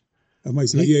Mice. Of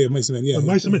Mice and Men, Mice and Men, yeah. Of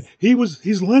Mice and Men.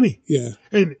 He's Lenny. Yeah.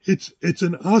 And it's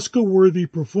an Oscar-worthy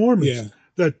performance. Yeah.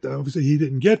 That obviously he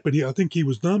didn't get, but I think he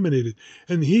was nominated.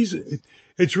 And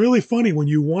it's really funny when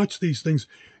you watch these things,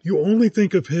 you only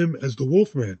think of him as the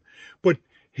Wolfman, but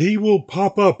he will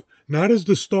pop up not as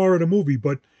the star of the movie,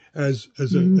 but as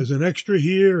an extra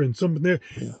here and something there.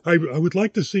 Yeah. I would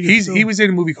like to see. He was in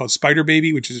a movie called Spider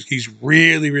Baby, which is he's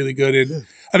really, really good in. Yeah.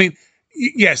 I mean,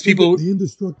 yes, people. The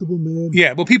Indestructible Man.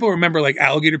 Yeah, well, people remember like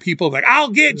Alligator People, like, I'll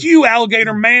get you,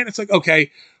 Alligator Man. It's like, okay,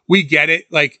 we get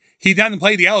it. Like, he doesn't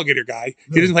play the alligator guy.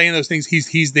 No. He doesn't play any of those things.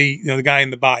 He's the the guy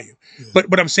in the bayou. Yeah. But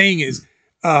what I'm saying is,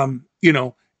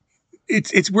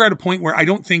 it's we're at a point where I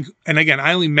don't think, and again,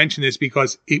 I only mention this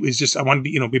because it was just, I want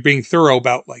to be being thorough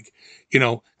about, like,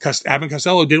 Abbott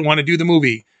Costello didn't want to do the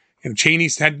movie, and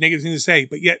Chaney's had negative things to say,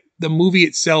 but yet the movie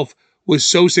itself was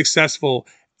so successful.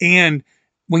 And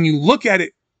when you look at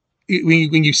it,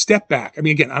 when you step back, I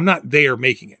mean, again, I'm not there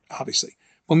making it, obviously.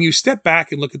 When you step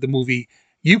back and look at the movie,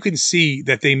 you can see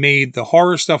that they made the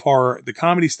horror stuff horror, the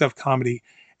comedy stuff comedy.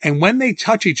 And when they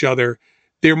touch each other,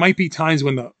 there might be times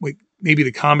when maybe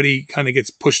the comedy kind of gets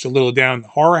pushed a little down, the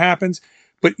horror happens,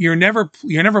 but you're never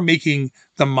making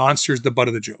the monsters the butt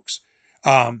of the jokes.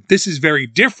 This is very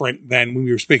different than when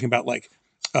we were speaking about, like,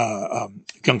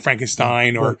 Young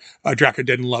Frankenstein or Dracula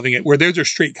Dead and Loving It, where those are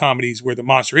straight comedies where the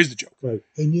monster is the joke. Right.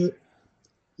 And yet,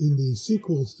 in the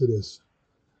sequels to this,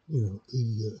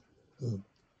 the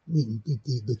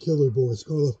Killer Boris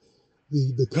Karloff,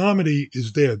 the comedy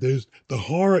is there. There's the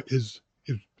horror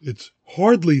it's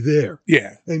hardly there.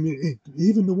 Yeah. I mean,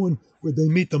 even the one where they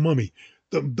meet the mummy.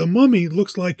 The mummy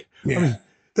looks like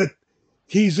that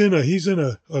he's in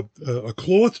a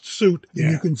cloth suit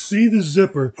and you can see the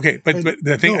zipper. Okay, but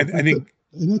the thing I think,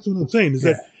 and that's what I'm saying is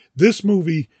that this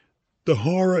movie, the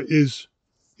horror is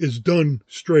done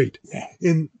straight. Yeah.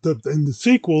 In the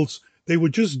sequels, they were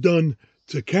just done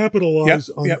to capitalize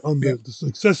on the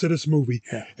success of this movie.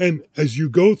 Yeah. And as you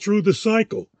go through the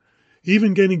cycle,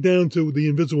 even getting down to the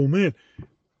Invisible Man,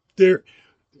 they're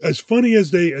as funny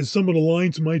as some of the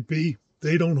lines might be.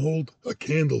 They don't hold a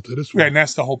candle to this one. Right, and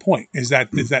that's the whole point. Is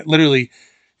that literally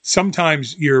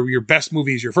sometimes your best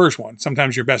movie is your first one.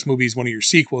 Sometimes your best movie is one of your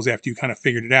sequels after you kind of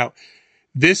figured it out.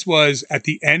 This was at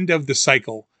the end of the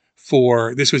cycle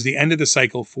for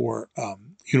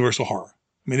Universal Horror.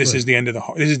 I mean, this is the end of the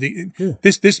horror.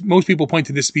 This most people point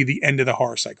to this to be the end of the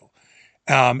horror cycle.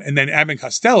 And then Abbott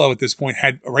Costello at this point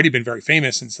had already been very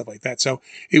famous and stuff like that. So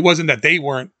it wasn't that they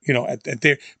weren't,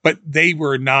 but they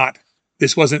were not,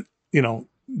 this wasn't,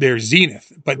 their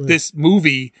zenith. But this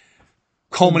movie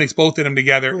culminates both of them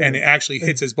together and it actually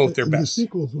hits as both their best. The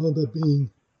sequels wound up being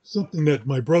something that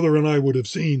my brother and I would have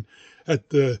seen at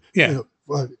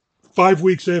 5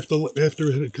 weeks after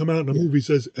it had come out in the movies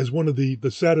as one of the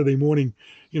Saturday morning,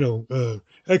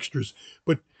 extras.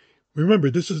 But remember,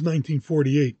 this is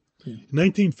 1948.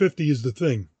 1950 is the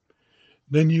thing.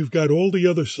 Then you've got all the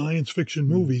other science fiction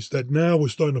movies that now are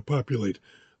starting to populate.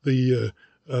 The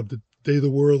Day the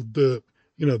World, the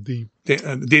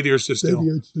Day the Earth Stood Still. Day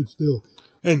the Earth Stood Still.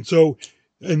 And so,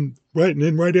 and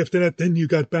then right after that, then you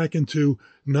got back into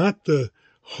not the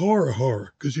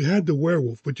horror, because you had the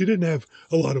werewolf, but you didn't have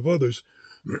a lot of others.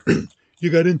 You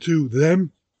got into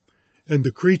them and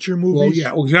the creature movies.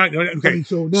 Well, yeah. Okay. And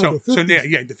so now the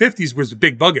 50s, the 50s was the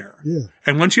big bug era. Yeah.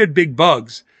 And once you had big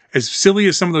bugs, as silly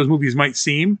as some of those movies might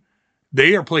seem,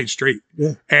 they are played straight.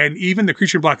 Yeah. And even the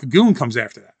Creature in Black Lagoon comes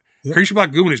after that. Yep. Creature in Black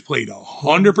Lagoon is played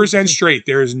 100% straight.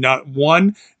 There is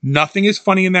nothing is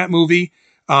funny in that movie.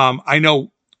 I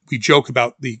know we joke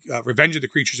about the Revenge of the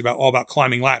Creatures all about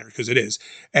climbing ladders, because it is.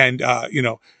 And,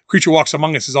 Creature Walks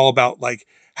Among Us is all about, like,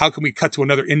 how can we cut to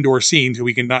another indoor scene so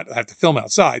we can not have to film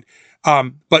outside?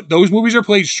 But those movies are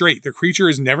played straight. The Creature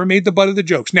has never made the butt of the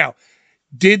jokes. Now,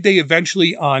 did they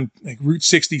eventually on like Route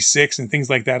 66 and things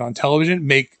like that on television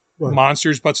make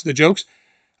monsters butts of the jokes?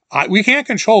 We can't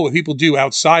control what people do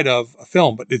outside of a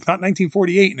film, but it's not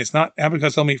 1948 and it's not Abbott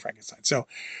Costello Meet Frankenstein. So,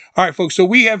 all right, folks. So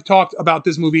we have talked about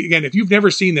this movie. Again, if you've never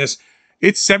seen this,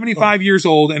 it's 75 years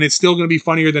old and it's still going to be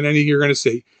funnier than anything you're going to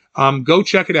see. Go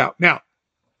check it out. Now,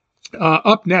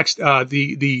 up next,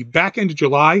 the back end of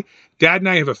July, Dad and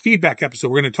I have a feedback episode.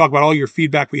 We're going to talk about all your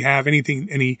feedback we have,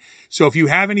 so if you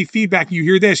have any feedback, you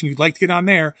hear this and you'd like to get on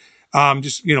there,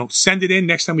 just, send it in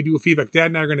next time we do a feedback. Dad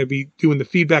and I are going to be doing the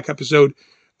feedback episode,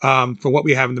 for what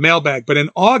we have in the mailbag. But in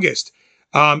August,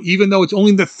 even though it's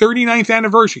only the 39th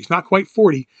anniversary, it's not quite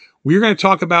 40, we're going to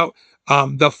talk about,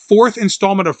 the fourth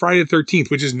installment of Friday the 13th,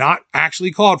 which is not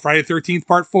actually called Friday the 13th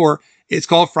Part 4. It's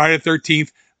called Friday the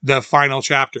 13th, the final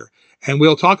chapter. And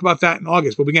we'll talk about that in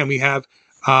August. But again, we have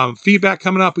feedback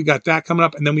coming up. We got that coming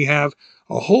up. And then we have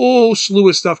a whole slew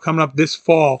of stuff coming up this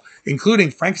fall,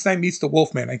 including Frankenstein Meets the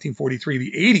Wolfman, 1943,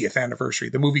 the 80th anniversary,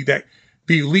 the movie that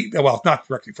not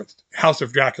directly for House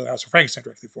of Dracula, House of Frankenstein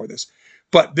directly for this,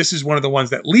 but this is one of the ones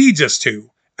that leads us to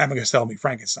Abbott Costello Meet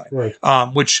Frankenstein,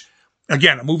 which,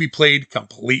 again, a movie played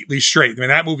completely straight. I mean,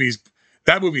 that movie's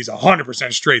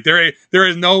 100% straight. There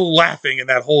is no laughing in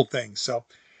that whole thing. So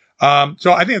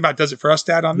I think about does it for us,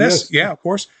 Dad, on this. Yes. Yeah, of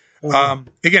course.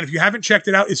 Again, if you haven't checked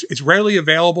it out, it's rarely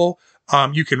available.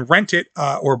 You can rent it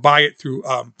or buy it through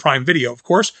Prime Video, of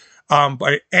course.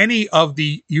 But any of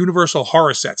the Universal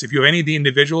horror sets, if you have any of the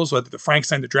individuals, whether the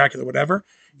Frankenstein, the Dracula, whatever,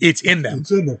 it's in them.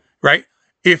 It's in there. Right?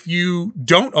 If you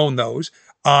don't own those,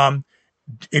 and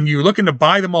you're looking to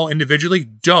buy them all individually,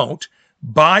 don't.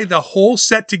 Buy the whole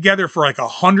set together for like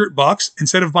 $100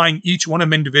 instead of buying each one of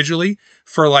them individually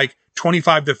for like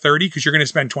 25 to 30, because you're going to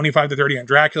spend 25 to 30 on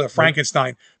Dracula,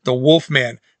 Frankenstein, the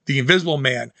Wolfman, the Invisible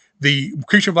Man, the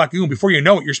Creature of Black Lagoon. Before you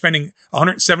know it, you're spending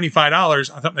 $175 on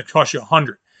something that costs you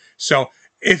 $100. So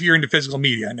if you're into physical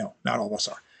media, I know not all of us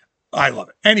are. I love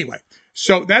it. Anyway,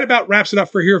 so that about wraps it up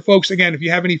for here, folks. Again, if you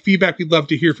have any feedback, we'd love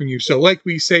to hear from you. So like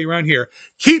we say around here,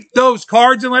 keep those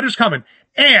cards and letters coming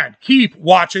and keep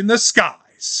watching the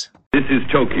skies. This is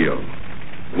Tokyo,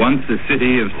 once a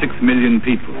city of 6 million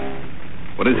people.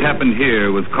 What has happened here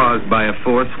was caused by a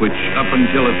force which, up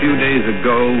until a few days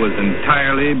ago, was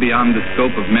entirely beyond the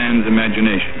scope of man's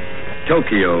imagination.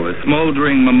 Tokyo, a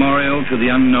smoldering memorial to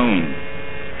the unknown.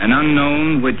 An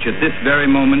unknown which at this very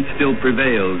moment still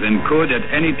prevails and could at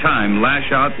any time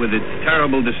lash out with its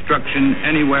terrible destruction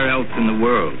anywhere else in the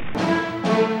world.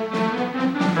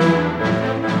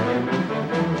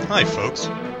 Hi folks,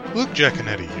 Luke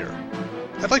Giaconetti here.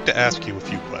 I'd like to ask you a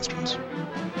few questions.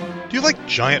 Do you like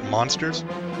giant monsters?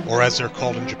 Or as they're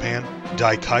called in Japan,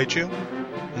 Daikaiju?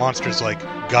 Monsters like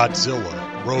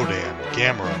Godzilla, Rodan,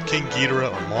 Gamera, King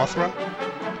Ghidorah, or Mothra?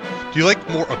 Do you like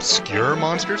more obscure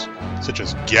monsters, such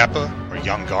as Gappa or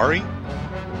Yongari?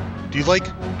 Do you like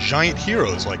giant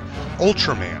heroes like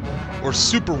Ultraman, or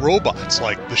super robots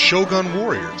like the Shogun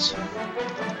Warriors?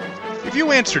 If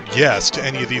you answered yes to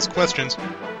any of these questions,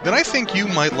 then I think you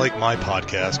might like my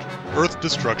podcast, Earth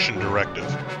Destruction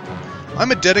Directive.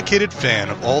 I'm a dedicated fan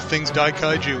of all things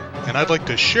Daikaiju, and I'd like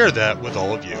to share that with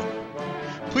all of you.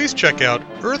 Please check out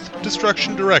Earth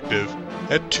Destruction Directive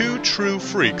at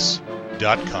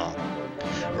twotruefreaks.com.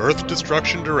 Earth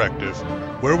Destruction Directive,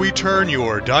 where we turn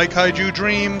your Daikaiju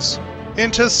dreams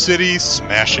into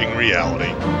city-smashing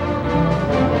reality.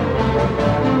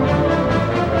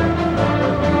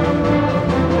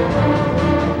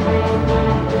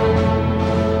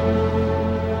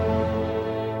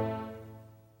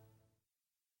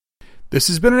 This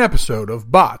has been an episode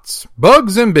of Bots,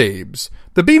 Bugs, and Babes,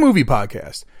 the B-Movie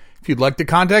Podcast. If you'd like to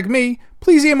contact me,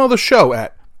 please email the show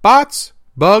at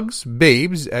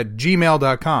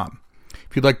botsbugsbabes@gmail.com.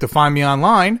 If you'd like to find me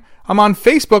online, I'm on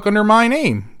Facebook under my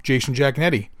name, Jason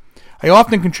Giaconetti. I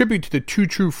often contribute to the Two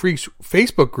True Freaks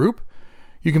Facebook group.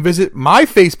 You can visit my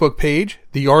Facebook page,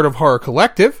 The Art of Horror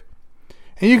Collective,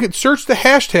 and you can search the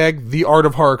hashtag The Art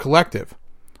of Horror Collective.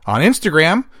 On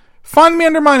Instagram, find me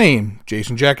under my name,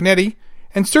 Jason Giaconetti,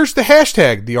 and search the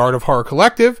hashtag The Art of Horror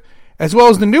Collective, as well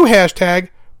as the new hashtag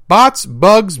Bots,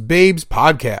 Bugs, Babes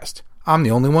Podcast. I'm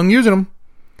the only one using them.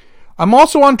 I'm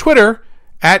also on Twitter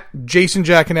at Jason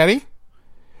Giaconetti,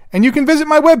 and you can visit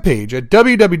my webpage at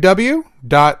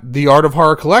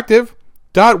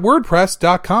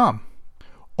www.theartofhorrorcollective.wordpress.com.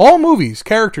 All movies,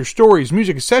 characters, stories,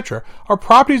 music, etc. are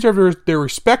properties of their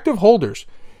respective holders.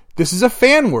 This is a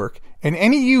fan work, and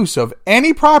any use of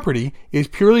any property is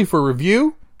purely for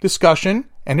review, discussion,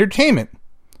 entertainment.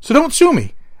 So don't sue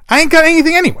me. I ain't got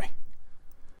anything anyway.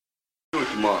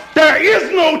 There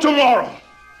is no tomorrow.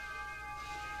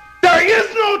 There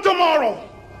is no tomorrow.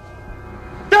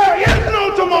 There is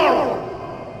no tomorrow.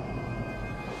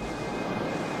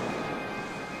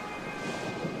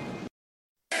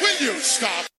 Will you stop?